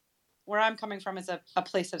say, where I'm coming from is a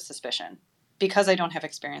place of suspicion because I don't have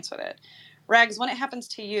experience with it. Rags, when it happens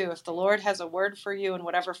to you, if the Lord has a word for you in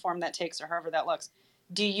whatever form that takes or however that looks,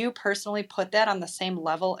 do you personally put that on the same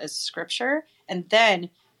level as Scripture? And then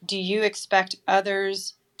do you expect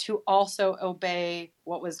others to also obey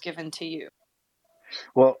what was given to you?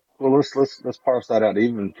 Well, let's parse that out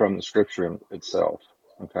even from the scripture itself.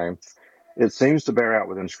 Okay. It seems to bear out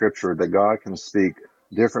within scripture that God can speak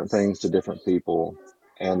different things to different people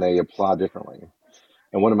and they apply differently.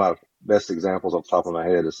 And one of my best examples off the top of my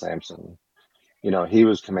head is Samson. He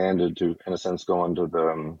was commanded to, in a sense, go into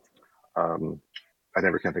the, I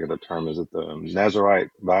never can think of the term. Is it the Nazarite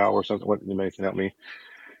vow or something? What, you may can help me.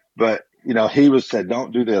 But, he was said,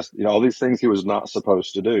 don't do this. All these things he was not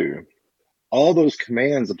supposed to do. All those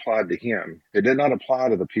commands applied to him. It did not apply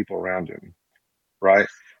to the people around him, right?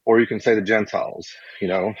 Or you can say the Gentiles,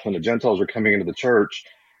 when the Gentiles are coming into the church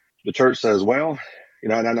says, well,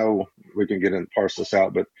 and I know we can get in parse this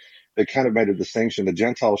out, but they kind of made a distinction. The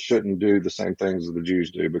Gentiles shouldn't do the same things as the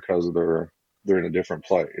Jews do because they're in a different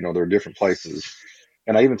place, they're in different places.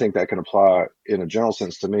 And I even think that can apply in a general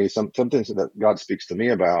sense to me. Some things that God speaks to me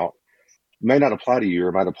about may not apply to you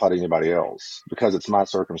or might apply to anybody else because it's my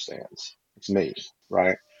circumstance. It's me,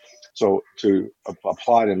 right? So to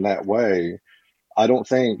apply it in that way, I don't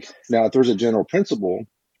think, now if there's a general principle,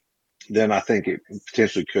 then I think it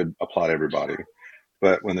potentially could apply to everybody.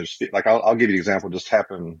 But when there's, like, I'll give you an example, just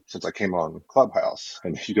happened since I came on Clubhouse,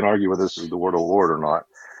 and you can argue whether this is the word of the Lord or not.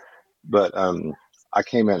 But, I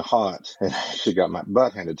came in hot and she got my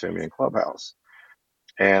butt handed to me in Clubhouse.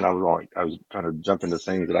 And I was trying to jump into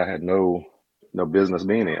things that I had no business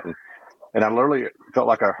being in. And I literally felt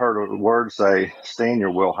like I heard a word say, stay in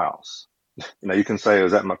your wheelhouse. You can say,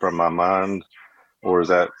 is that from my mind or is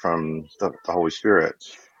that from the Holy Spirit?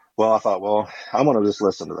 Well, I thought, well, I'm going to just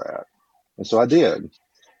listen to that. And so I did.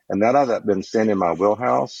 And now that I've been staying in my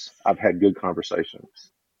wheelhouse, I've had good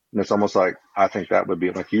conversations. And it's almost like, I think that would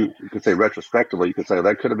be like you could say retrospectively, you could say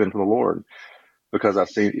that could have been from the Lord because I've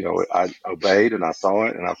seen, I obeyed and I saw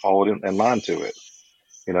it and I followed it and lied to it,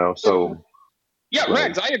 so. Yeah, Go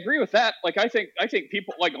ahead. Regs, I agree with that. Like, I think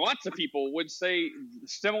people, like lots of people, would say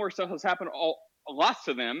similar stuff has happened lots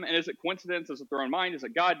to them. And is it coincidence? Is it their own mind? Is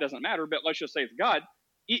it God? Doesn't matter. But let's just say it's God.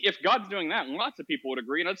 If God's doing that, and lots of people would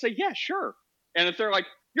agree, and I'd say, yeah, sure. And if they're like,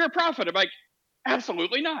 you're a prophet, I'm like,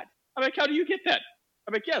 absolutely not. I'm like, how do you get that?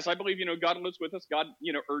 I'm like, yes, I believe, God lives with us. God,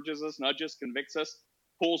 urges us, nudges, convicts us,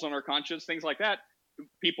 pulls on our conscience, things like that.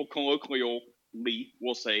 People colloquially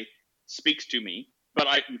will say, speaks to me. But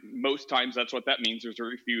most times that's what that means. There's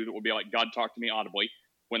very few that will be like, God talk to me audibly.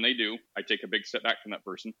 When they do, I take a big step back from that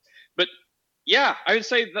person. But yeah, I would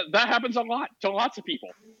say that happens a lot to lots of people.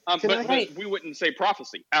 But we wouldn't say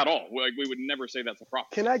prophecy at all. We would never say that's a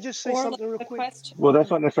prophecy. Can I just say something real quick? Well, that's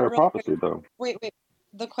not necessarily prophecy, though. Wait.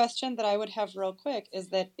 The question that I would have real quick is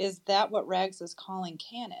that what Rags is calling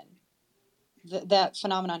canon? That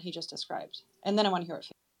phenomenon he just described. And then I want to hear it.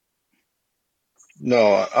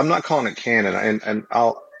 No, I'm not calling it canon.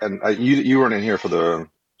 You weren't in here for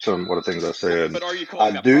some of the things I said. But are you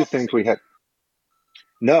calling I do prophecy? think we had,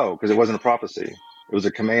 no, because it wasn't a prophecy. It was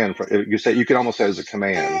a command. You could almost say it was a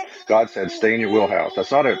command. God said, stay in your wheelhouse.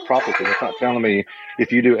 That's not a prophecy. That's not telling me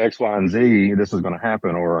if you do X, Y, and Z, this is going to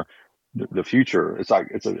happen or the future. It's like,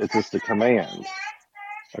 it's just a command.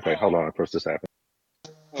 Okay, hold on. Of course this happened.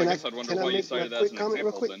 Well, I guess I'd wonder why you cited that as an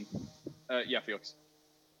example then. Yeah, Felix.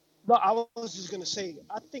 No, I was just going to say,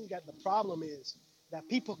 I think that the problem is that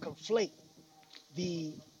people conflate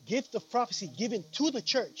the gift of prophecy given to the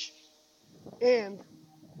church and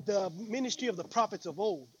the ministry of the prophets of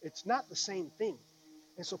old. It's not the same thing.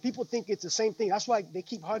 And so people think it's the same thing. That's why they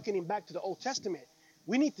keep hearkening back to the Old Testament.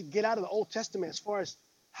 We need to get out of the Old Testament as far as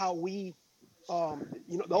how we,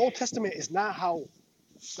 the Old Testament is not how,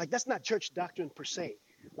 like, that's not church doctrine per se.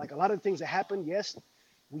 Like a lot of the things that happen, yes,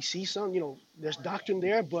 we see some, there's doctrine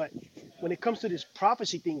there, but when it comes to this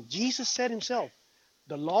prophecy thing, Jesus said himself,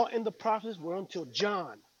 the law and the prophets were until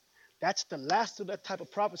John. That's the last of that type of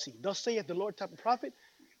prophecy. Thus saith the Lord type of prophet.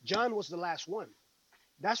 John was the last one.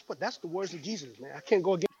 That's the words of Jesus, man. I can't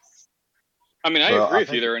go against. I mean, I agree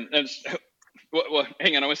with you there. And well,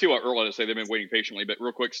 hang on. I want to see what Earl had to say. They've been waiting patiently. But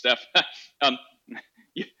real quick, Steph,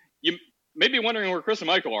 you may be wondering where Chris and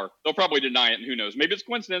Michael are. They'll probably deny it, and who knows? Maybe it's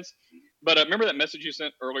coincidence. But remember that message you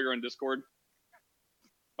sent earlier in Discord?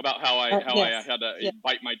 about how I Yes. had to Yeah.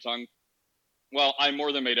 bite my tongue. Well, I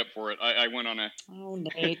more than made up for it. I went on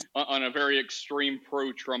Nate. on a very extreme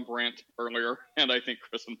pro-Trump rant earlier, and I think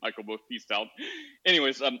Chris and Michael both pieced out.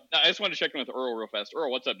 Anyways, I just wanted to check in with Earl real fast. Earl,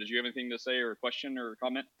 what's up? Did you have anything to say or a question or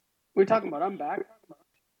comment? We're talking about I'm back.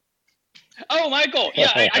 Oh, Michael,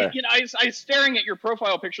 yeah, I was staring at your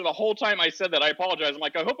profile picture the whole time I said that. I apologize. I'm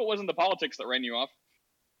like, I hope it wasn't the politics that ran you off.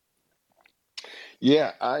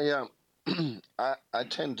 Yeah, I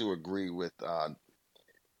tend to agree with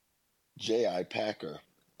J.I. Packer.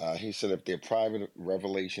 He said if their private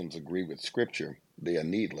revelations agree with Scripture, they are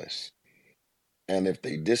needless, and if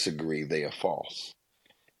they disagree, they are false.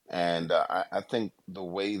 And I think the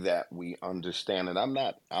way that we understand it,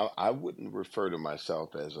 I wouldn't refer to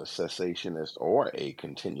myself as a cessationist or a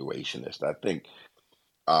continuationist.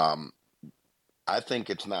 Um, I think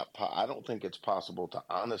it's not. I don't think it's possible to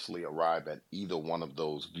honestly arrive at either one of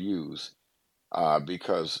those views,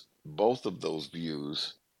 because both of those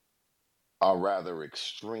views are rather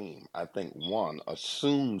extreme. I think one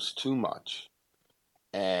assumes too much,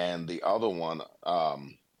 and the other one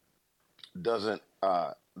doesn't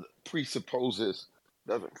presupposes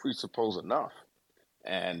doesn't presuppose enough.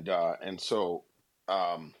 And so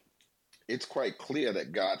um, it's quite clear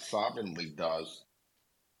that God sovereignly does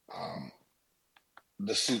um,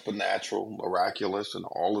 the supernatural, miraculous, and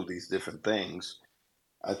all of these different things.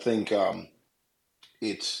 I think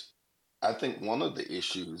it's. I think one of the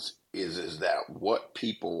issues is that what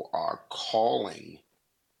people are calling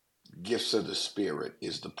gifts of the Spirit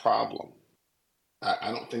is the problem.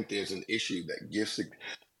 I don't think there's an issue that gifts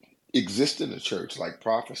exist in the church like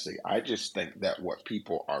prophecy. I just think that what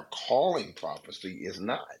people are calling prophecy is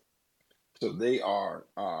not. So they are.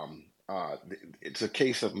 It's a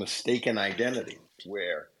case of mistaken identity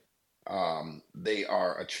where they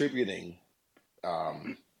are attributing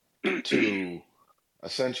um, to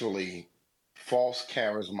essentially false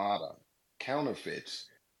charismata, counterfeits,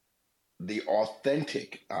 the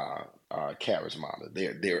authentic charismata.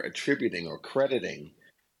 They're attributing or crediting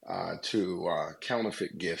to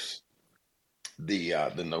counterfeit gifts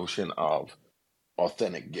the notion of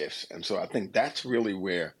authentic gifts, and so I think that's really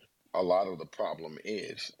where a lot of the problem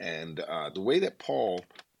is. And the way that Paul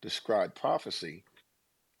described prophecy,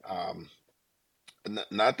 um,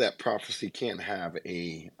 not that prophecy can't have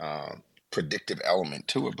a predictive element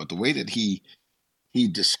to it, but the way that he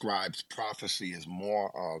describes prophecy as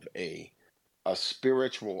more of a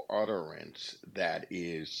spiritual utterance that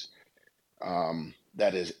is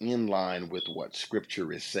in line with what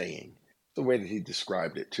Scripture is saying. The way that he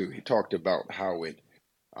described it too, he talked about how it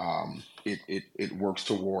works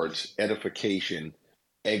towards edification,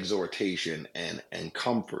 exhortation, and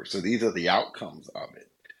comfort. So these are the outcomes of it.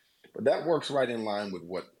 But that works right in line with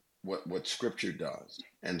what Scripture does.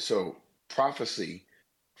 And so prophecy,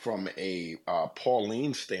 from a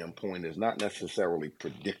Pauline standpoint, is not necessarily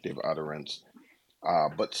predictive utterance,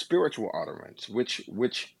 but spiritual utterance, which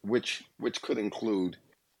could include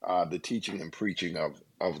the teaching and preaching of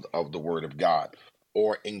the Word of God,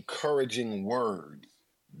 or encouraging words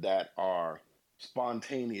that are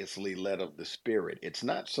spontaneously led of the Spirit. It's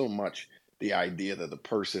not so much the idea that the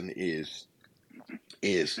person is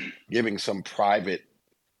giving some private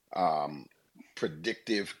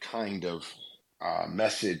predictive kind of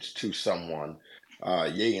message to someone.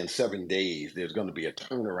 Yea, in 7 days, there's going to be a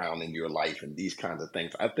turnaround in your life and these kinds of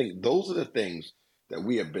things. I think those are the things that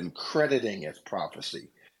we have been crediting as prophecy.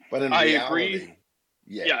 But in I reality, agree.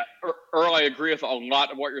 yeah. Yeah, Earl, I agree with a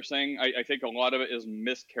lot of what you're saying. I think a lot of it is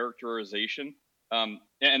mischaracterization.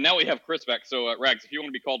 And now we have Chris back. So, Rags, if you want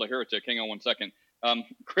to be called a heretic, hang on 1 second.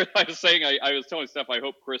 Chris, I was saying, I was telling Steph, I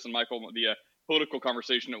hope Chris and Michael, the political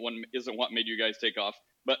conversation at one isn't what made you guys take off.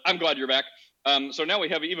 But I'm glad you're back. So now we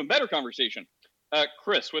have an even better conversation.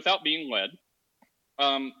 Chris, without being led,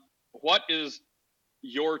 what is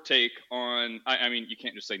your take on? I mean, you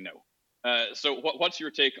can't just say no. So, what's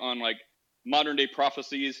your take on like modern day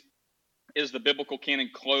prophecies? Is the biblical canon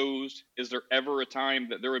closed? Is there ever a time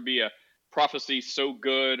that there would be a prophecy so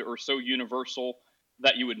good or so universal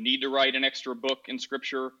that you would need to write an extra book in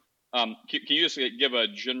Scripture? Can you just give a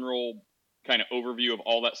general kind of overview of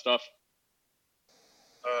all that stuff?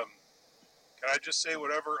 Can I just say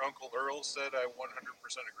whatever Uncle Earl said I 100%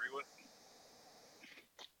 agree with?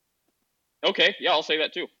 Okay, yeah, I'll say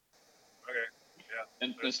that too. Okay, yeah.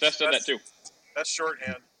 And Steph said that too. That's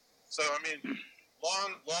shorthand. So, I mean,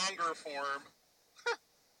 longer form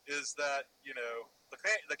is that,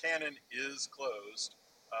 the canon is closed.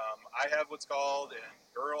 I have what's called, and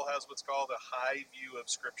Earl has what's called a high view of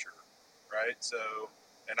Scripture, right? So,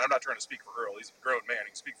 and I'm not trying to speak for Earl. He's a grown man.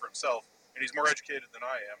 He can speak for himself, and he's more educated than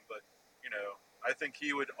I am. But, I think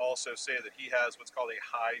he would also say that he has what's called a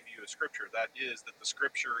high view of Scripture. That is, that the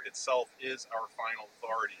Scripture itself is our final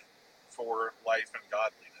authority for life and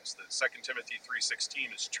godliness. That 2 Timothy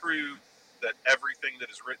 3:16 is true, that everything that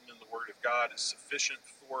is written in the Word of God is sufficient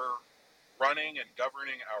for running and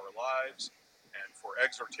governing our lives and for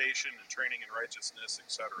exhortation and training in righteousness,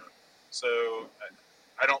 etc. So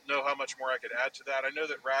I don't know how much more I could add to that. I know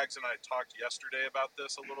that Rags and I talked yesterday about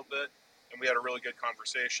this a little bit, and we had a really good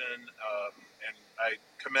conversation. And I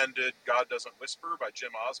commended God Doesn't Whisper by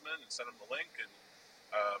Jim Osmond and sent him the link. And,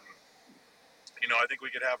 I think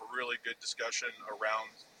we could have a really good discussion around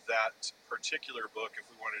that particular book if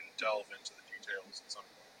we wanted to delve into the details at some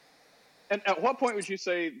point. And at what point would you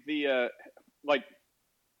say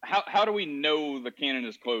how do we know the canon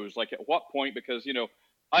is closed? Like, at what point? Because,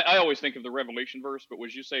 I always think of the Revelation verse, but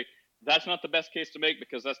would you say that's not the best case to make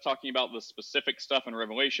because that's talking about the specific stuff in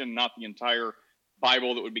Revelation, not the entire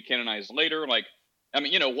Bible that would be canonized later? Like, I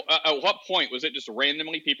mean, at what point was it just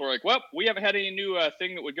randomly people are like, well, we haven't had any new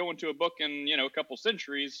thing that would go into a book in, a couple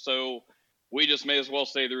centuries, so we just may as well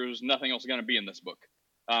say there's nothing else going to be in this book.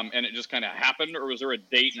 And it just kind of happened? Or was there a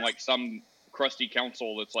date in, like, some crusty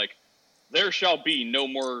council that's like, there shall be no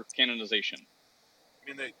more canonization? I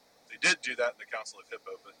mean, they did do that in the Council of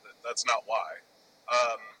Hippo, but that's not why.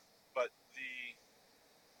 But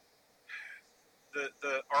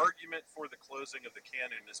the argument for the closing of the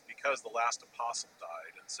canon is because the last apostle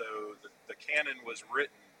died, and so the canon was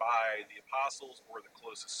written by the apostles or the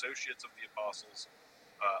close associates of the apostles,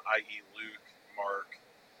 i.e. Luke, Mark.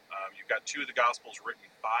 You've got two of the Gospels written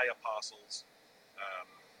by apostles.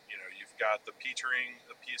 You've got the Petering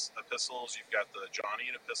epistles, you've got the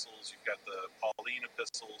Johannine epistles, you've got the Pauline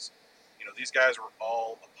epistles. These guys were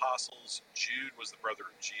all apostles. Jude was the brother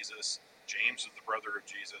of Jesus. James was the brother of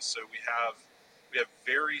Jesus. So we have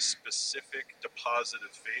very specific deposit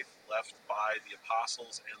of faith left by the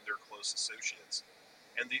apostles and their close associates.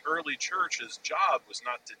 And the early church's job was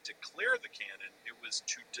not to declare the canon. It was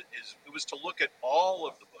to look at all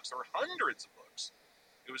of the books. There were hundreds of books.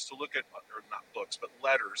 It was to look at, or not books, but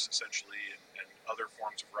letters, essentially, and other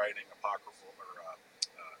forms of writing, apocryphal or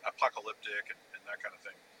apocalyptic, and that kind of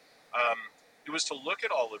thing. It was to look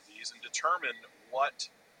at all of these and determine what,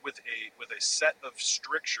 with a set of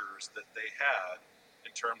strictures that they had,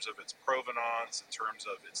 in terms of its provenance, in terms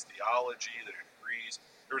of its theology that it agrees.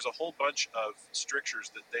 There was a whole bunch of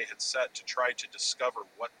strictures that they had set to try to discover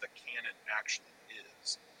what the canon actually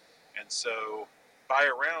is. And so by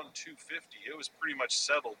around 250, it was pretty much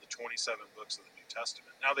settled, the 27 books of the New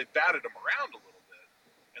Testament. Now, they batted them around a little bit,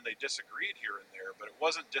 and they disagreed here and there, but it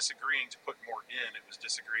wasn't disagreeing to put more in, it was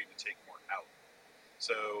disagreeing to take more out.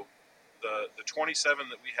 So the 27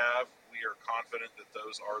 that we have, we are confident that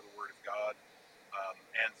those are the Word of God.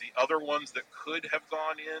 And the other ones that could have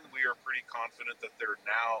gone in, we are pretty confident that we're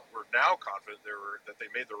now confident that they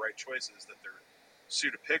made the right choices, that they're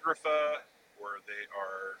pseudepigrapha, or they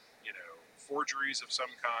are, forgeries of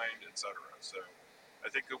some kind, etc. So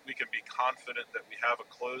I think that we can be confident that we have a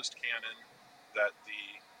closed canon, that the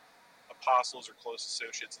apostles or close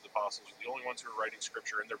associates of the apostles are the only ones who are writing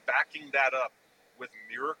Scripture, and they're backing that up with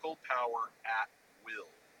miracle power at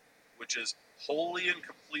will, which is wholly and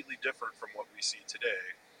completely different from what we see today.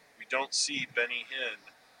 We don't see Benny Hinn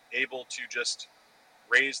able to just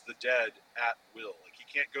raise the dead at will. Like, he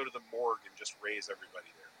can't go to the morgue and just raise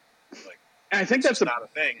everybody there. Like, and I think that's not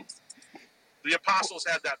a thing. The apostles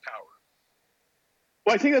had that power.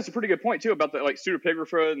 Well, I think that's a pretty good point too about the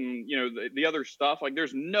pseudepigrapha and the other stuff. Like,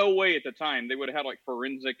 there's no way at the time they would have had like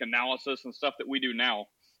forensic analysis and stuff that we do now.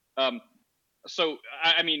 So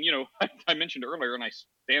I mean, I mentioned earlier, and I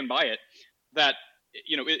stand by it, that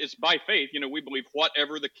it's by faith. We believe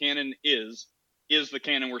whatever the canon is the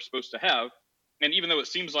canon we're supposed to have. And even though it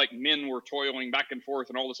seems like men were toiling back and forth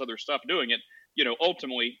and all this other stuff doing it,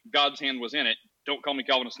 ultimately God's hand was in it. Don't call me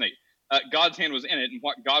Calvinist Nate. God's hand was in it, and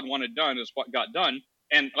what God wanted done is what got done.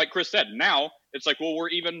 And like Chris said, now it's like, well, we're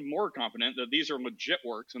even more confident that these are legit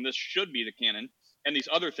works and this should be the canon. And these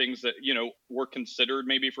other things that, were considered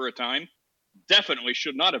maybe for a time definitely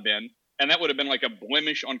should not have been. And that would have been like a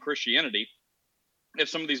blemish on Christianity if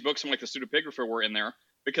some of these books from like the pseudepigrapha were in there,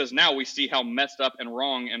 because now we see how messed up and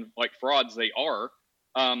wrong and like frauds they are,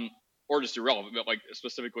 or just irrelevant, but like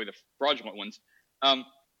specifically the fraudulent ones.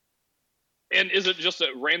 And is it just a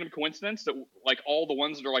random coincidence that like all the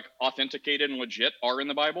ones that are like authenticated and legit are in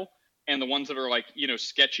the Bible, and the ones that are like,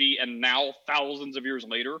 sketchy and now thousands of years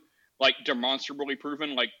later, like demonstrably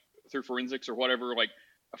proven, like through forensics or whatever, like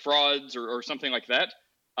frauds or something like that?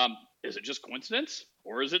 Is it just coincidence,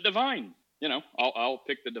 or is it divine? I'll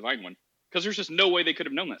pick the divine one, because there's just no way they could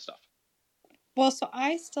have known that stuff. Well, so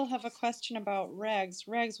I still have a question about regs.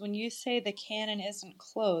 Regs, when you say the canon isn't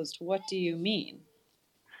closed, what do you mean?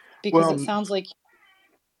 Because it Well, sounds like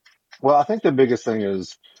I think the biggest thing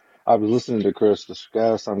is I was listening to Chris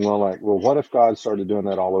discuss. I'm going like, well, what if God started doing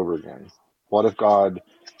that all over again? What if God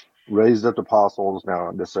raised up apostles, now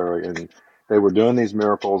not necessarily, and they were doing these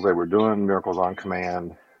miracles? They were doing miracles on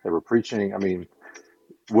command. They were preaching. I mean,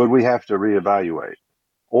 would we have to reevaluate?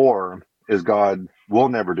 Or is God, we'll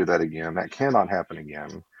never do that again. That cannot happen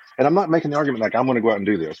again. And I'm not making the argument like I'm going to go out and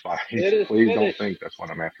do this. It is Please don't finished. think that's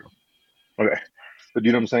what I'm after. Okay. But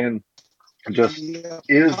you know what I'm saying? Just The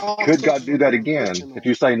could apostles God do were that again? If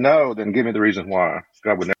you foundational. say no, then give me the reason why.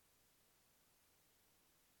 God would never.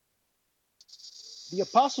 The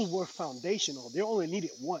apostles were foundational. They're only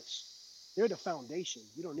needed once. They're the foundation.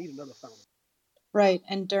 You don't need another foundation. right.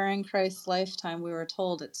 And during Christ's lifetime, we were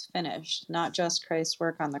told it's finished. Not just Christ's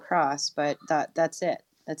work on the cross, but that's it.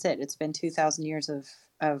 That's it. It's been 2,000 years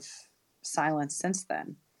of silence since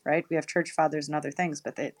then, right? We have church fathers and other things,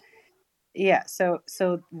 but yeah. So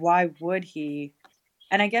why would he?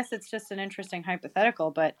 And I guess it's just an interesting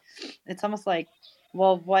hypothetical, but it's almost like,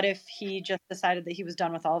 well, what if he just decided that he was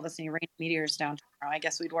done with all of us and he rained meteors down tomorrow? I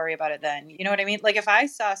guess we'd worry about it then. You know what I mean? Like if I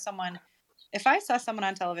saw someone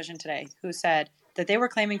on television today who said that they were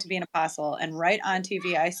claiming to be an apostle and right on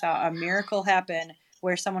TV I saw a miracle happen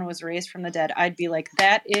where someone was raised from the dead, I'd be like,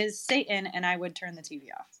 that is Satan, and I would turn the TV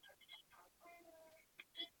off.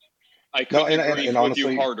 I No, couldn't agree and with you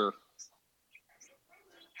honestly, harder.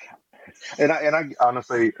 I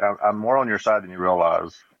honestly, I'm more on your side than you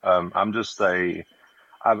realize. I'm just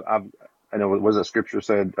I've, I know what was it scripture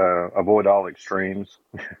said, avoid all extremes.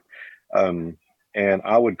 Um, and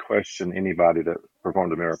I would question anybody that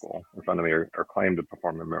performed a miracle in front of me or claimed to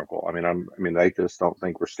perform a miracle. I mean, the atheists don't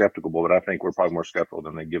think we're skeptical, but I think we're probably more skeptical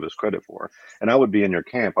than they give us credit for. And I would be in your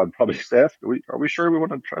camp. I'd probably say, are we sure we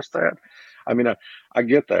want to trust that? I mean, I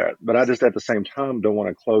get that, but I just at the same time don't want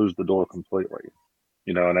to close the door completely,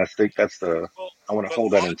 and I think Well, I want to but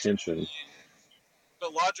hold that intention.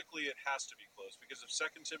 logically, it has to be closed because of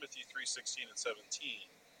 2 Timothy 3:16 and 17,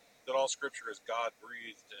 that all Scripture is God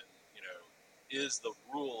breathed and is the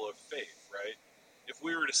rule of faith, right? If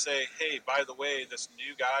we were to say, hey, by the way, this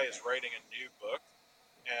new guy is writing a new book,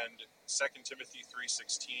 and 2 Timothy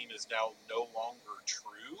 3:16 is now no longer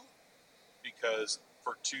true because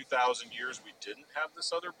for 2,000 years we didn't have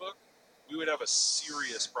this other book, we would have a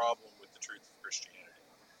serious problem with the truth of Christianity.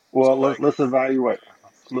 So, Well, like, let's evaluate.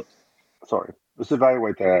 Sorry, let's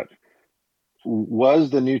evaluate that.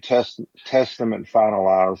 Was the New Testament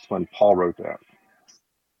finalized when Paul wrote that?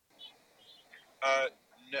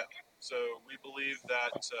 no. So we believe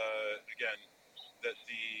that again, that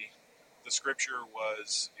the scripture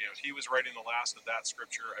was, he was writing the last of that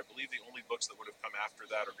scripture. I believe the only books that would have come after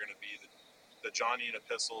that are going to be the Johannine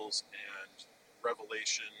epistles and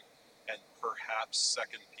Revelation and perhaps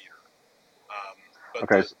Second Peter. But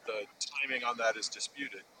Okay, the timing on that is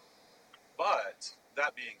disputed. But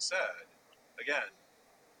that being said, again,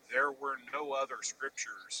 there were no other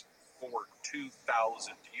scriptures for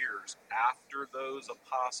 2,000 years after those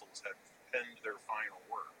apostles had penned their final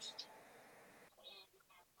works.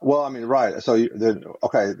 well, I mean, right. So then,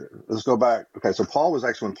 okay, let's go back. Okay, so Paul was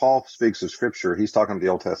actually, when Paul speaks of scripture, he's talking about the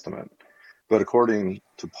Old Testament. But according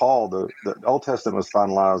to Paul, the Old Testament was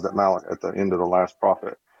finalized at the end of the last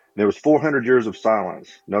prophet. There was 400 years of silence,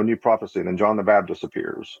 no new prophecy, and then John the Baptist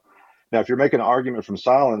appears. Now, if you're making an argument from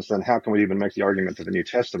silence, then how can we even make the argument that the New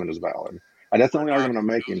Testament is valid? And that's the We're only not. argument I'm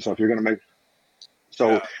making. So if you're going to make, so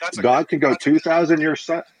Yeah, that's a God can go that's a 2,000 years.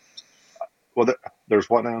 Well, there's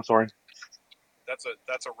what now? Sorry. that's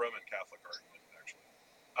a Roman Catholic argument, actually.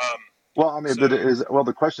 Um, Well, I mean, so but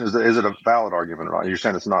the question is it a valid argument, right? You're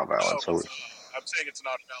saying it's not no, valid. So, it's not. I'm saying it's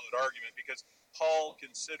not a valid argument because Paul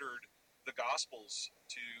considered the Gospels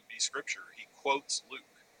to be scripture. He quotes Luke,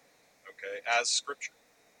 okay, as scripture.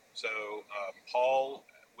 So Paul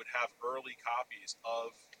would have early copies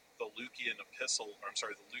of the Lucian epistle, or I'm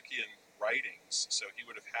sorry, the Lucian writings. So he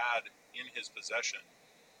would have had in his possession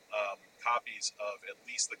copies of at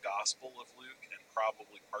least the Gospel of Luke and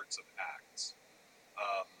probably parts of Acts.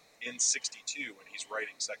 In 62, when he's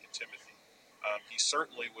writing Second Timothy, he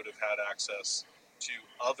certainly would have had access to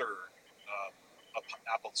other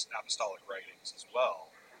apostolic writings as well,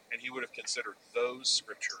 and he would have considered those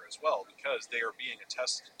scripture as well because they are being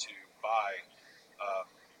attested to by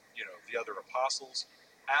the other apostles,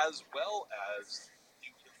 as well as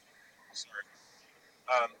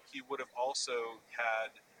he would have also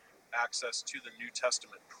had access to the New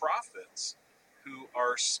Testament prophets who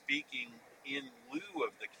are speaking in lieu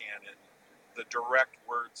of the canon the direct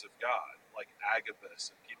words of God, like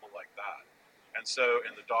Agabus and people like that. And so,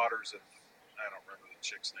 and the daughters of, I don't remember the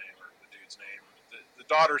chick's name or the dude's name, the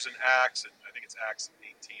daughters in Acts, and I think it's Acts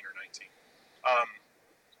 18 or 19.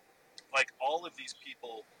 Like all of these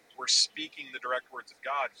people were speaking the direct words of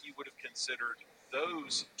God, he would have considered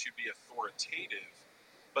those to be authoritative,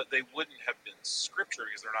 but they wouldn't have been scripture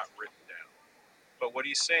because they're not written down. But what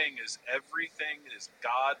he's saying is everything is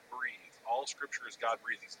God breathed. All scripture is God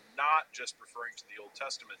breathed. He's not just referring to the Old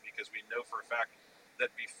Testament, because we know for a fact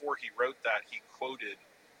that before he wrote that, he quoted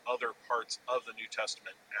other parts of the New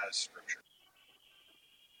Testament as scripture.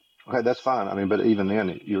 Okay, that's fine. I mean, but even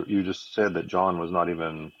then, you just said that John was not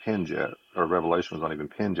even penned yet, or Revelation was not even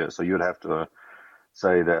penned yet. So you would have to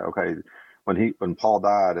say that, okay, when Paul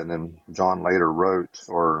died and then John later wrote,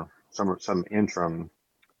 or some interim,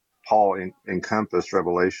 Paul encompassed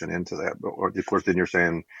Revelation into that. But of course, then you're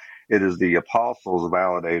saying it is the apostles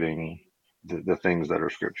validating the things that are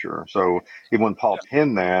scripture. So even when Paul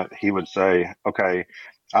penned that, he would say, okay,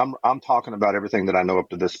 I'm talking about everything that I know up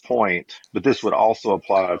to this point, but this would also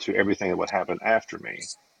apply to everything that would happen after me.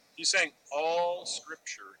 He's saying all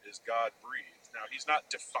scripture is God breathed. Now, he's not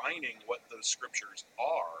defining what those scriptures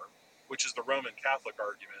are, which is the Roman Catholic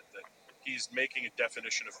argument that he's making a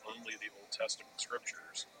definition of only the Old Testament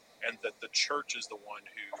scriptures, and that the church is the one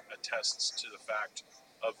who attests to the fact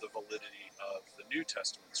of the validity of the New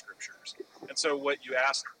Testament scriptures. And so what you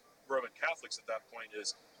ask Roman Catholics at that point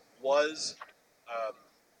is, was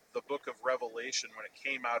the book of Revelation, when it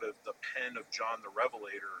came out of the pen of John the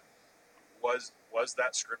Revelator, was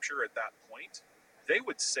that scripture at that point? They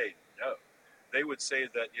would say no. They would say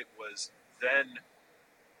that it was then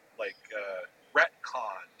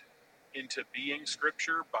retconned into being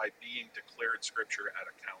scripture by being declared scripture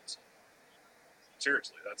at a council.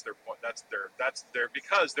 Seriously, that's their point. That's their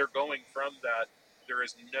because they're going from that. There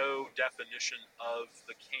is no definition of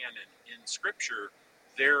the canon in scripture.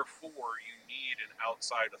 Therefore, you need an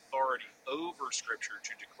outside authority over scripture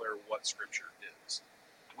to declare what scripture is.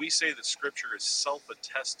 We say that scripture is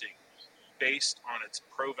self-attesting based on its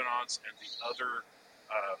provenance and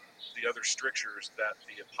the other strictures that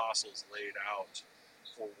the apostles laid out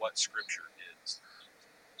for what scripture is.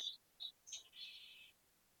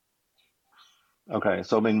 Okay,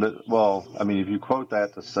 so I mean, if you quote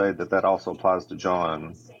that to say that also applies to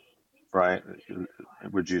John, right?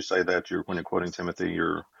 Would you say that when you're quoting Timothy,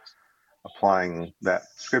 you're applying that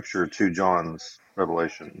scripture to John's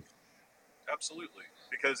revelation? Absolutely,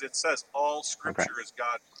 because it says all Okay. scripture is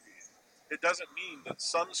God breathed. It doesn't mean that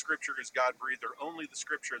some scripture is God breathed or only the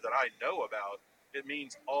scripture that I know about. It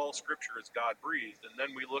means all scripture is God breathed, and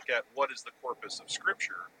then we look at what is the corpus of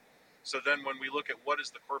scripture. So then when we look at what is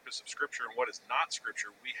the corpus of scripture and what is not scripture,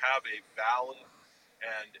 we have a valid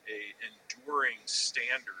and a enduring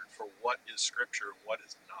standard for what is scripture and what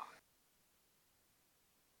is not.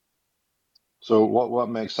 So what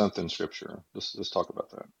makes something scripture? Let's talk about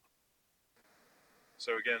that.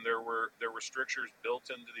 So again, there were strictures built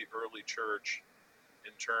into the early church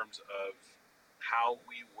in terms of how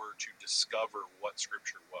we were to discover what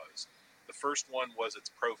scripture was. The first one was its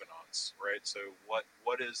provenance, right? So what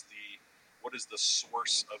is the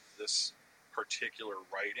source of this particular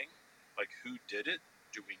writing? Like, who did it?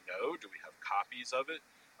 Do we know? Do we have copies of it?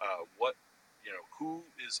 Who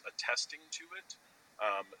is attesting to it?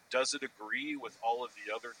 Does it agree with all of the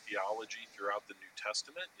other theology throughout the New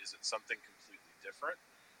Testament? Is it something completely different?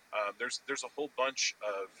 There's a whole bunch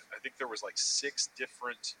of, I think there was like 6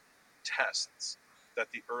 different tests that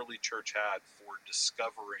the early church had for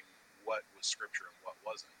discovering what was scripture and what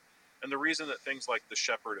wasn't. And the reason that things like the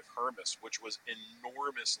Shepherd of Hermas, which was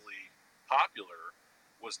enormously popular,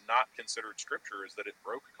 was not considered scripture is that it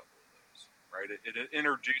broke a couple of those, right? It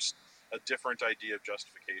introduced a different idea of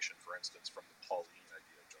justification, for instance, from the Pauline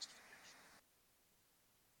idea of justification.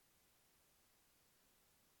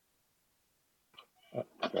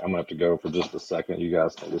 Okay, I'm gonna have to go for just a second. You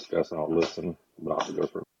guys can discuss and I'll listen, but I'll have to go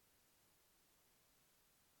for.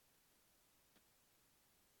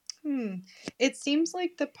 It seems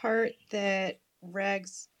like the part that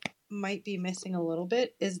Regs might be missing a little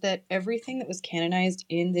bit is that everything that was canonized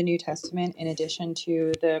in the New Testament, in addition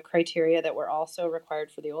to the criteria that were also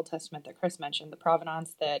required for the Old Testament that Chris mentioned, the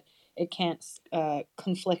provenance, that it can't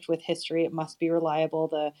conflict with history, it must be reliable,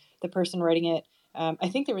 the person writing it, I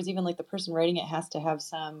think there was even like the person writing it has to have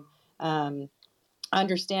some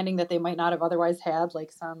understanding that they might not have otherwise had,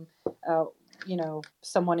 like some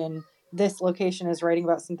someone in this location is writing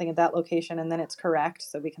about something at that location, and then it's correct,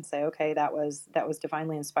 so we can say, okay, that was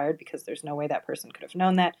divinely inspired, because there's no way that person could have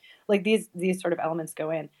known that. Like these sort of elements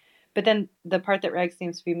go in. But then the part that Reg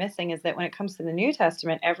seems to be missing is that when it comes to the New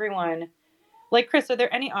Testament, everyone Like, Chris, are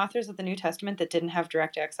there any authors of the New Testament that didn't have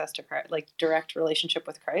direct access to Christ, like direct relationship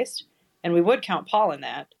with Christ? And we would count Paul in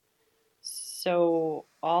that. So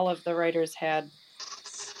all of the writers had.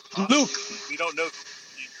 Luke. We don't know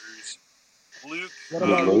Hebrews. Luke. What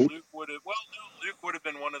about Luke? Luke would have. Well, no, Luke would have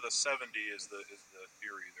been one of the 70. Is the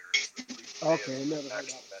theory there? Is that Luke may Okay, have never heard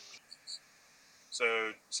actually that. met Jesus.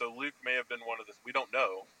 So Luke may have been one of the. We don't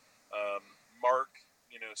know. Mark,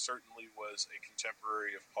 certainly was a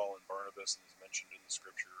contemporary of Paul and Barnabas and is mentioned in the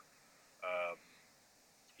scripture.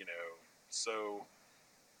 So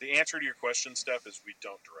the answer to your question, Steph, is we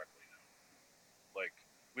don't directly know. Like,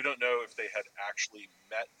 we don't know if they had actually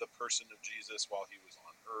met the person of Jesus while he was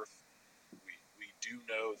on earth. We do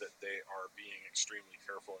know that they are being extremely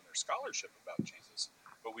careful in their scholarship about Jesus,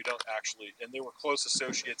 but we don't actually, and they were close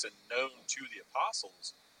associates and known to the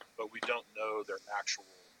apostles, but we don't know their actual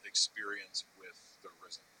experience with the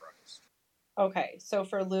risen Christ. Okay, so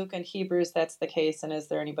for Luke and Hebrews, that's the case, and is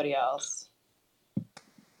there anybody else?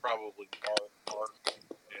 Probably Mark.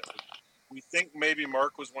 Yeah. We think maybe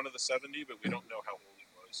Mark was one of the 70, but we don't know how old he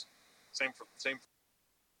was. Same.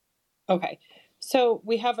 Okay, so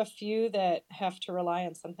we have a few that have to rely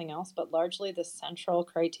on something else, but largely the central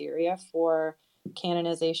criteria for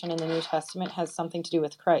canonization in the New Testament has something to do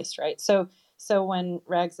with Christ, right? So when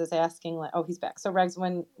Regs is asking, like, oh, he's back. So Regs,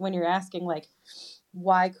 when you're asking, like,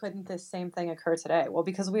 why couldn't this same thing occur today? Well,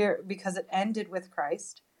 because it ended with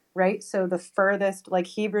Christ, right? So the furthest, like,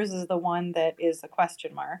 Hebrews is the one that is a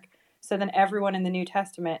question mark. So then everyone in the New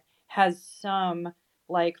Testament has some,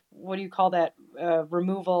 like, what do you call that,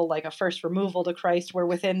 removal, like a first removal to Christ. We're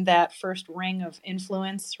within that first ring of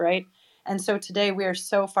influence, right? And so today we are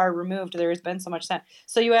so far removed. There has been so much sense.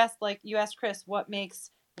 So you asked Chris, what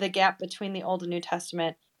makes the gap between the Old and New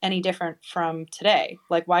Testament any different from today?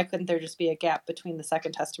 Like, why couldn't there just be a gap between the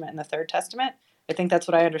Second Testament and the Third Testament? I think that's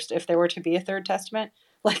what I understood. If there were to be a Third Testament,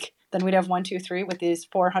 like, then we'd have 1, 2, 3 with these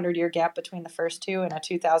 400-year gap between the first two and a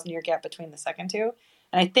 2,000-year gap between the second two.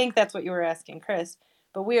 And I think that's what you were asking, Chris.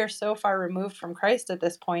 But we are so far removed from Christ at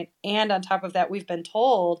this point, and on top of that, we've been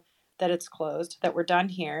told that it's closed, that we're done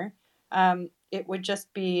here. It would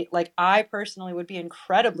just be, like, I personally would be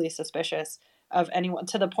incredibly suspicious of anyone,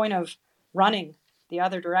 to the point of running the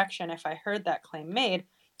other direction if I heard that claim made.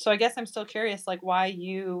 So I guess I'm still curious, like, why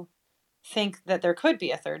you think that there could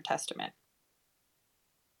be a Third Testament.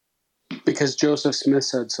 Because Joseph Smith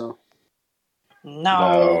said so.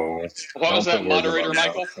 No. What was that, moderator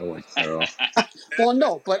Michael? Well,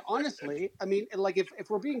 no, but honestly, I mean, like, if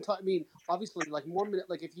we're being taught, I mean, obviously, like, Mormon,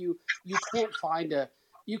 like, if you can't find a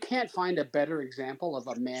better example of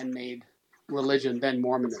a man-made religion than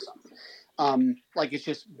Mormonism. Like, it's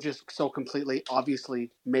just so completely, obviously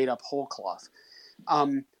made up whole cloth.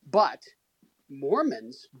 But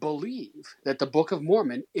Mormons believe that the Book of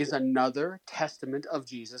Mormon is another testament of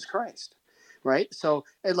Jesus Christ, right? So,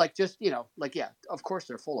 and, like, just, like, yeah, of course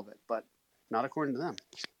they're full of it, but not according to them.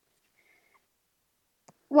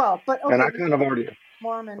 Well, but okay. And I kind of already.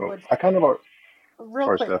 Mormon would. Real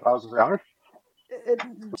Sorry, quick. Steph. I was going to say,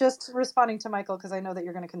 just responding to Michael, because I know that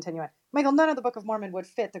you're going to continue it. Michael, none of the Book of Mormon would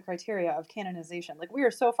fit the criteria of canonization. Like, we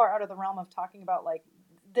are so far out of the realm of talking about, like,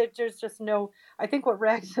 there's just no. I think what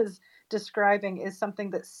Rex is describing is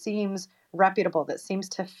something that seems reputable, that seems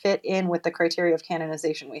to fit in with the criteria of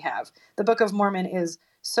canonization we have. The Book of Mormon is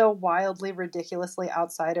so wildly, ridiculously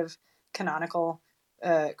outside of canonical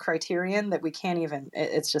criterion that we can't even.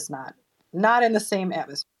 It's just not in the same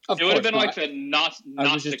atmosphere. It would have been like the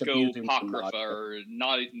Gnostico-Apocrypha or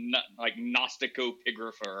like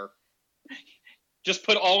Gnostico-Pigrapha. Just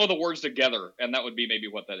put all of the words together, and that would be maybe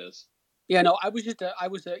what that is. Yeah, no,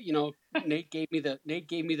 Nate gave me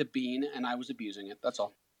the bean, and I was abusing it. That's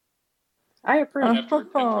all. I approve. I have to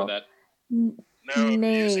repent for that.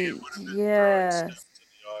 Nate, yes.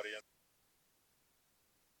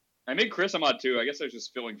 I made Chris a mod too. I guess I was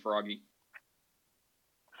just feeling froggy.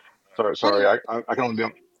 Sorry. I can only be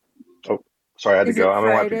on. Oh, sorry. I had to go. I'm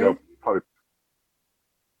gonna have to go. Probably.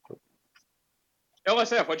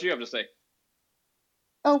 LSF, what do you have to say?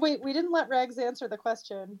 Oh, wait, we didn't let Rags answer the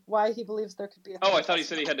question why he believes there could be a. Oh, I thought he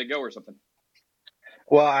said he had to go or something.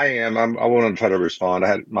 Well, I am. I want to try to respond. I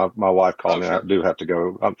had my wife called me. Sure. I do have to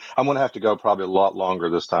go. I'm going to have to go probably a lot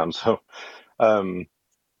longer this time. So, I'm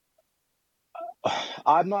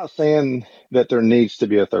not saying that there needs to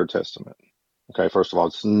be a third testament. Okay. First of all,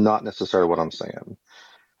 it's not necessarily what I'm saying.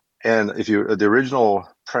 And the original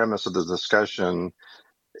premise of the discussion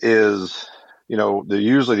is,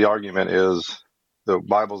 usually the argument is the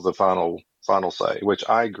Bible's the final say, which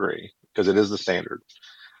I agree because it is the standard.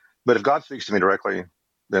 But if God speaks to me directly,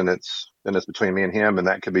 then it's between me and him, and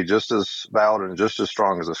that could be just as valid and just as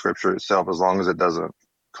strong as the scripture itself, as long as it doesn't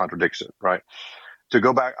contradict it, right? To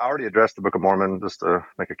go back, I already addressed the Book of Mormon, just to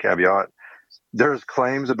make a caveat. There's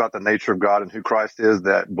claims about the nature of God and who Christ is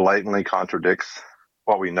that blatantly contradicts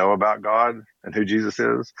what we know about God and who Jesus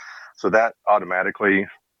is. So that automatically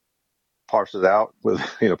parses out with,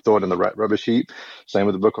 throw it in the rubbish heap. Same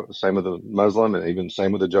with the book, same with the Muslim, and even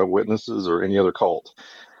same with the Jehovah's Witnesses or any other cult.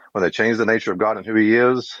 When they change the nature of God and who he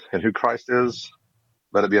is and who Christ is,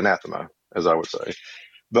 let it be anathema, as I would say.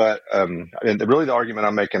 But, really the argument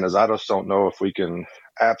I'm making is I just don't know if we can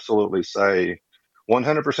absolutely say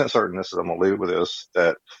 100% certain, I'm going to leave it with this,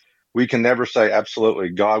 that we can never say absolutely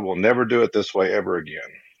God will never do it this way ever again.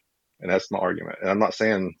 And that's my argument. And I'm not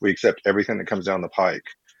saying we accept everything that comes down the pike,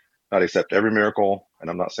 not accept every miracle. And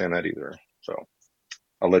I'm not saying that either. So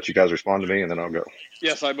I'll let you guys respond to me and then I'll go.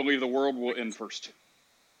 Yes, I believe the world will end first.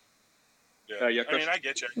 Yeah, Yeah, I mean, I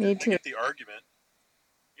get you. Me I too. get the argument.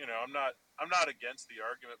 I'm not against the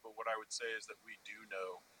argument, but what I would say is that we do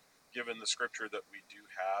know, given the scripture, that we do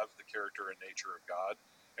have the character and nature of God.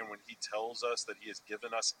 And when he tells us that he has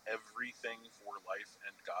given us everything for life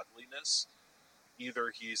and godliness, either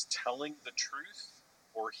he's telling the truth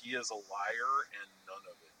or he is a liar and none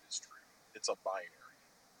of it is true. It's a binary.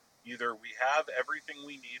 Either we have everything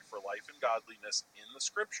we need for life and godliness in the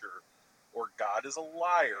scripture, or God is a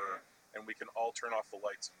liar and we can all turn off the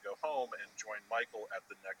lights and go home and join Michael at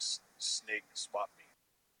the next snake swap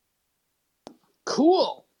meet.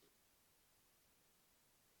 Cool.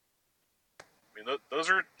 I mean, those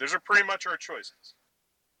are pretty much our choices.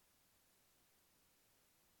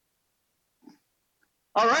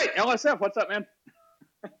 All right, LSF, what's up, man?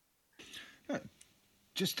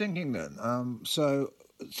 Just thinking then. So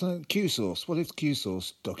Q source. What if Q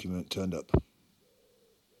source document turned up?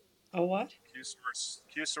 A what?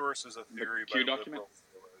 Q source is a theory by Q document? liberal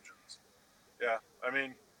theologians. Yeah, I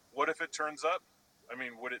mean, what if it turns up? I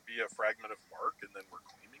mean, would it be a fragment of Mark and then we're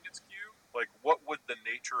claiming it's Q? Like, what would the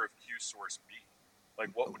nature of Q source be?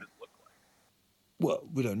 Like, what would it look like? Well,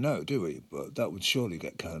 we don't know, do we? But that would surely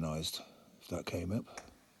get canonized if that came up.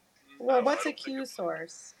 Well, what's a Q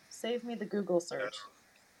source? Save me the Google search.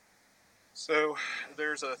 So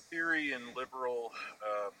there's a theory in liberal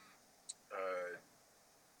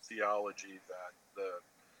theology that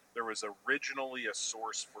there was originally a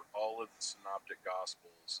source for all of the synoptic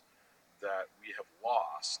gospels that we have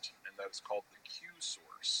lost, and that is called the Q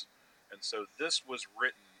source. And so this was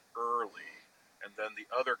written early, and then the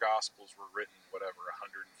other gospels were written, 150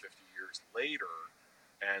 years later,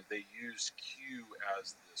 and they used Q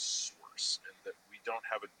as this source, and that we don't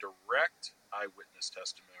have a direct eyewitness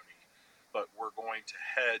testimony, but we're going to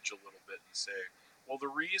hedge a little bit and say, well, the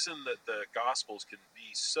reason that the Gospels can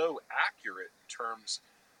be so accurate in terms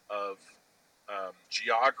of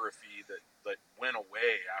geography that went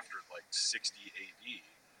away after like 60 AD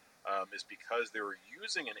is because they were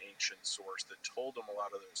using an ancient source that told them a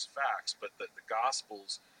lot of those facts, but that the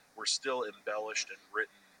Gospels were still embellished and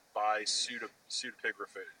written by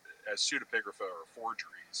pseudepigrapha or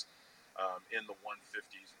forgeries in the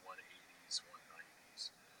 150s, 180s,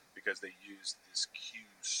 190s, because they used this Q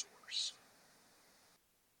source.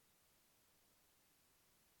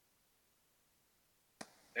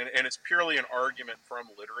 And it's purely an argument from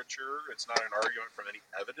literature. It's not an argument from any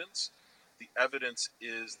evidence. The evidence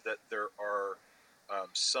is that there are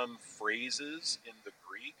some phrases in the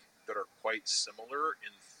Greek that are quite similar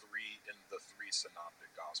in the three synoptic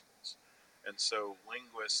gospels. And so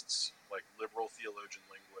linguists, like liberal theologian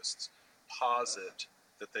linguists, posit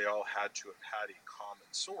that they all had to have had a common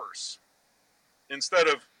source, instead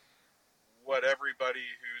of what everybody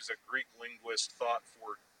who's a Greek linguist thought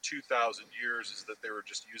for 2,000 years is that they were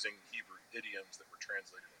just using Hebrew idioms that were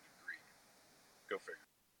translated into Greek. Go figure.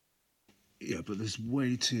 Yeah, but there's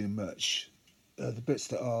way too much. The bits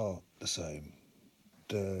that are the same,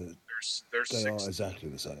 there's they 16, are exactly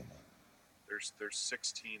the same. There's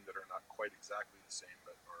 16 that are not quite exactly the same,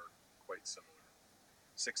 but are quite similar.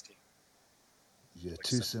 16. Yeah, like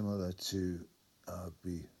too similar to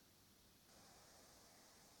be.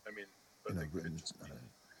 I mean, but they could just be.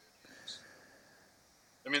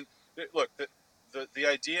 I mean, look, the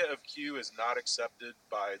idea of Q is not accepted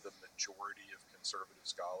by the majority of conservative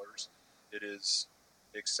scholars. It is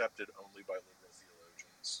accepted only by liberal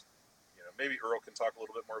theologians. Maybe Earl can talk a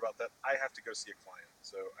little bit more about that. I have to go see a client,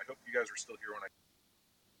 so I hope you guys are still here when I.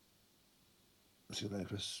 See you later,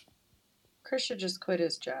 Chris. Chris should just quit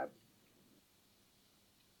his job.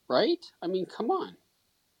 Right? I mean, come on.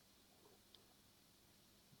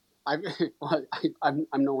 I'm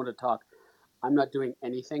no one to talk. I'm not doing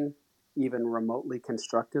anything even remotely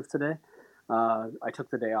constructive today. I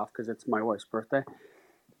took the day off because it's my wife's birthday.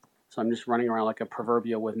 So I'm just running around like a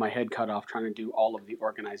proverbial with my head cut off trying to do all of the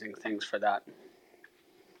organizing things for that.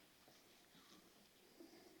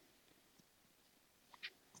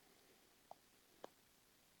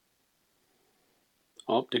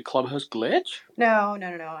 Oh, did Clubhouse glitch? No.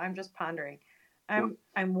 I'm just pondering. I'm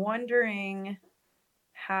wondering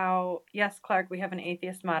how. Yes, Clark, we have an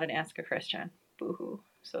atheist mod and Ask a Christian. Boo-hoo.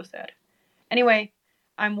 So sad. Anyway,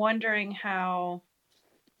 I'm wondering how.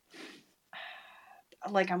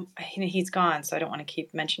 Like he's gone, so I don't want to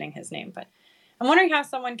keep mentioning his name, but I'm wondering how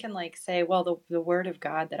someone can like say, well, the word of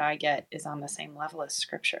God that I get is on the same level as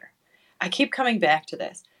Scripture. I keep coming back to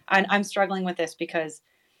this. I'm struggling with this because,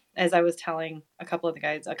 as I was telling a couple of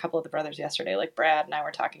the brothers yesterday, like Brad and I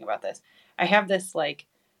were talking about this, I have this like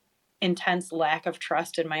intense lack of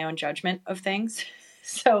trust in my own judgment of things.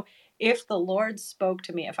 So if the Lord spoke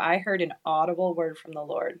to me, if I heard an audible word from the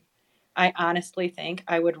Lord, I honestly think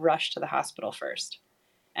I would rush to the hospital first.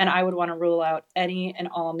 And I would want to rule out any and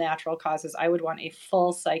all natural causes. I would want a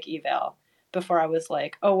full psych eval before I was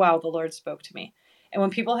like, oh, wow, the Lord spoke to me. And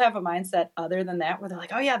when people have a mindset other than that, where they're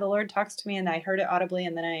like, oh, yeah, the Lord talks to me and I heard it audibly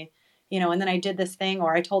and then I did this thing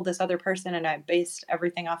or I told this other person and I based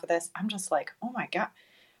everything off of this. I'm just like, oh, my God,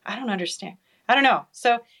 I don't understand. I don't know.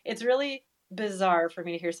 So it's really bizarre for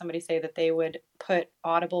me to hear somebody say that they would put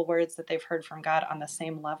audible words that they've heard from God on the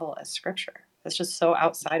same level as Scripture. That's just so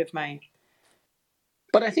outside of my...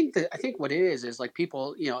 But I think what it is like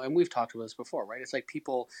people, and we've talked about this before, right? It's like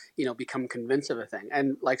people, become convinced of a thing.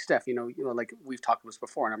 And like Steph, like we've talked about this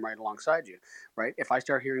before and I'm right alongside you, right? If I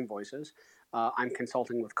start hearing voices, I'm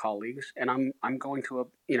consulting with colleagues and I'm going to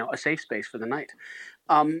a safe space for the night.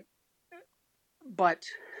 But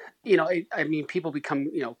people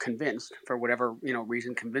become, convinced for whatever,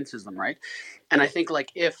 reason convinces them, right? And I think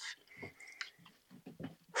like if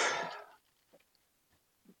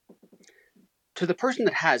to the person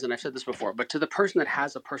that has, and I've said this before, but to the person that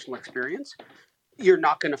has a personal experience, you're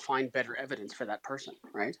not going to find better evidence for that person,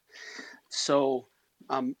 right? So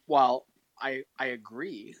while I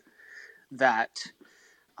agree that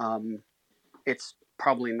it's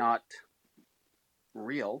probably not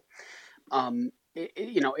real,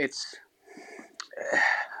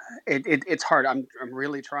 it's hard. I'm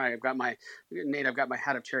really trying. I've got my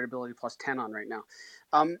hat of charitability plus 10 on right now,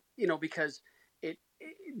 because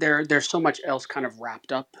there's so much else kind of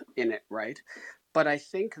wrapped up in it, right? But I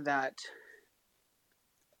think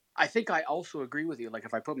I also agree with you. Like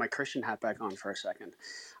if I put my Christian hat back on for a second,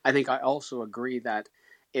 I think I also agree that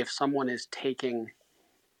if someone is taking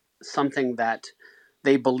something that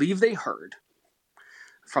they believe they heard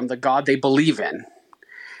from the God they believe in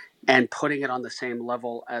and putting it on the same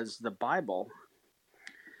level as the Bible,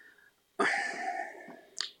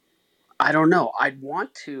 I don't know. I'd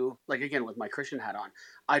want to, like again with my Christian hat on,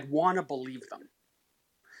 I'd want to believe them.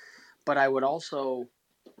 But I would also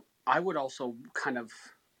kind of,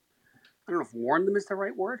 I don't know if warn them is the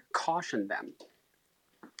right word, caution them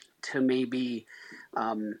to maybe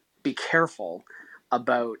be careful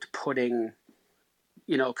about putting,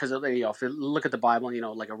 because if you look at the Bible,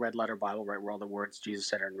 like a red letter Bible, right, where all the words Jesus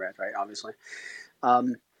said are in red, right, obviously.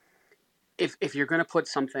 If you're going to put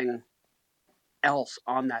something else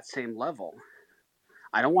on that same level,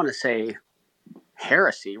 I don't want to say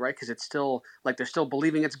heresy, right? Because it's still like they're still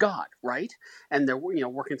believing it's God, right? And they're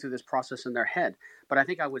working through this process in their head. But I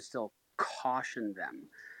think I would still caution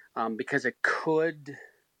them because it could,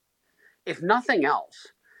 if nothing else,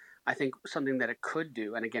 I think something that it could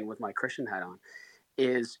do, and again with my Christian hat on,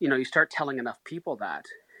 is you start telling enough people that,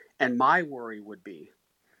 and my worry would be,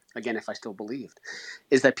 again if I still believed,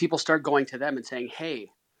 is that people start going to them and saying,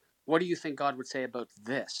 hey, what do you think God would say about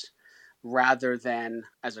this? Rather than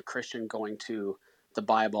as a Christian going to the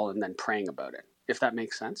Bible and then praying about it, if that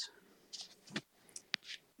makes sense.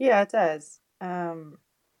 Yeah, it does.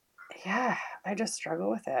 Yeah, I just struggle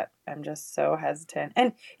with it. I'm just so hesitant.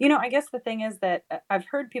 And, I guess the thing is that I've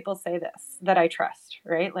heard people say this, that I trust,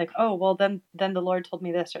 right? Like, oh, well, then the Lord told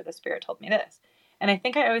me this or the Spirit told me this. And I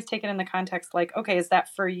think I always take it in the context like, okay, is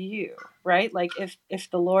that for you, right? Like if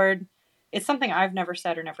the Lord, it's something I've never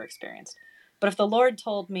said or never experienced. But if the Lord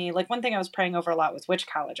told me, like one thing I was praying over a lot was which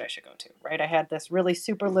college I should go to, right? I had this really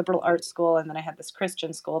super liberal art school and then I had this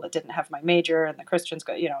Christian school that didn't have my major and the Christian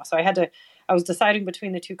school, so I was deciding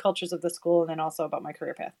between the two cultures of the school and then also about my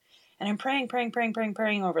career path. And I'm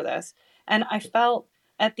praying over this. And I felt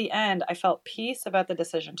at the end, I felt peace about the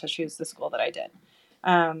decision to choose the school that I did,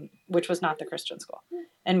 which was not the Christian school,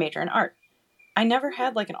 and major in art. I never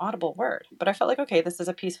had like an audible word, but I felt like, okay, this is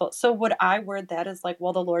a peaceful. So would I word that as like,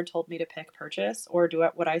 well, the Lord told me to pick purchase, or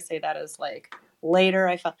would I say that as like, Later,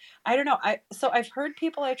 I don't know. So I've heard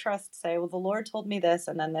people I trust say, well, the Lord told me this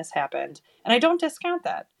and then this happened. And I don't discount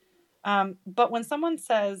that. But when someone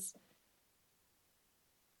says,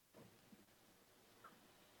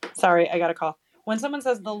 sorry, I got a call. When someone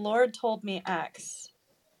says, the Lord told me X,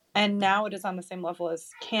 and now it is on the same level as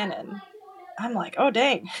canon, I'm like, oh,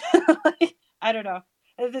 dang. Like, I don't know.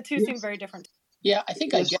 The two seem very different. Yeah, I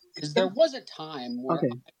think I Yes. get it, because there was a time where Okay.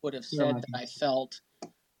 I would have Yeah, said Matthew. that I felt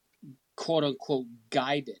quote unquote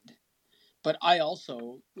guided. But I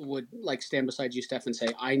also would like stand beside you, Steph, and say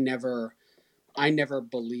I never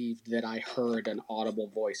believed that I heard an audible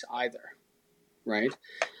voice either. Right?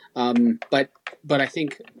 But I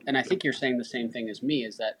think you're saying the same thing as me,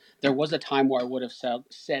 is that there was a time where I would have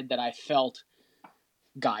said that I felt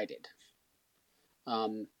guided.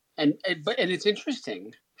 And it's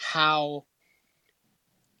interesting how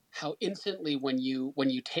instantly when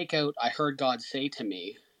you take out I heard God say to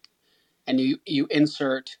me, and you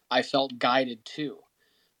insert I felt guided too,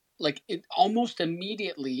 like it almost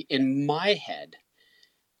immediately in my head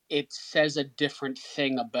it says a different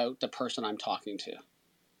thing about the person I'm talking to,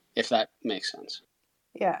 if that makes sense.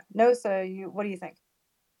 Yeah. No, so what do you think?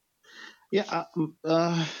 Yeah,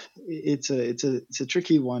 it's a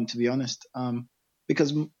tricky one, to be honest.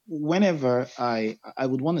 Because whenever I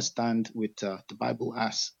would want to stand with the Bible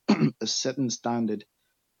as a certain standard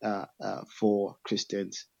for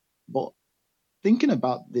Christians, but thinking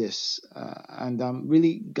about this, and I'm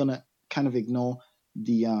really gonna kind of ignore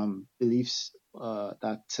the beliefs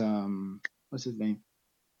that what's his name?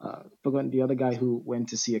 Forgotten the other guy who went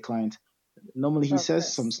to see a client. Normally he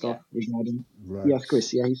says some Chris, stuff yeah. regarding, yes, Rex.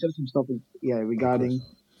 Chris. Yeah, he says some stuff. Yeah, Oh, Chris. regarding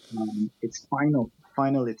it's final.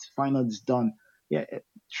 It's final. It's done. Yeah,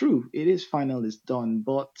 true. It is final. It's done.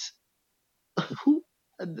 But who,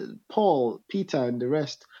 Paul, Peter, and the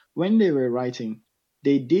rest, when they were writing,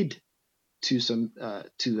 they did to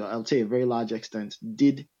I'll say a very large extent,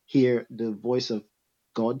 did hear the voice of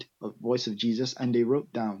God, the voice of Jesus, and they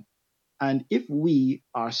wrote down. And if we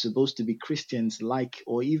are supposed to be Christians like,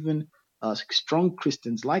 or even strong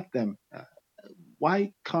Christians like them,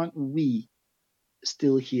 why can't we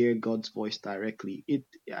still hear God's voice directly?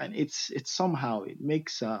 It's somehow it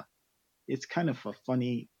makes it's kind of a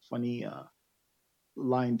funny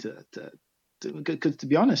line because to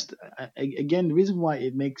be honest, again, the reason why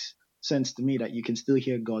it makes sense to me that you can still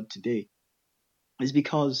hear God today is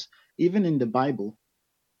because even in the Bible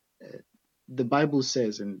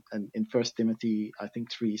says in First Timothy, I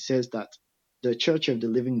think 3, says that the church of the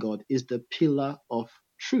living God is the pillar of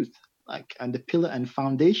truth, like, and the pillar and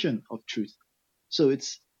foundation of truth. So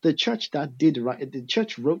it's the church that did right. The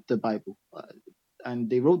church wrote the Bible, and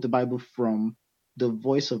they wrote the Bible from the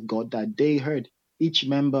voice of God that they heard. Each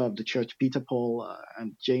member of the church, Peter, Paul,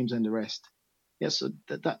 and James, and the rest. Yeah, so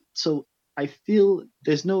so I feel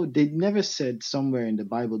they never said somewhere in the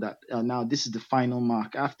Bible that now this is the final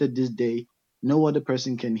mark. After this day, no other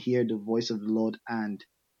person can hear the voice of the Lord, and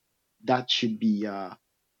that should be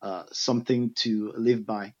something to live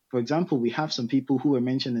by. For example, we have some people who are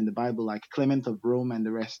mentioned in the Bible, like Clement of Rome and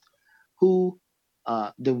the rest, who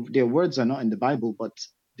their words are not in the Bible, but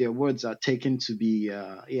their words are taken to be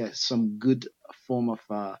some good form of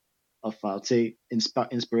I'll say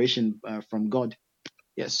inspiration from God.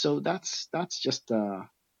 Yeah, so that's just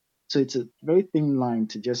so it's a very thin line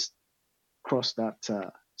to just cross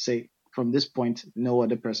that say from this point no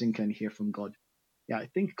other person can hear from God. Yeah, I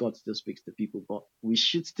think God still speaks to people, but we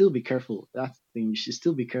should still be careful. That's the thing. We should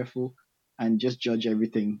still be careful and just judge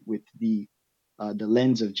everything with the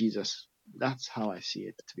lens of Jesus. That's how I see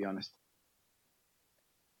it, to be honest.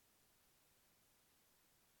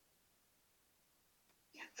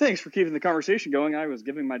 Thanks for keeping the conversation going. I was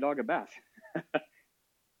giving my dog a bath.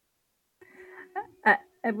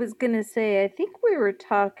 I was going to say, I think we were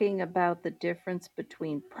talking about the difference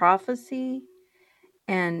between prophecy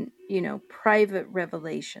and, private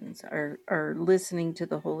revelations, or listening to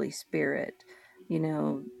the Holy Spirit,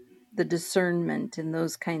 the discernment and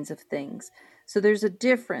those kinds of things. So there's a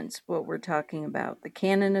difference what we're talking about. The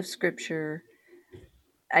canon of Scripture,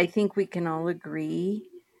 I think we can all agree,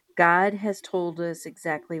 God has told us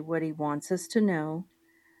exactly what He wants us to know.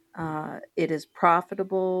 It is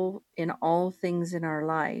profitable in all things in our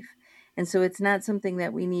life. And so it's not something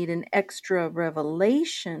that we need an extra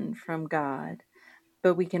revelation from God,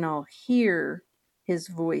 but we can all hear His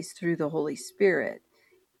voice through the Holy Spirit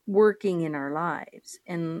working in our lives.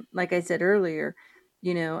 And like I said earlier,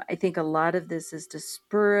 I think a lot of this is to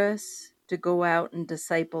spur us to go out and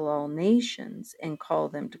disciple all nations and call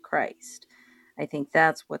them to Christ. I think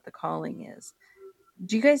that's what the calling is.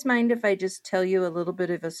 Do you guys mind if I just tell you a little bit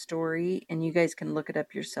of a story and you guys can look it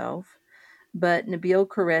up yourself? But Nabil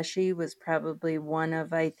Qureshi was probably one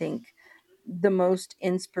of, I think, the most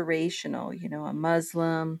inspirational, a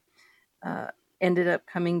Muslim, uh, ended up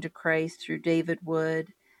coming to Christ through David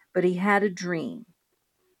Wood, but he had a dream.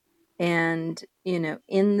 And,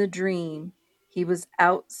 in the dream, he was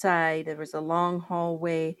outside. There was a long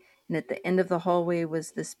hallway, and at the end of the hallway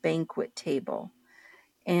was this banquet table.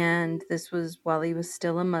 And this was while he was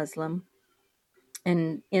still a Muslim.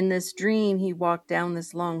 And in this dream, he walked down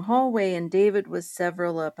this long hallway, and David was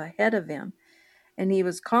several up ahead of him. And he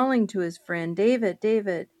was calling to his friend, David,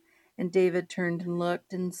 David. And David turned and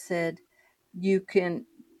looked and said, you're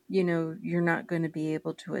not going to be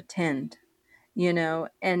able to attend,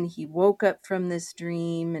 And he woke up from this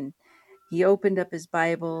dream, and he opened up his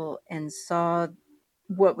Bible and saw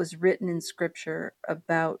what was written in scripture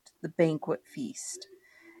about the banquet feast.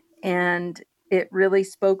 And it really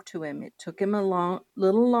spoke to him. It took him a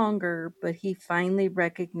little longer, but he finally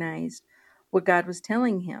recognized what God was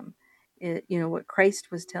telling him. What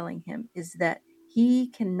Christ was telling him is that he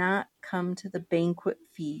cannot come to the banquet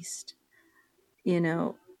feast,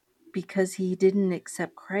 because he didn't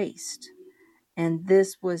accept Christ. And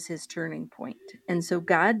this was his turning point. And so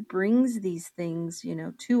God brings these things,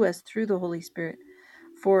 to us through the Holy Spirit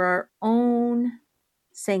for our own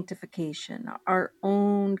sanctification, our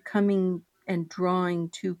own coming and drawing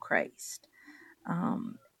to Christ.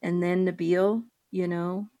 And then Nabil,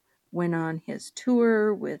 went on his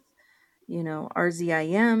tour with,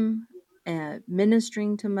 RZIM,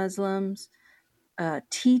 ministering to Muslims,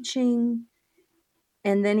 teaching,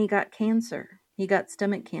 and then he got cancer. He got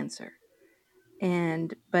stomach cancer.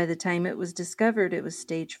 And by the time it was discovered, it was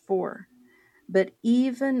stage 4. But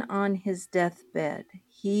even on his deathbed,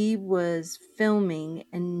 he was filming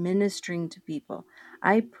and ministering to people.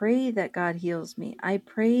 I pray that God heals me. I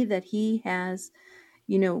pray that he has,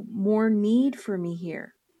 more need for me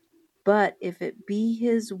here. But if it be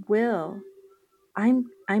his will, I'm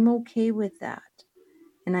okay with that.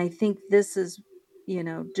 And I think this is,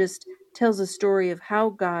 just tells a story of how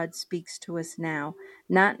God speaks to us now,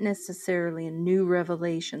 not necessarily in new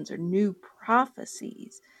revelations or new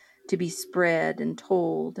prophecies to be spread and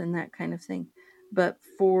told and that kind of thing, but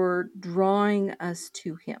for drawing us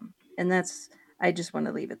to him. And I just want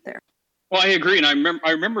to leave it there. Well, I agree, and I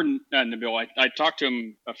remember Nabil. I talked to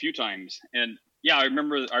him a few times, and yeah, I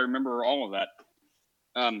remember all of that.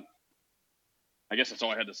 I guess that's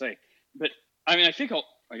all I had to say. But I mean,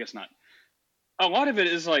 I guess not. A lot of it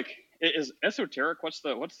is is esoteric. What's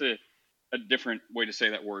a different way to say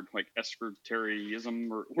that word, like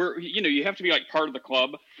esotericism, or where you have to be like part of the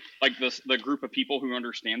club, like the group of people who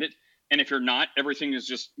understand it. And if you're not, everything is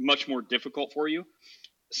just much more difficult for you.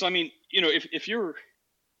 So I mean, if you're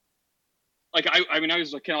like I mean, I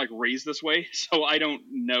was kind of like raised this way, so I don't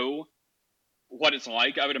know what it's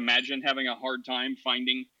like. I would imagine having a hard time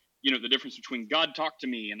finding the difference between God talk to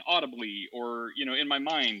me and audibly, or in my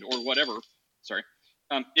mind, or whatever. Sorry.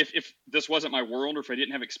 If this wasn't my world, or if I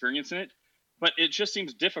didn't have experience in it, but it just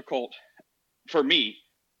seems difficult for me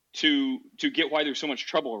to get why there's so much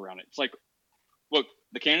trouble around it. It's like, look,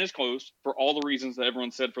 the canon is closed for all the reasons that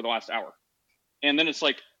everyone said for the last hour, and then it's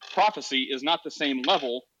like prophecy is not the same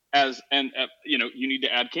level as, and you need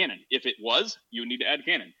to add canon. If it was, you need to add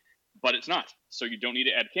canon, but it's not. So you don't need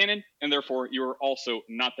to add canon, and therefore you are also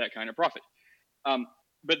not that kind of prophet.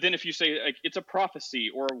 But then if you say like it's a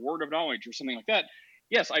prophecy or a word of knowledge or something like that,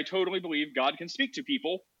 yes, I totally believe God can speak to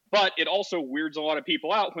people, but it also weirds a lot of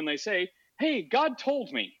people out when they say, hey, God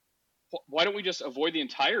told me. Why don't we just avoid the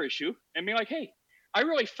entire issue and be like, hey, I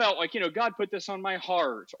really felt like, God put this on my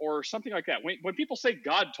heart or something like that. When people say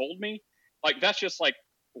God told me, like that's just like,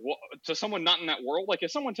 to someone not in that world, like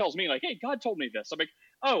if someone tells me like, hey, God told me this, I'm like,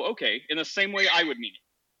 oh, okay, in the same way I would mean it.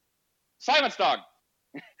 Silence, dog.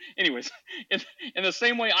 Anyways, in the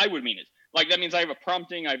same way I would mean it. Like that means I have a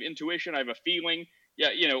prompting, I have intuition, I have a feeling. Yeah,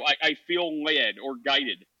 I feel led or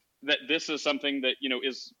guided that this is something that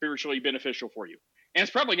is spiritually beneficial for you, and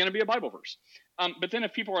it's probably going to be a Bible verse. But then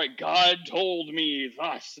if people are like, God told me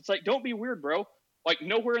thus, it's like, don't be weird, bro. Like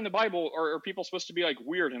nowhere in the Bible are people supposed to be like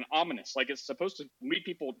weird and ominous. Like it's supposed to lead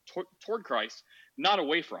people toward Christ, not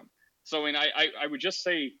away from. So, and I would just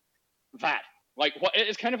say that. Like,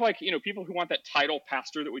 it's kind of like, people who want that title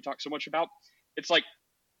pastor that we talk so much about. It's like,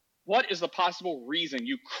 what is the possible reason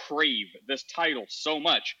you crave this title so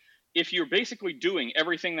much? If you're basically doing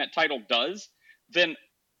everything that title does, then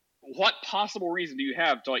what possible reason do you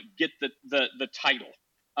have to like get the title?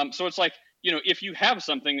 So it's like, if you have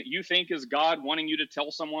something that you think is God wanting you to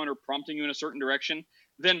tell someone or prompting you in a certain direction,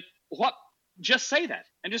 then just say that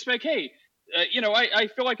and just be like, hey, I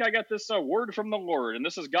feel like I got this word from the Lord, and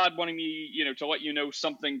this is God wanting me, to let you know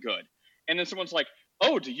something good. and then someone's like,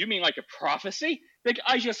 oh, do you mean like a prophecy? Like,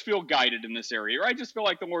 I just feel guided in this area, or I just feel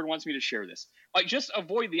like the Lord wants me to share this. Like, just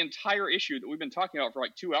avoid the entire issue that we've been talking about for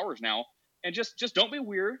like 2 hours now, and just don't be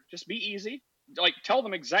weird. Just be easy. Like, tell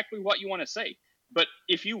them exactly what you want to say. But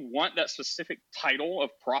if you want that specific title of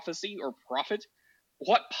prophecy or prophet,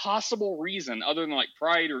 what possible reason, other than like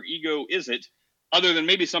pride or ego, is it? Other than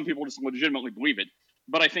maybe some people just legitimately believe it.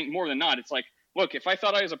 But I think more than not, it's like, look, if I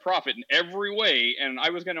thought I was a prophet in every way, and I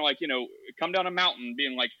was going to, like, come down a mountain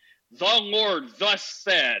being like, the Lord thus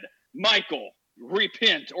said, Michael,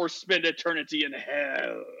 repent or spend eternity in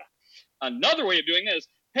hell. Another way of doing this,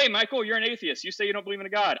 hey, Michael, you're an atheist. You say you don't believe in a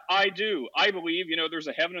God. I do. I believe, there's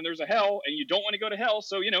a heaven and there's a hell, and you don't want to go to hell.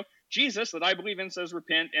 So, Jesus that I believe in says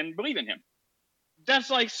repent and believe in him. That's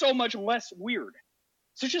like so much less weird.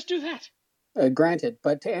 So just do that. Granted,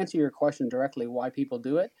 but to answer your question directly, why people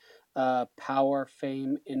do it, power,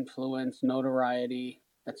 fame, influence, notoriety,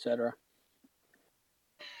 etc.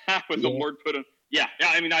 With the Lord put on. Yeah,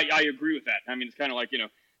 I mean, I agree with that. I mean, it's kind of like,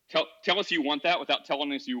 tell us you want that without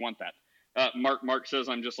telling us you want that. Mark says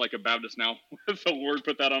I'm just like a Baptist now. The Lord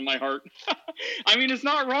put that on my heart. I mean, it's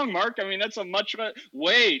not wrong, Mark. I mean, that's a much...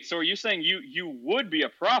 Wait, so are you saying you would be a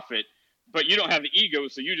prophet, but you don't have the ego,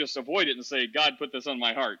 so you just avoid it and say, God put this on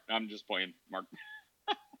my heart? I'm just playing, Mark.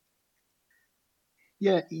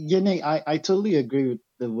 Yeah, Nate, I totally agree with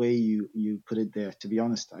the way you put it there. To be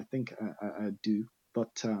honest, I think I do.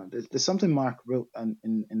 But there's something Mark wrote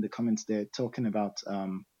in the comments there talking about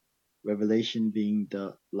Revelation being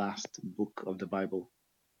the last book of the Bible.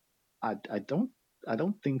 I don't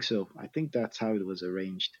think so. I think that's how it was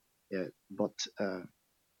arranged. Yeah, but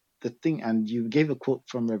the thing, and you gave a quote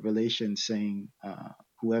from Revelation saying,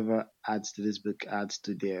 "Whoever adds to this book adds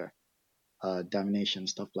to their damnation,"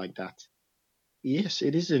 stuff like that. Yes,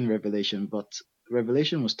 it is in Revelation, but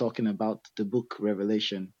Revelation was talking about the book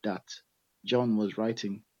Revelation that John was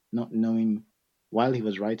writing, not knowing while he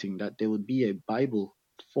was writing that there would be a Bible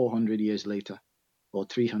 400 years later or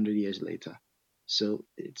 300 years later. So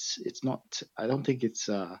it's not. I don't think it's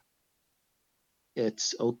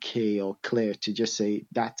okay or clear to just say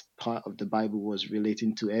that part of the Bible was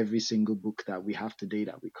relating to every single book that we have today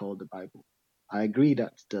that we call the Bible. I agree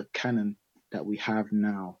that the canon that we have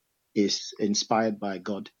now is inspired by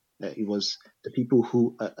God. It was the people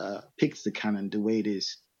who picked the canon the way it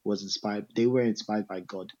is was inspired. They were inspired by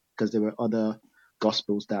God because there were other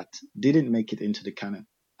gospels that didn't make it into the canon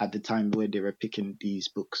at the time where they were picking these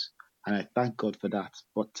books, and I thank God for that.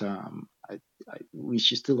 But we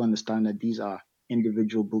should still understand that these are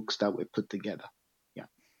individual books that were put together. Yeah.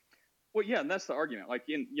 Well, yeah, and that's the argument. Like,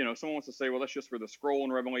 someone wants to say, well, that's just for the scroll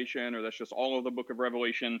in Revelation, or that's just all of the book of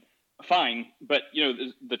Revelation. Fine, but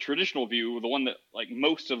the traditional view, the one that like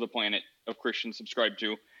most of the planet of Christians subscribe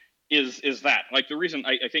to, is that. Like, the reason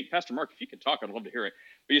I think, Pastor Mark, if you could talk, I'd love to hear it.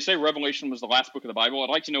 But you say Revelation was the last book of the Bible. I'd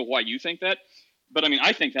like to know why you think that. But I mean,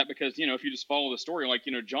 I think that because if you just follow the story, like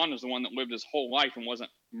John is the one that lived his whole life and wasn't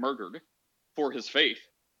murdered for his faith.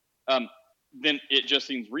 Then it just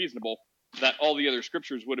seems reasonable that all the other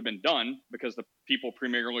scriptures would have been done because the people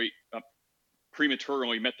prematurely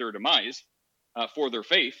met their demise for their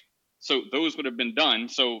faith. So those would have been done.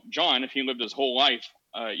 So John, if he lived his whole life,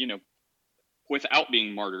 without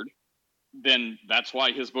being martyred, then that's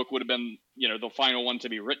why his book would have been, the final one to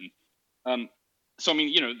be written. So, I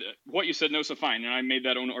mean, what you said, no, so fine. And I made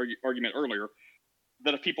that own argument earlier,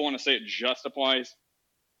 that if people want to say it just applies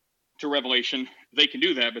to Revelation, they can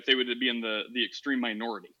do that, but they would be in the extreme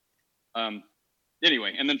minority.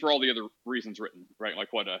 Anyway, and then for all the other reasons written, right?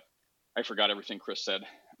 Like what I forgot everything Chris said,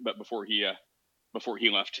 but before he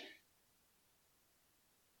left.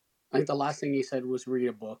 I think the last thing he said was read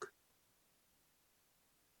a book.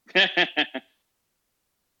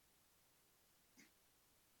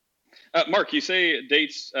 Mark, you say it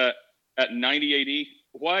dates at 90 AD.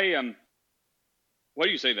 Why do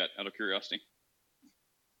you say that, out of curiosity?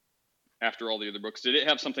 After all the other books, did it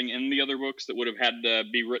have something in the other books that would have had to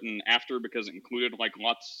be written after because it included like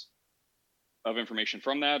lots of information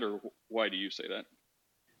from that, or why do you say that?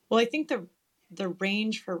 Well, I think the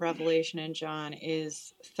range for Revelation in John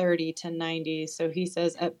is 30 to 90. So he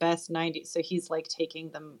says at best 90. So he's like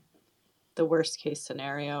taking the worst case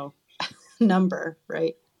scenario number,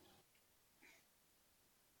 right?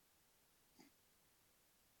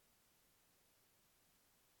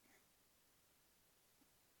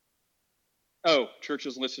 Oh,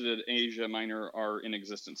 churches listed in Asia Minor are in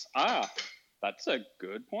existence. That's a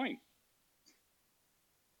good point.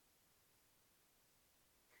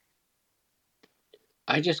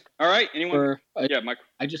 All right. Anyone? Mike.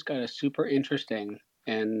 I just got a super interesting,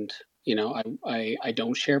 and I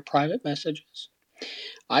don't share private messages,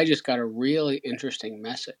 I just got a really interesting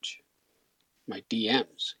message, my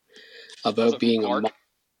DMs, Was about it being from a Clark? mod.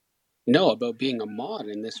 No, about being a mod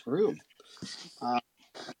in this room.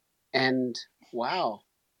 And wow,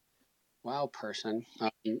 person,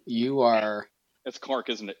 you are. It's Clark,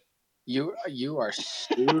 isn't it? You are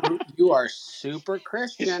super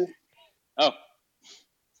Christian. Oh,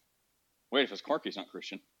 wait, if it's Clark, he's not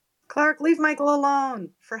Christian. Clark, leave Michael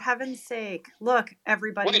alone, for heaven's sake. Look,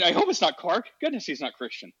 everybody. Wait, I hope it's not Clark. Goodness, he's not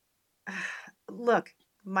Christian. Look,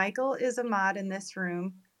 Michael is a mod in this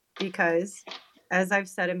room because, as I've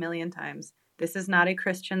said a million times, this is not a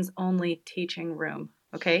Christians only teaching room,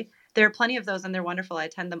 okay? There are plenty of those and they're wonderful. I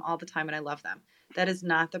attend them all the time and I love them. That is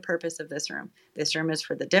not the purpose of this room. This room is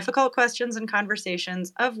for the difficult questions and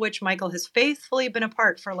conversations of which Michael has faithfully been a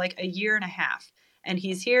part for like a year and a half. And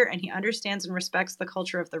he's here and he understands and respects the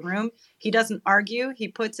culture of the room. He doesn't argue. He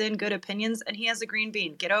puts in good opinions and he has a green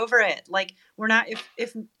bean. Get over it. Like, we're not,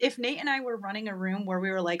 if Nate and I were running a room where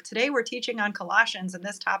we were like, today we're teaching on Colossians and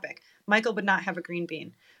this topic, Michael would not have a green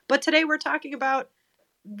bean. But today we're talking about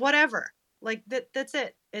whatever. Like that's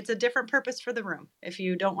it. It's a different purpose for the room. If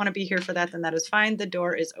you don't want to be here for that, then that is fine. The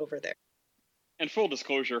door is over there. And full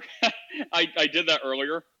disclosure, I did that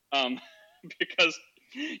earlier because,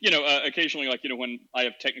 occasionally, like, when I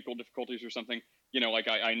have technical difficulties or something, like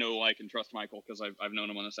I know I can trust Michael because I've known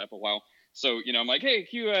him on this app a while. So, I'm like, hey,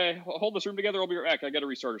 if you hold this room together, I'll be right back. I got to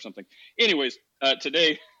restart or something. Anyways,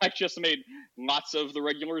 today I just made lots of the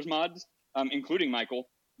regulars mods, including Michael,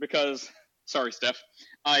 because, sorry, Steph,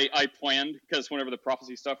 I planned, because whenever the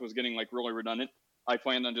prophecy stuff was getting like really redundant, I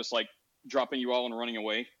planned on just like dropping you all and running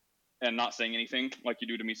away and not saying anything like you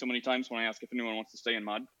do to me so many times when I ask if anyone wants to stay in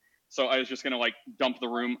mod. So I was just going to like dump the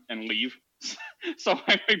room and leave. So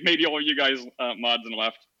I made all you guys mods and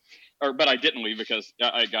left. But I didn't leave because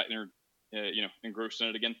I got engrossed in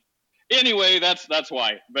it again. Anyway, that's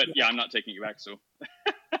why. But yeah, I'm not taking you back. So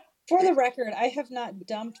for the record, I have not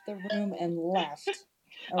dumped the room and left.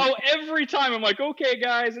 Okay. Oh, every time I'm like, okay,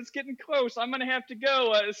 guys, it's getting close. I'm gonna have to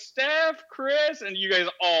go. Steph, Chris, and you guys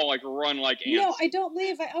all like run like ants. No, I don't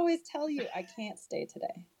leave. I always tell you I can't stay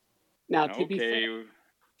today. Now, to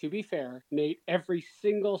be fair, Nate, every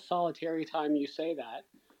single solitary time you say that,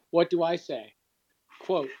 what do I say?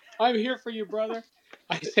 Quote, I'm here for you, brother.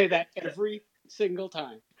 I say that every single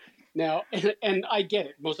time. Now, and I get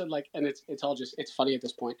it. Most of and it's all just, it's funny at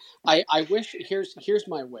this point. I wish, here's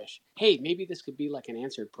my wish. Hey, maybe this could be like an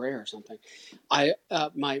answered prayer or something.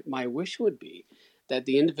 My wish would be that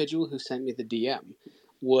the individual who sent me the DM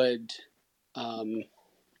would,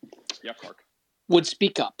 Clark, would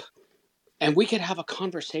speak up, and we could have a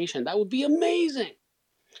conversation. That would be amazing.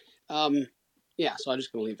 Yeah. So I'm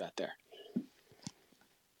just gonna leave that there.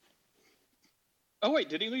 Oh wait,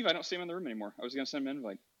 did he leave? I don't see him in the room anymore. I was gonna send him an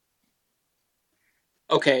invite.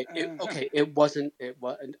 Okay, it wasn't.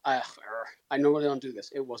 I normally don't do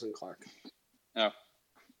this. It wasn't Clark. Oh,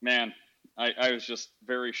 man, I was just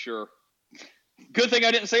very sure. Good thing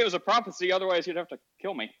I didn't say it was a prophecy, otherwise he'd have to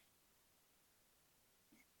kill me.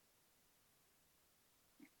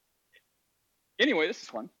 Anyway, this is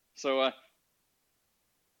fun. So,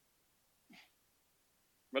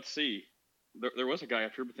 let's see. There was a guy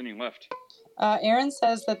after, but then he left. Aaron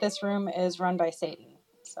says that this room is run by Satan.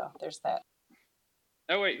 So there's that.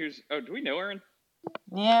 Oh, wait, do we know Aaron?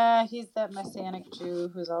 Yeah, he's that Messianic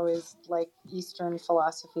Jew who's always like Eastern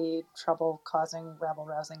philosophy, trouble-causing,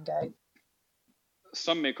 rabble-rousing guy.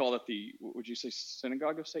 Some may call it would you say,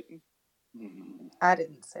 synagogue of Satan? I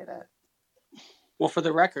didn't say that. Well, for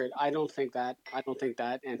the record, I don't think that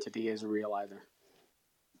entity is real either.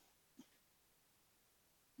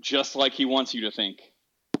 Just like he wants you to think.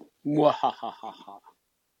 Mwahahaha.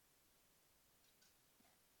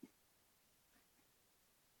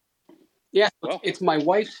 Yeah, it's my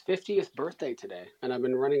wife's 50th birthday today, and I've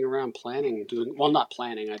been running around planning and doing, well, not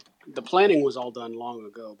planning. The planning was all done long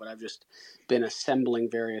ago, but I've just been assembling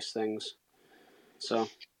various things. So.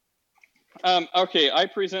 Okay, I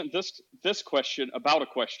present this question about a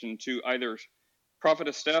question to either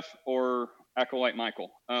Prophetess Steph or Acolyte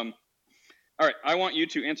Michael. All right, I want you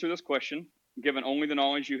to answer this question, given only the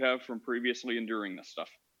knowledge you have from previously enduring this stuff.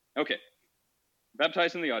 Okay.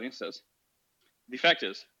 Baptized in the audience says, the fact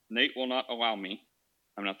is, Nate will not allow me,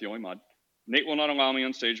 I'm not the only mod, Nate will not allow me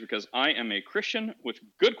on stage because I am a Christian with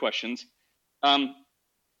good questions.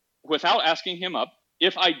 Without asking him up,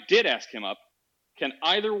 if I did ask him up, can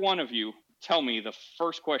either one of you tell me the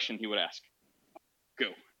first question he would ask? Go.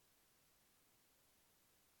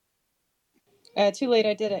 Too late,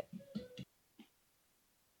 I did it.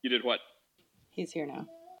 You did what? He's here now.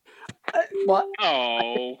 What?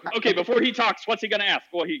 Oh, okay, before he talks, what's he going to ask?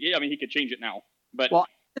 Well, he could change it now. But Well,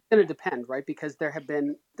 it's going to depend, right? Because there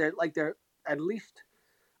at least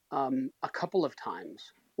a couple of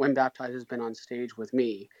times when Baptized has been on stage with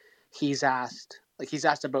me, he's asked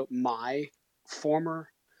about my former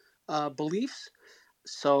beliefs.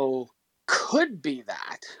 So could be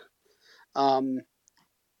that,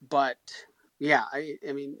 but yeah, I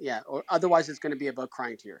mean, yeah. Or otherwise, it's going to be about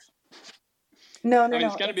crying tears. No. I mean,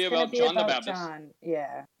 it's going to be about John the Baptist. John.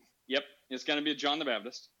 Yeah. Yep, it's going to be John the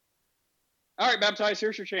Baptist. All right, Baptized,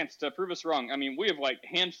 here's your chance to prove us wrong. I mean, we have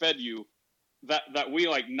hand-fed you that we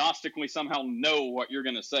gnostically somehow know what you're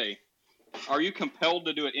going to say. Are you compelled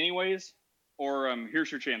to do it anyways? Or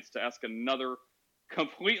here's your chance to ask another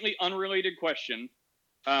completely unrelated question,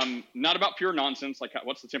 not about pure nonsense, like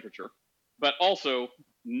what's the temperature, but also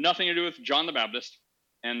nothing to do with John the Baptist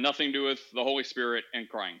and nothing to do with the Holy Spirit and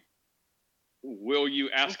crying. Will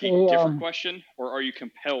you ask a different question, or are you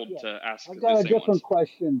compelled to ask the same ones? I got a different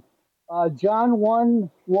question. John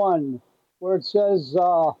 1:1, where it says,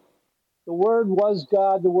 the Word was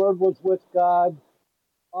God, the Word was with God.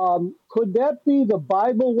 Could that be the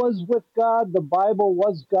Bible was with God, the Bible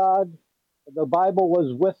was God, the Bible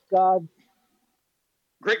was with God?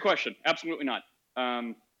 Great question. Absolutely not.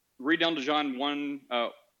 Read down to John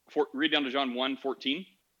 1:14,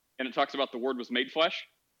 and it talks about the Word was made flesh.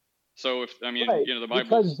 So if the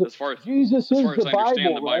Bible, as far as Jesus is the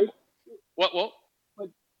Bible, right? What?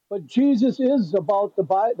 But Jesus is about the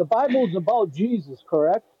Bible. The Bible is about Jesus,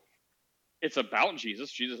 correct? It's about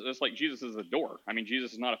Jesus. It's like Jesus is the door. I mean,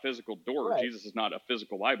 Jesus is not a physical door. Right. Jesus is not a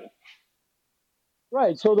physical Bible.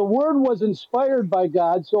 Right. So the Word was inspired by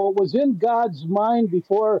God. So it was in God's mind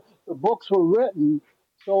before the books were written.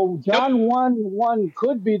 So John 1:1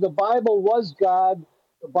 could be the Bible was God,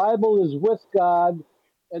 the Bible is with God,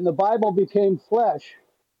 and the Bible became flesh.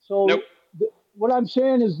 So what I'm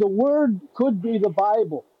saying is the Word could be the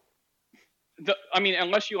Bible.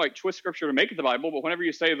 Unless you twist scripture to make it the Bible, but whenever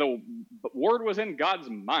you say the Word was in God's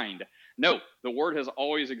mind, no, the Word has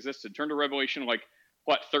always existed. Turn to Revelation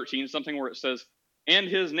 13 something, where it says, and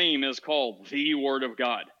his name is called the Word of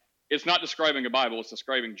God. It's not describing a Bible, it's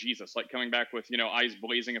describing Jesus, coming back with, eyes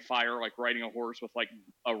blazing a fire, riding a horse with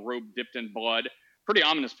a robe dipped in blood. Pretty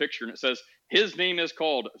ominous picture. And it says, his name is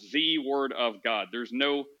called the Word of God. There's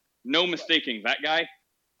no mistaking that guy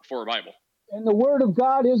for a Bible. And the Word of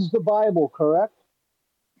God is the Bible, correct?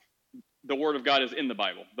 The Word of God is in the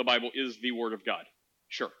Bible. The Bible is the Word of God.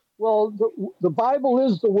 Sure. Well, the Bible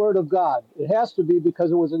is the Word of God. It has to be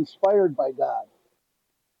because it was inspired by God.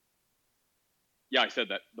 Yeah, I said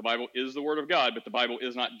that. The Bible is the Word of God, but the Bible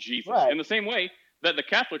is not Jesus. Right. In the same way that the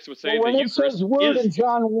Catholics would say when the it Eucharist says Word in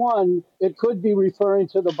John 1, it could be referring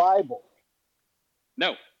to the Bible.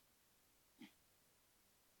 No.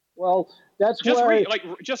 Well, that's just where...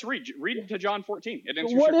 read to John 14. It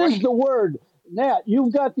answers what your question. Is the Word? Nat,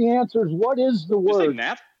 you've got the answers. What is the Word? Did you say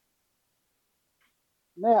Nat?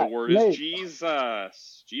 Nat. The Word is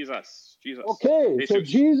Jesus. Jesus. Okay, Jesus. so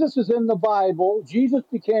Jesus is in the Bible. Jesus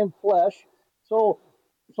became flesh. So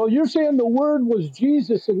you're saying the Word was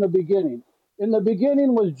Jesus in the beginning. In the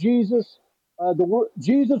beginning was Jesus.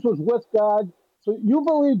 Jesus was with God. So you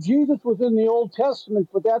believe Jesus was in the Old Testament,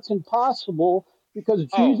 but that's impossible because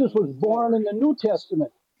Jesus was born in the New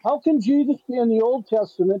Testament. How can Jesus be in the Old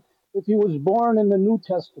Testament if he was born in the New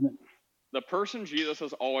Testament? The person Jesus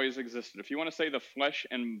has always existed. If you want to say the flesh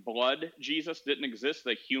and blood Jesus didn't exist,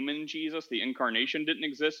 the human Jesus, the incarnation didn't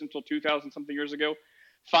exist until 2,000 something years ago,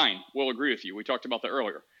 fine, we'll agree with you. We talked about that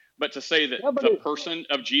earlier. But to say that the person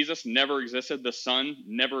of Jesus never existed, the Son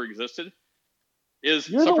never existed, is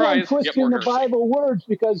you're surprise, the one twisting the Bible words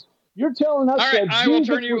because you're telling us that Jesus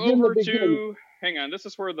was in the beginning. Hang on, this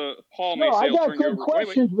is where the Paul may say. I got good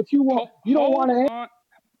questions, but you don't want to.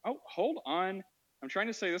 Hold on. I'm trying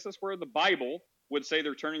to say this is where the Bible would say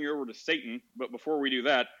they're turning you over to Satan. But before we do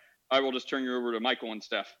that, I will just turn you over to Michael and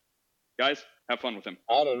Steph. Guys, have fun with him.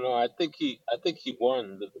 I don't know. I think he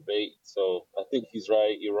won the debate, so I think he's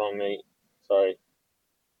right. You're wrong, Nate. Sorry.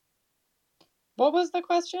 What was the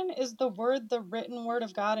question? Is the Word the written Word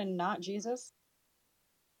of God and not Jesus?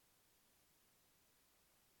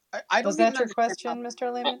 I don't was that your question,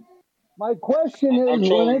 Mr. Lehman? My question is,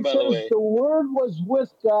 when it says the Word was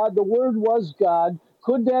with God, the Word was God,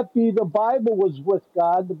 could that be the Bible was with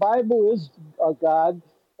God? The Bible is God,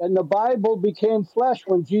 and the Bible became flesh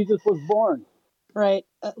when Jesus was born. Right.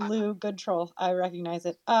 Lou, good troll. I recognize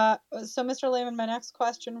it. So, Mr. Lehman, my next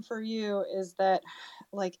question for you is that,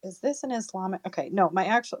 is this an Islamic... Okay, no,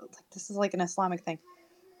 this is like an Islamic thing.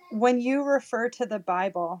 When you refer to the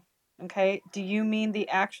Bible, okay, do you mean the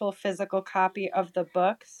actual physical copy of the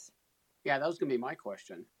books? Yeah, that was going to be my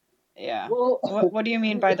question. Yeah. Well, what do you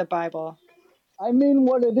mean by the Bible? I mean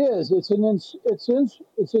what it is. It's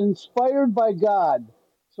inspired by God.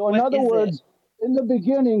 So in What other is it? words, in the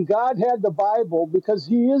beginning, God had the Bible because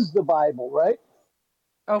He is the Bible, right?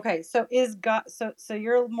 Okay, so is God, so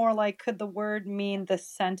you're more like, could the word mean the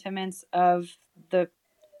sentiments of the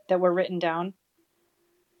that were written down?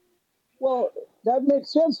 Well, that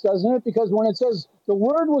makes sense, doesn't it? Because when it says the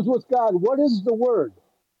Word was with God, what is the Word?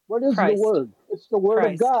 What is the Christ. Word? It's the Word of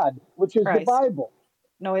Christ. God, which is the Christ. Bible.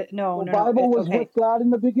 No, So no. Bible was Okay. with God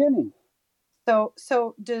in the beginning. So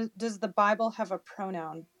does the Bible have a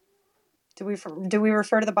pronoun? Do we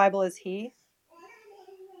refer to the Bible as he?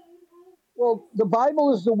 Well, the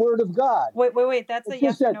Bible is the Word of God. Wait. That's a It's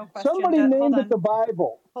just yes or that no question. somebody Hold named it on. the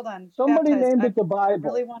Bible. Hold on. Somebody Baptized. named it the I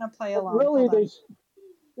really Bible. want to play But along. really, Hold on.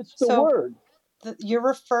 it's the So Word. you're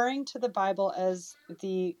referring to the Bible as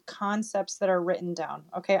the concepts that are written down.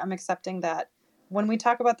 Okay, I'm accepting that. When we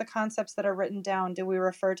talk about the concepts that are written down, do we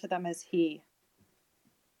refer to them as he?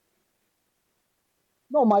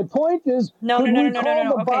 No, my point is, No. could we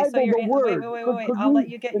call the Okay, so Bible you're the wait. Word? Could I'll we, let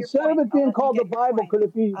you get your instead of point. it being called the Bible, could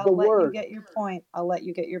it be the I'll let you Word? get your point. I'll let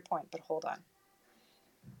you get your point, but hold on.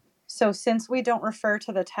 So since we don't refer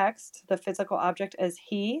to the text, the physical object, as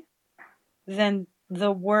he, then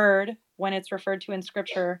the word, when it's referred to in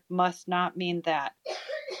scripture, must not mean that,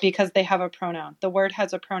 because they have a pronoun. The word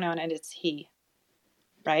has a pronoun and it's he,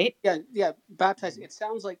 right? Yeah. Baptized. It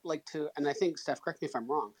sounds like and I think, Steph, correct me if I'm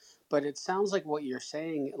wrong, but it sounds like what you're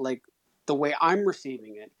saying, like the way I'm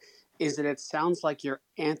receiving it, is that it sounds like you're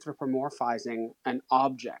anthropomorphizing an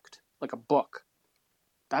object, like a book.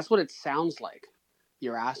 That's what it sounds like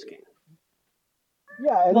you're asking.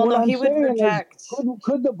 Yeah, and Well, what no, I'm he would saying is, reject.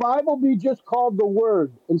 could the Bible be just called the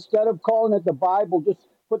Word instead of calling it the Bible? Just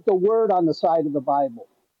put the Word on the side of the Bible.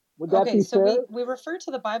 Would that Okay, be so fair? we refer to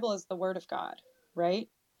the Bible as the word of God, right?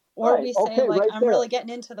 Or Right. we say, Okay. like, Right I'm there. really getting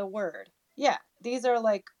into the word. Yeah, these are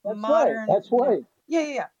like That's right. modern. That's right.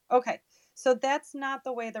 Yeah. Okay, so that's not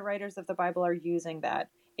the way the writers of the Bible are using that.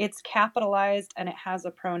 It's capitalized and it has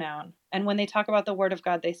a pronoun. And when they talk about the word of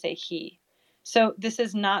God, they say he. So this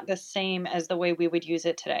is not the same as the way we would use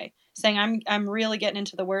it today. Saying I'm really getting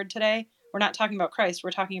into the word today. We're not talking about Christ.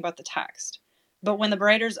 We're talking about the text. But when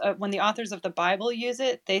when the authors of the Bible use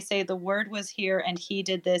it, they say the word was here and he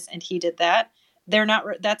did this and he did that.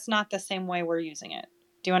 That's not the same way we're using it.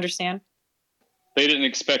 Do you understand? They didn't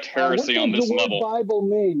expect What heresy on does the this word level. Bible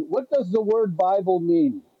mean? What does the word Bible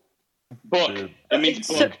mean? Book. It means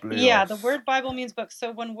book. Yeah, the word Bible means book.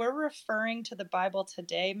 So when we're referring to the Bible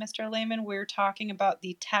today, Mr. Lehman, we're talking about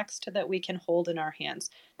the text that we can hold in our hands.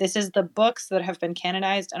 This is the books that have been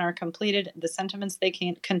canonized and are completed, the sentiments they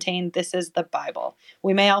can contain. This is the Bible.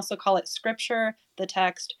 We may also call it scripture, the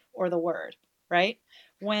text, or the word, right?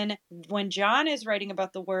 When John is writing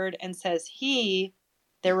about the word and says he,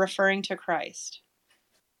 they're referring to Christ.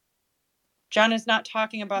 John is not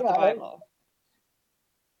talking about the Yeah, Bible.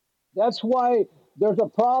 that's why there's a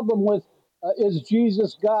problem with is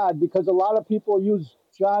Jesus God? Because a lot of people use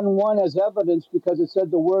John 1 as evidence because it said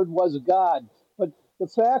the Word was God. But the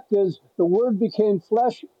fact is, the Word became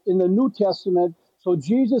flesh in the New Testament, so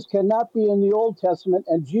Jesus cannot be in the Old Testament,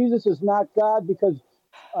 and Jesus is not God because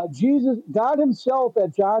God Himself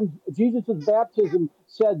at Jesus' baptism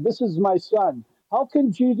said, "This is my Son." How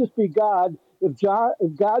can Jesus be God if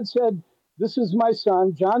God said, "This is my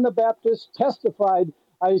Son"? John the Baptist testified,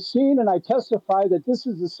 "I seen and I testify that this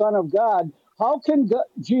is the Son of God." How can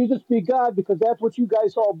Jesus be God? Because that's what you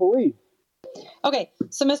guys all believe. Okay,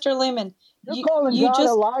 so Mr. Lehman, You're calling you God a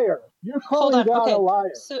just liar. You're hold calling on. God a Okay,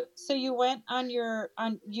 liar. so you went on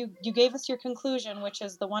you gave us your conclusion, which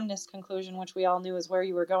is the oneness conclusion, which we all knew is where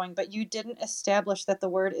you were going, but you didn't establish that the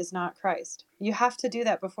Word is not Christ. You have to do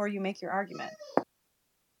that before you make your argument.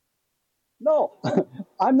 No,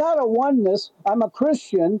 I'm not a oneness. I'm a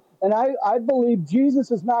Christian, and I believe Jesus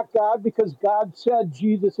is not God because God said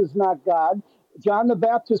Jesus is not God. John the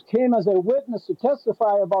Baptist came as a witness to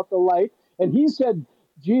testify about the light, and he said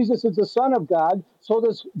Jesus is the Son of God. So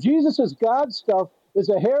this Jesus is God stuff is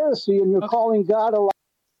a heresy, and you're Okay. calling God a liar.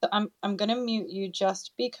 So I'm going to mute you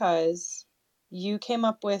just because you came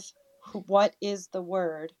up with what is the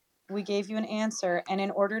Word. We gave you an answer, and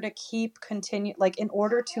in order to in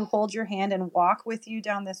order to hold your hand and walk with you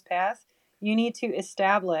down this path, you need to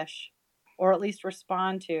establish or at least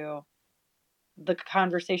respond to the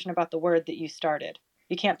conversation about the Word that you started.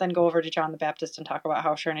 You can't then go over to John the Baptist and talk about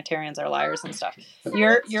how Trinitarians are liars and stuff.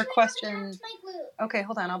 Your question. Okay,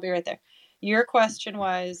 hold on, I'll be right there. Your question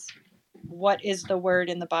was, what is the Word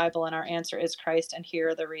in the Bible? And our answer is Christ, and here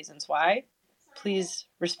are the reasons why. Please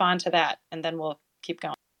respond to that, and then we'll keep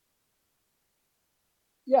going.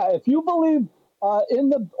 Yeah, if you believe In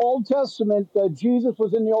the Old Testament, Jesus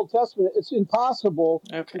was in the Old Testament. It's impossible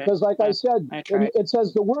Okay. because, like I said, I tried. it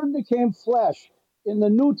says the Word became flesh in the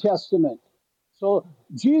New Testament. So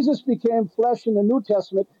Jesus became flesh in the New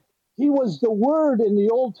Testament. He was the Word in the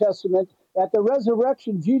Old Testament. At the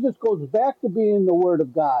resurrection, Jesus goes back to being the Word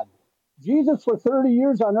of God. Jesus, for 30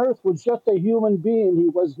 years on earth, was just a human being. He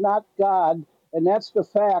was not God, and that's the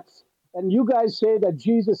facts. And you guys say that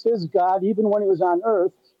Jesus is God even when he was on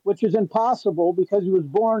earth, which is impossible because he was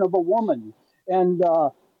born of a woman. And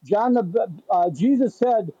Jesus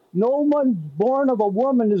said, "No one born of a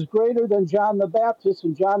woman is greater than John the Baptist."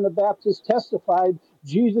 And John the Baptist testified,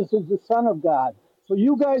 Jesus is the Son of God. So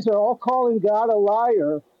you guys are all calling God a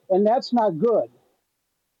liar, and that's not good.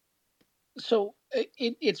 So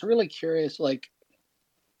it's really curious. Like,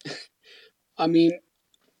 I mean,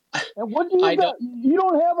 And what do you I don't. got? You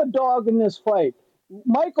don't have a dog in this fight.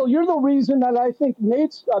 Michael, you're the reason that I think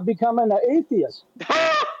Nate's becoming an atheist.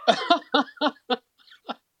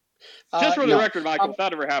 Just for the No. record, Michael, if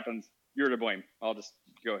that ever happens, you're to blame. I'll just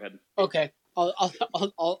go ahead. Okay,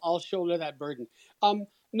 I'll shoulder that burden.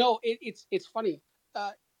 No, it's funny.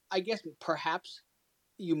 I guess perhaps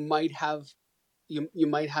you might have you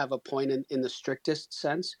might have a point in the strictest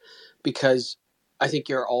sense, because I think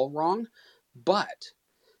you're all wrong. But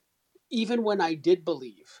even when I did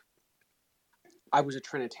believe I was a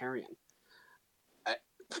Trinitarian,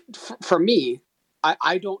 for me,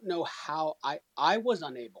 I don't know how I was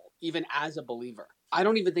unable, even as a believer. I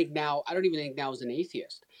don't even think now as an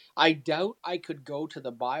atheist. I doubt I could go to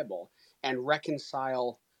the Bible and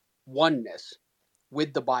reconcile oneness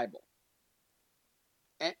with the Bible.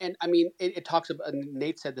 And I mean, it talks about,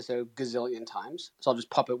 Nate said this a gazillion times, so I'll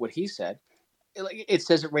just puppet what he said. It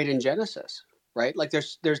says it right in Genesis, right? Like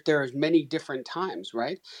there's many different times,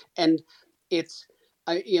 right? And it's,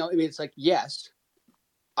 it's like, yes,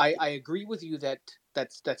 I agree with you that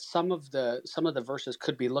some of the verses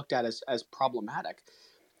could be looked at as problematic,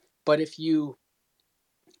 but if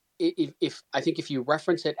I think if you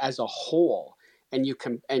reference it as a whole and you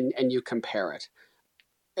compare it,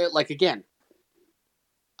 like, again,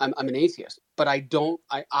 I'm an atheist, but I don't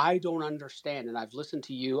understand, and I've listened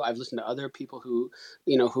to you, I've listened to other people who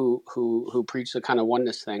who preach the kind of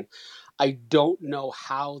oneness thing. I don't know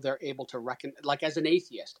how they're able to like, as an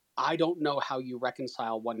atheist, I don't know how you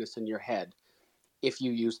reconcile oneness in your head if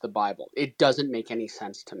you use the Bible. It doesn't make any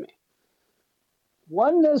sense to me.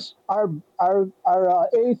 Oneness are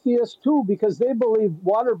atheists too because they believe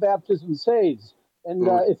water baptism saves. And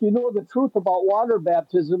if you know the truth about water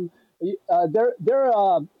baptism,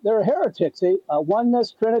 they're heretics.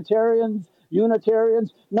 Oneness, Trinitarians,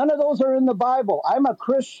 Unitarians, none of those are in the Bible. I'm a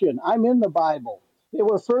Christian. I'm in the Bible. They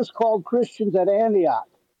were first called Christians at Antioch.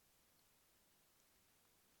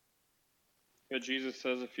 Yeah, Jesus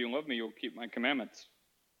says, if you love me, you'll keep my commandments.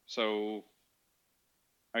 So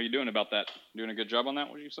how are you doing about that? Doing a good job on that,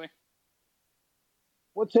 would you say?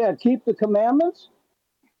 What's that? Keep the commandments?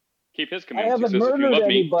 Keep his I commandments. haven't He says, murdered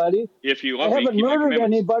anybody. if you I love me, haven't keep my murdered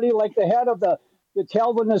commandments. anybody like the head of the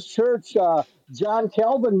Calvinist church. John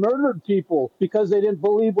Calvin murdered people because they didn't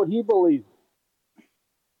believe what he believed.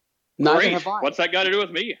 Neither Great. have I. What's that got to do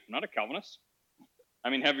with me? I'm not a Calvinist. I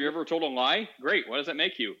mean, have you ever told a lie? Great. What does that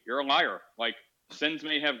make you? You're a liar. Like, sins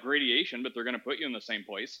may have gradation, but they're going to put you in the same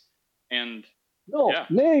place. And No, yeah.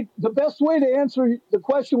 Nate, the best way to answer the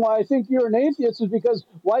question why I think you're an atheist is because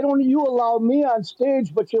why don't you allow me on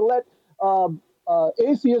stage, but you let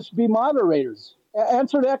atheists be moderators?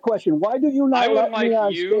 Answer that question. Why do you not let me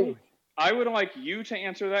on stage? I would like you to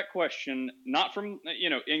answer that question, not from,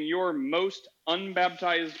 in your most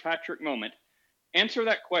unbaptized Patrick moment. Answer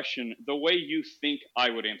that question the way you think I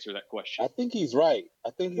would answer that question. I think he's right.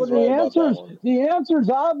 The answer's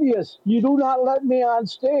obvious. You do not let me on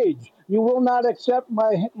stage. You will not accept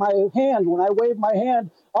my hand. When I wave my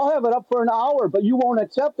hand, I'll have it up for an hour, but you won't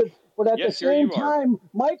accept it. But at the same time,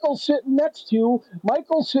 Michael's sitting next to you.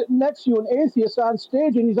 An atheist on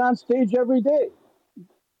stage, and he's on stage every day.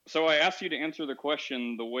 So I asked you to answer the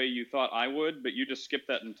question the way you thought I would, but you just skipped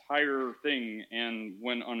that entire thing and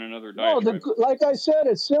went on another diatribe. No, like I said,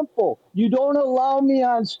 it's simple. You don't allow me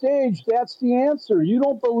on stage. That's the answer. You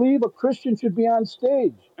don't believe a Christian should be on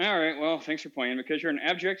stage. All right, well, thanks for playing, because you're an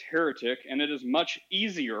abject heretic, and it is much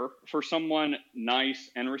easier for someone nice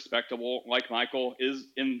and respectable like Michael is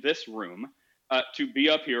in this room to be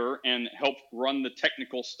up here and help run the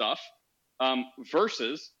technical stuff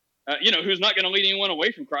versus... who's not going to lead anyone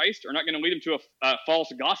away from Christ or not going to lead them to a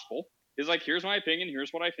false gospel, is like, here's my opinion,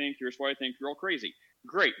 here's what I think, here's why I think you're all crazy.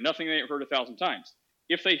 Great, nothing they have heard 1,000 times.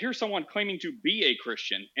 If they hear someone claiming to be a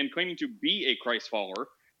Christian and claiming to be a Christ follower,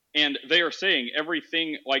 and they are saying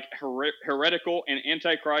everything like heretical and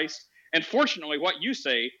antichrist. And fortunately, what you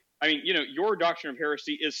say, I mean, your doctrine of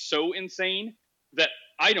heresy is so insane that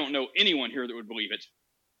I don't know anyone here that would believe it.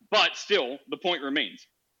 But still, the point remains.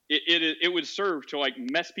 It would serve to like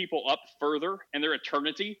mess people up further in their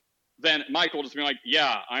eternity than Michael just being like,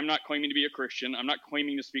 yeah, I'm not claiming to be a Christian. I'm not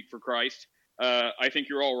claiming to speak for Christ. I think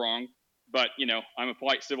you're all wrong. But, I'm a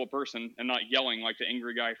polite, civil person and not yelling like the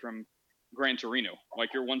angry guy from Gran Torino.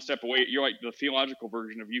 Like, you're one step away. You're like the theological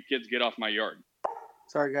version of you kids get off my yard.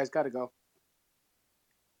 Sorry, guys, gotta go.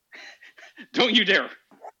 Don't you dare.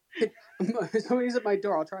 Somebody's at my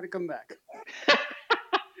door. I'll try to come back.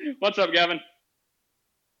 What's up, Gavin?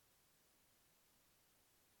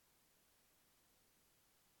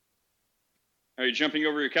 Are you jumping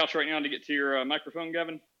over your couch right now to get to your microphone,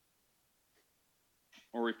 Gavin?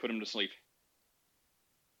 Or we put him to sleep?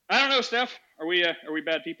 I don't know, Steph. Are we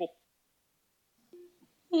bad people?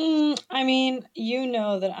 I mean, you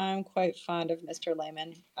know that I'm quite fond of Mr.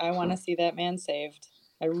 Layman. I want to see that man saved.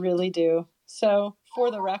 I really do. So,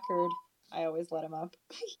 for the record, I always let him up.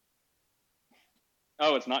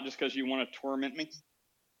 Oh, it's not just because you want to torment me?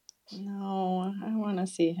 No, I want to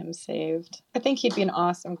see him saved. I think he'd be an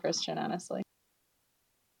awesome Christian, honestly.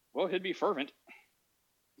 Well, he'd be fervent.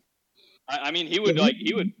 I mean, he would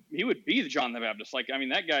be the John the Baptist. Like, I mean,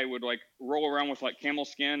 that guy would like roll around with like camel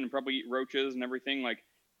skin and probably eat roaches and everything. Like,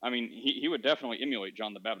 I mean, he would definitely emulate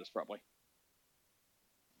John the Baptist, probably.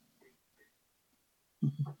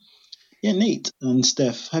 Yeah, Nate and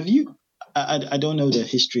Steph, have you? I don't know the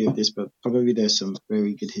history of this, but probably there's some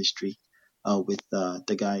very good history with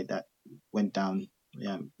the guy that went down,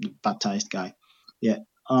 the baptized guy. Yeah.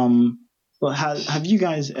 But have you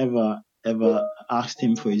guys ever asked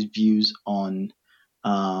him for his views on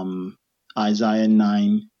Isaiah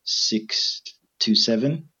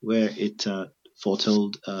 9:6-7, where it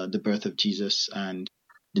foretold the birth of Jesus and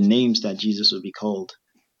the names that Jesus would be called,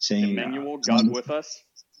 saying Emmanuel, God with us.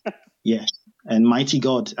 Yes, and mighty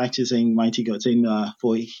God, actually saying mighty God, saying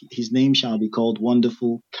for his name shall be called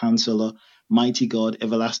Wonderful Counselor, Mighty God,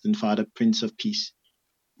 Everlasting Father, Prince of Peace.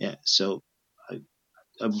 Yeah, so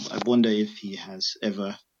I wonder if he has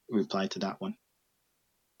ever replied to that one.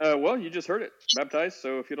 Well, you just heard it, baptized.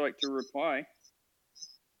 So if you'd like to reply,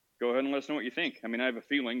 go ahead and let us know what you think. I mean, I have a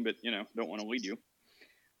feeling, but don't want to lead you.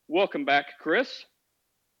 Welcome back, Chris.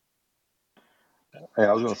 Hey,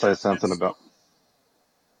 I was going to say something about.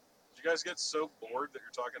 Did you guys get so bored that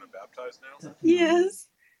you're talking to baptized now? Yes.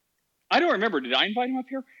 I don't remember. Did I invite him up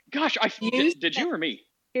here? Gosh, did you or me?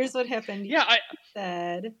 Here's what happened. Yeah, I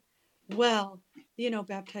said, well,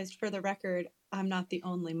 baptized, for the record, I'm not the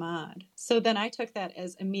only mod. So then I took that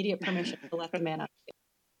as immediate permission to let the man up.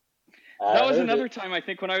 That was another time, I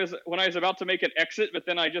think, when I was about to make an exit, but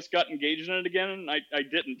then I just got engaged in it again, and I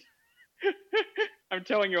didn't. I'm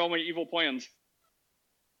telling you all my evil plans.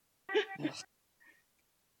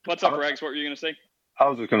 What's up, Rags? What were you going to say? I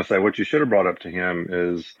was just going to say what you should have brought up to him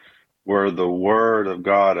is where the Word of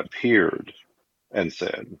God appeared and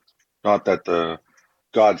said, not that the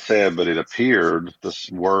God said, but it appeared. This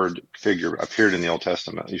word figure appeared in the Old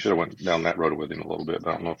Testament. You should have went down that road with him a little bit, but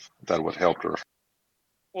I don't know if that would help her.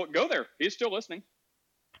 Well, go there. He's still listening.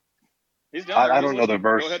 He's down there. I don't know the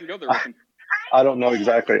verse. Go ahead and go there with him. I don't know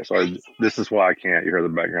exactly. Sorry, this is why I can't. You hear the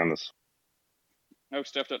background. No,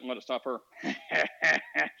 Steph doesn't let it stop her.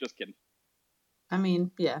 Just kidding. I mean,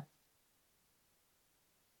 yeah.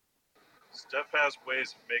 Steph has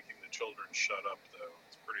ways of making the children shut up, though.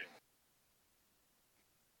 It's pretty.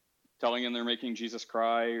 Telling them they're making Jesus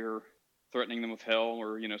cry, or threatening them with hell,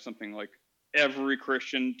 or something like every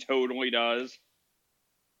Christian totally does.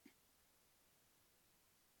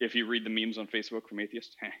 If you read the memes on Facebook from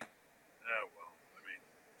atheists. Yeah, well, I mean,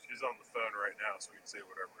 she's on the phone right now, so we can say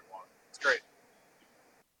whatever we want. It's great.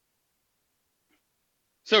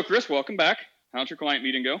 So, Chris, welcome back. How'd your client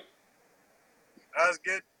meeting go? That was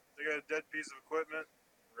good. They got a dead piece of equipment.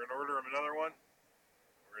 We're going to order them another one.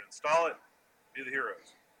 We're going to install it. Be the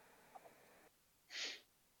heroes.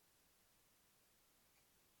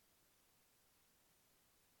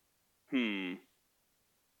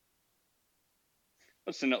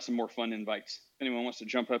 Let's send out some more fun invites. If anyone wants to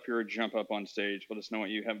jump up here, jump up on stage. Let us know what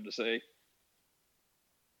you have to say.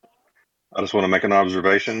 I just want to make an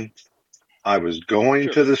observation. I was going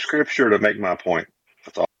to the scripture to make my point.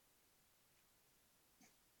 That's all.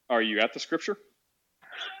 Are you at the scripture?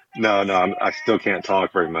 No, I still can't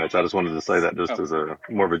talk very much. I just wanted to say that just as a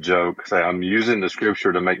more of a joke. Say I'm using the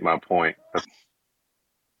scripture to make my point. Yeah,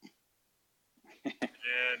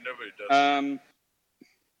 nobody does.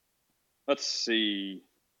 Let's see.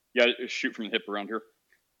 Yeah, shoot from the hip around here.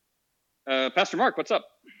 Pastor Mark, what's up?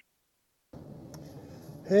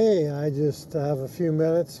 Hey, I just have a few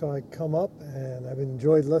minutes, so I come up, and I've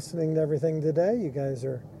enjoyed listening to everything today. You guys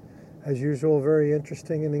are, as usual, very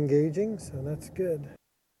interesting and engaging, so that's good.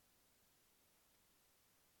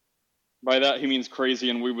 By that, he means crazy,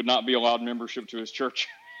 and we would not be allowed membership to his church.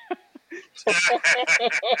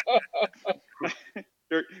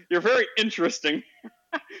 You're very interesting.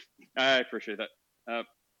 I appreciate that.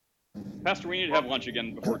 Pastor, we need to have lunch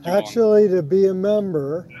again before too long. Actually, to be a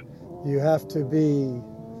member, you have to be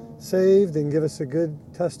saved and give us a good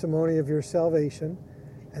testimony of your salvation,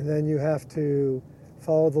 and then you have to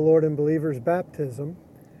follow the Lord in believers' baptism.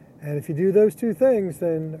 And if you do those two things,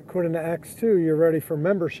 then according to Acts 2, you're ready for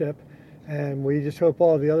membership, and we just hope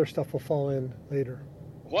all the other stuff will fall in later.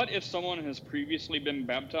 What if someone has previously been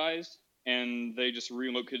baptized and they just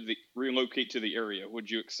relocate to the area? Would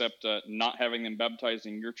you accept not having them baptized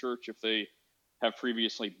in your church if they have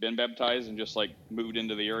previously been baptized and just like moved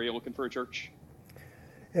into the area looking for a church?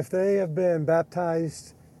 If they have been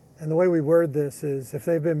baptized, and the way we word this is if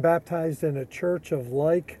they've been baptized in a church of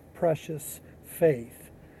like precious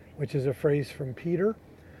faith, which is a phrase from Peter.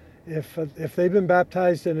 If they've been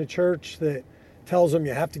baptized in a church that tells them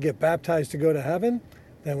you have to get baptized to go to heaven,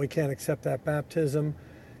 then we can't accept that baptism.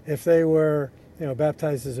 If they were,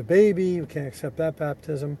 baptized as a baby, we can't accept that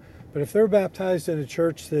baptism. But if they're baptized in a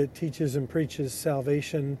church that teaches and preaches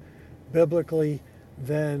salvation biblically,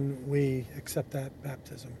 then we accept that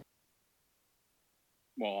baptism.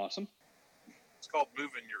 Well, awesome. It's called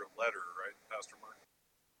moving your letter, right, Pastor Mark?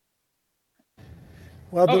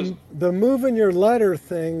 Well, the moving your letter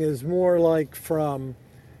thing is more like from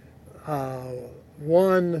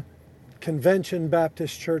one convention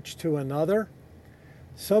Baptist church to another.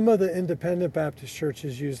 Some of the independent Baptist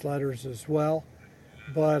churches use letters as well,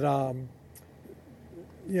 but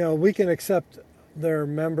we can accept their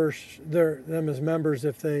members, them as members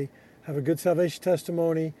if they have a good salvation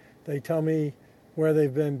testimony. They tell me where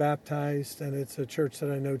they've been baptized, and it's a church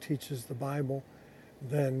that I know teaches the Bible.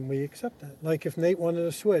 Then we accept that. Like if Nate wanted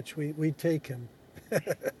to switch, we'd take him.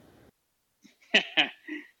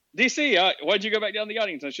 DC, why'd you go back down the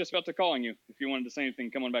audience? I was just about to call on you. If you wanted to say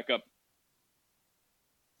anything, come on back up.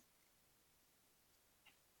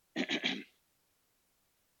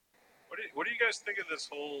 What do you guys think of this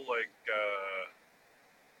whole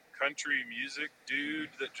country music dude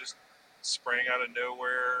that just sprang out of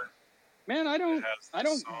nowhere? Man, I don't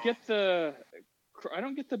get the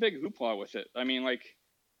big hoopla with it. I mean, like,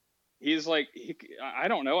 he's like, I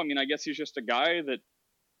don't know. I mean, I guess he's just a guy that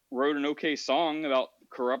wrote an okay song about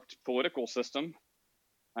corrupt political system.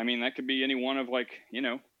 I mean, that could be any one of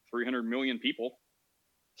 300 million people.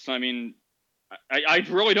 So, I mean, I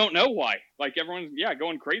really don't know why. Like, everyone's,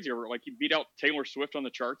 going crazy over it. Like, he beat out Taylor Swift on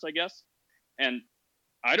the charts, I guess. And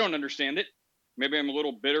I don't understand it. Maybe I'm a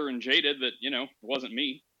little bitter and jaded that, it wasn't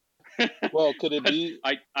me. Well, could it be?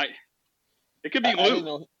 It could be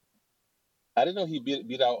Lou. I didn't know he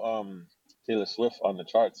beat out Taylor Swift on the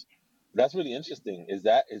charts. That's really interesting. Is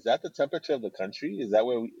that the temperature of the country? Is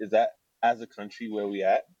that as a country where we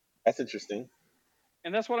at? That's interesting.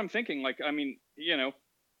 And that's what I'm thinking. Like, I mean,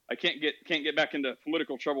 I can't get back into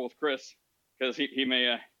political trouble with Chris because he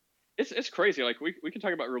may. It's crazy. Like we can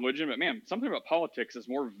talk about religion, but man, something about politics is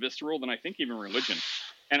more visceral than I think even religion.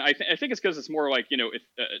 And I think it's because it's more like it's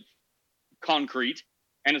concrete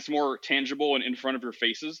and it's more tangible and in front of your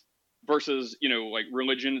faces versus like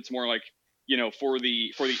religion. It's more like for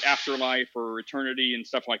the afterlife or eternity and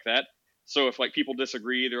stuff like that. So if like people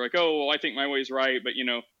disagree, they're like, oh, well, I think my way's right, but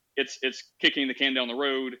it's kicking the can down the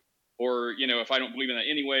road. Or, if I don't believe in that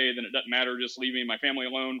anyway, then it doesn't matter. Just leave me and my family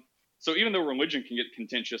alone. So even though religion can get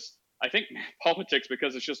contentious, I think politics,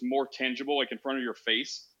 because it's just more tangible, like in front of your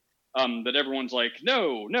face, that everyone's like,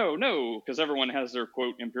 no, because everyone has their,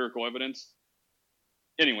 quote, empirical evidence.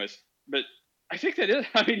 Anyways, but I think that is,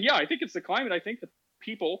 I think it's the climate. I think that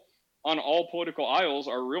people on all political aisles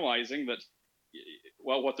are realizing that,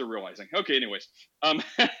 well, what they're realizing. Okay, anyways. Hang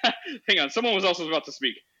on. Someone was also about to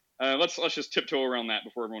speak. Let's just tiptoe around that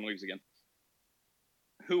before everyone leaves again.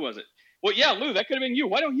 Who was it? Well, yeah, Lou, that could have been you.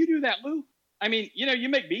 Why don't you do that, Lou? I mean, you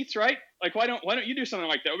make beats, right? Like, why don't you do something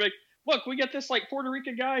like that? We're like, look, we get this like Puerto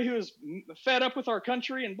Rican guy who is fed up with our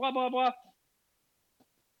country and blah blah blah.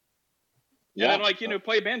 Yeah. And then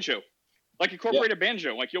play a banjo, like incorporate a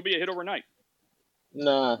banjo, like you'll be a hit overnight.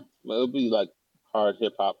 Nah, it'll be like hard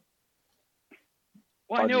hip hop.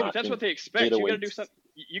 Well, I know, but that's what they expect.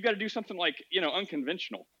 You got to do something like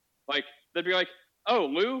unconventional. Like they'd be like, oh,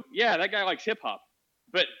 Lou, yeah, that guy likes hip hop,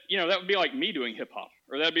 but that would be like me doing hip hop,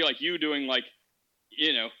 or that'd be like you doing like,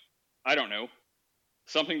 I don't know,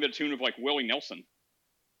 something to the tune of like Willie Nelson.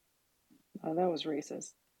 Oh, that was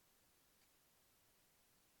racist.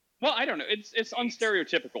 Well, I don't know. It's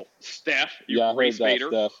unstereotypical. Steph, you Yeah, I heard race that, baiter.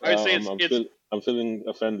 Steph. I would say I'm feeling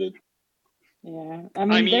offended. Yeah, I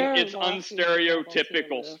mean, there are it's lawsuits available to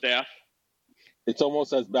unstereotypical, you. Steph. It's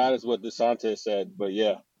almost as bad as what DeSantis said, but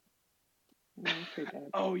yeah. Pretty bad.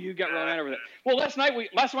 Oh, you got really mad over that. Well, last night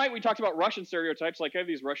we talked about Russian stereotypes. Like I have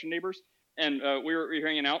these Russian neighbors, and we were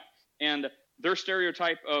hanging out, and their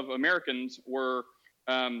stereotype of Americans were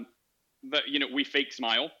that we fake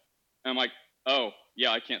smile. And I'm like, oh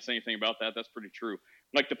yeah, I can't say anything about that. That's pretty true.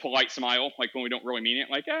 Like the polite smile, like when we don't really mean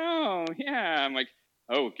it. Like, oh yeah. I'm like,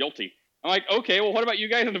 oh, guilty. I'm like, okay, well, what about you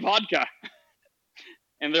guys in the vodka?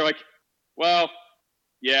 And they're like, well,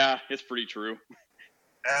 yeah, it's pretty true.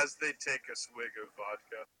 As they take a swig of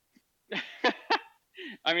vodka.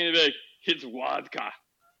 I mean, like, it's vodka.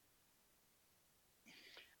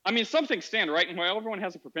 I mean, some things stand, right? And while everyone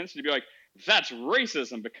has a propensity to be like, that's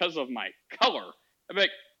racism because of my color. I'd be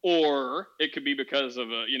like, or it could be because of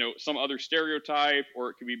some other stereotype,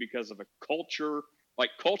 or it could be because of a culture.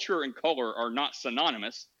 Like culture and color are not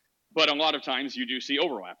synonymous, but a lot of times you do see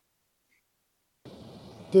overlap.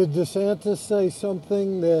 Did DeSantis say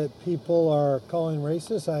something that people are calling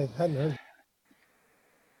racist? I hadn't heard.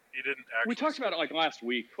 He didn't actually. We talked about it like last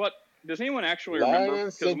week. What does anyone actually Line remember? and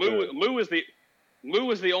Because sinker. Lou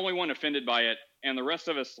was the only one offended by it, and the rest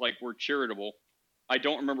of us were charitable. I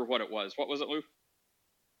don't remember what it was. What was it, Lou?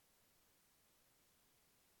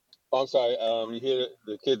 Oh, I'm sorry. You hear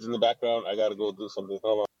the kids in the background? I gotta go do something.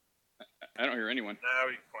 Hold on. I don't hear anyone. Now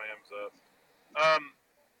he clams up.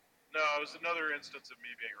 No, it was another instance of me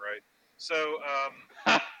being right. So,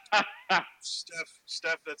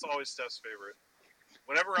 Steph, that's always Steph's favorite.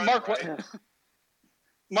 Whenever I'm right.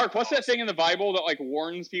 Mark, what's that thing in the Bible that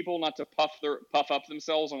warns people not to puff up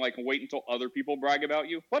themselves and wait until other people brag about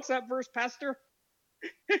you? What's that verse, Pastor?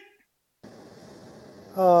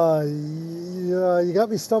 Yeah, you got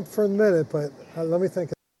me stumped for a minute, but let me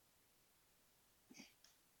think.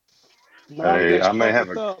 Hey, I may have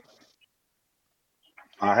a.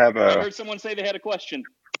 I have I a. heard someone say they had a question.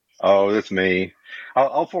 Oh, that's me.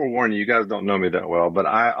 I'll forewarn you. You guys don't know me that well, but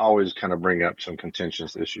I always kind of bring up some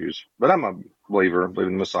contentious issues. But I'm a believer, believe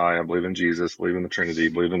in the Messiah, believe in Jesus, believe in the Trinity,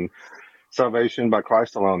 believe in salvation by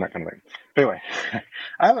Christ alone, that kind of thing. Anyway,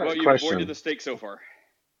 I have a Well, you've question. avoided the stake so far.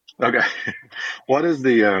 Okay, what is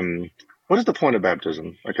the point of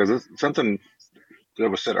baptism? Because it's something that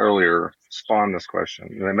was said earlier spawned this question.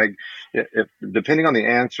 And they make, if depending on the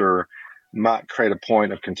answer, might create a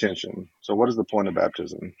point of contention. So, what is the point of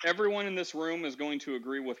baptism? Everyone in this room is going to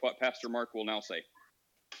agree with what Pastor Mark will now say.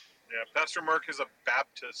 Yeah, Pastor Mark is a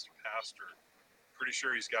Baptist pastor. Pretty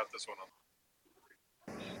sure he's got this one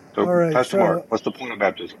on. So, all right, Pastor Mark, what's the point of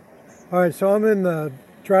baptism? All right, so I'm in the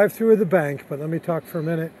drive-through of the bank, but let me talk for a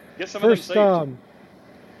minute. Get some of them saved.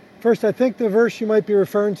 First, I think the verse you might be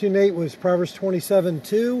referring to, Nate, was Proverbs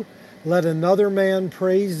 27:2. Let another man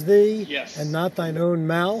praise thee, yes, and not thine own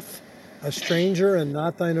mouth, a stranger and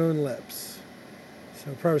not thine own lips.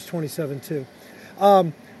 So Proverbs 27:2.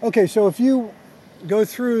 Okay, so if you go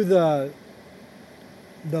through the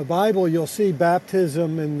Bible, you'll see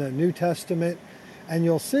baptism in the New Testament, and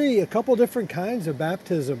you'll see a couple different kinds of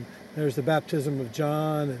baptism. There's the baptism of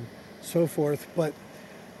John and so forth, but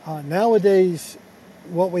nowadays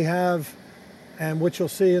what we have, and what you'll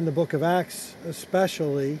see in the book of Acts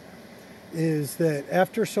especially, is that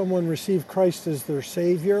after someone received Christ as their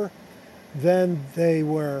Savior, then they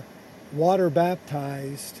were water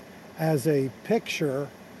baptized as a picture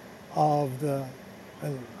of the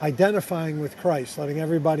identifying with Christ, letting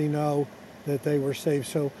everybody know that they were saved.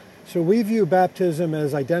 So we view baptism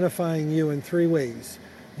as identifying you in three ways.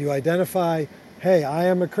 You identify, hey, I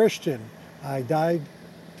am a Christian. I died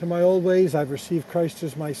to my old ways. I've received Christ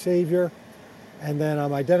as my Savior. And then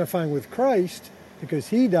I'm identifying with Christ because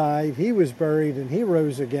he died, he was buried, and he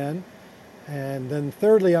rose again. And then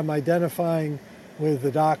thirdly, I'm identifying with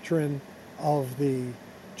the doctrine of the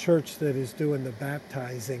church that is doing the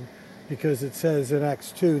baptizing, because it says in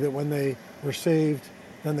Acts 2 that when they were saved,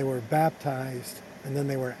 then they were baptized, and then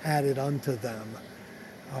they were added unto them,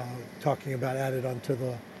 talking about added unto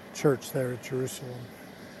the church there at Jerusalem.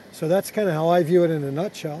 So that's kind of how I view it in a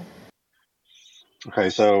nutshell. Okay,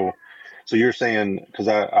 so you're saying, because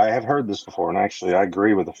I have heard this before, and actually I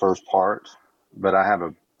agree with the first part, but I have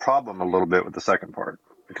a problem a little bit with the second part,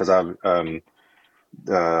 because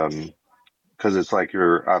because it's like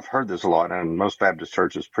I've heard this a lot, and most Baptist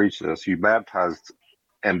churches preach this. You baptize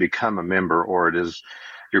and become a member, or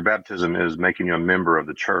your baptism is making you a member of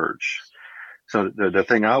the church. So the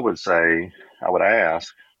thing I would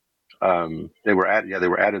ask, they were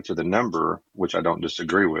added to the number, which I don't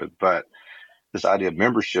disagree with, but this idea of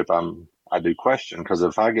membership, I'm I do question, because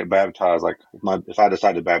if I get baptized, like if I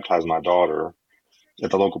decide to baptize my daughter at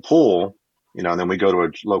the local pool, and then we go to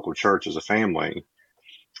a local church as a family,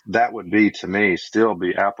 that would be, to me, still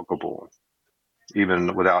be applicable,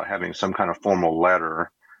 even without having some kind of formal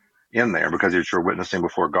letter in there, because you're witnessing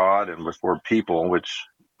before God and before people, which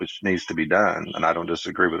needs to be done. And I don't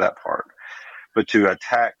disagree with that part. But to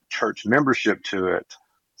attack church membership to it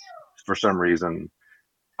for some reason,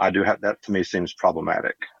 I do have that. To me, seems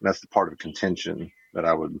problematic. And that's the part of contention that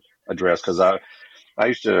I would address, because I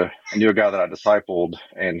knew a guy that I discipled,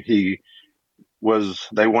 and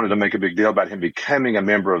they wanted to make a big deal about him becoming a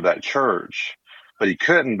member of that church, but he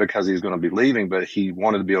couldn't because he's going to be leaving, but he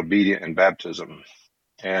wanted to be obedient in baptism.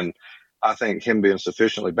 And I think him being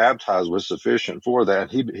sufficiently baptized was sufficient for that.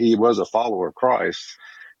 He was a follower of Christ.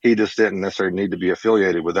 He just didn't necessarily need to be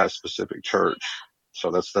affiliated with that specific church. So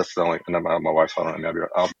that's the only, and my wife's on it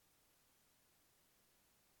now.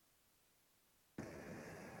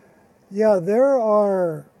 Yeah, there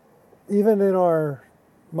are, even in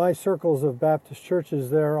my circles of Baptist churches,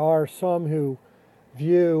 there are some who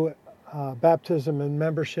view baptism and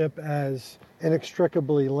membership as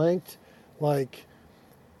inextricably linked. Like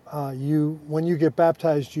when you get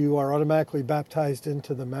baptized, you are automatically baptized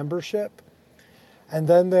into the membership. And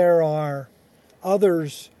then there are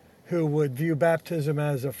others who would view baptism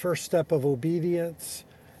as a first step of obedience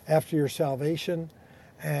after your salvation,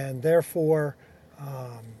 and therefore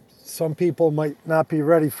some people might not be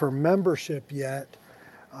ready for membership yet,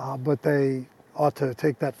 but they ought to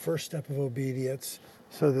take that first step of obedience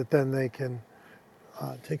so that then they can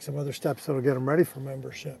take some other steps that will get them ready for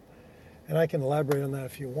membership. And I can elaborate on that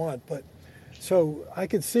if you want. But so I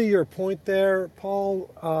could see your point there,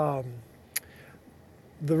 Paul.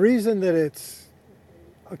 The reason that it's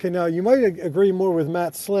okay, now you might agree more with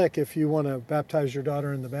Matt Slick if you want to baptize your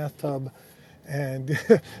daughter in the bathtub, and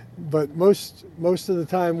but most of the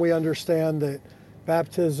time we understand that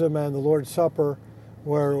baptism and the Lord's Supper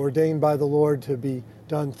were ordained by the Lord to be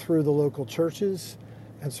done through the local churches,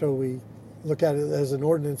 and so we look at it as an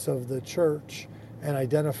ordinance of the church and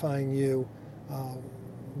identifying you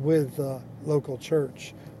with the local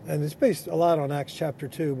church. And it's based a lot on Acts chapter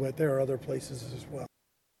 2, but there are other places as well.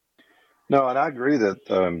 No, and I agree that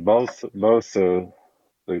both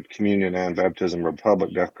the communion and baptism are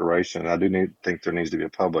public declaration. I do think there needs to be a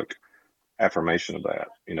public affirmation of that.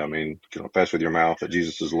 I mean, you can confess with your mouth that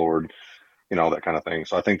Jesus is Lord, all that kind of thing.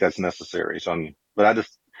 So I think that's necessary. But I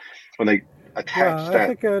just, when they Yeah, attach I that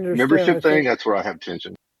think I understand. membership thing, that's where I have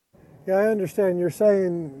tension. Yeah, I understand. You're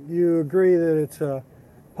saying you agree that it's a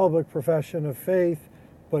public profession of faith,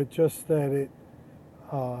 but just that it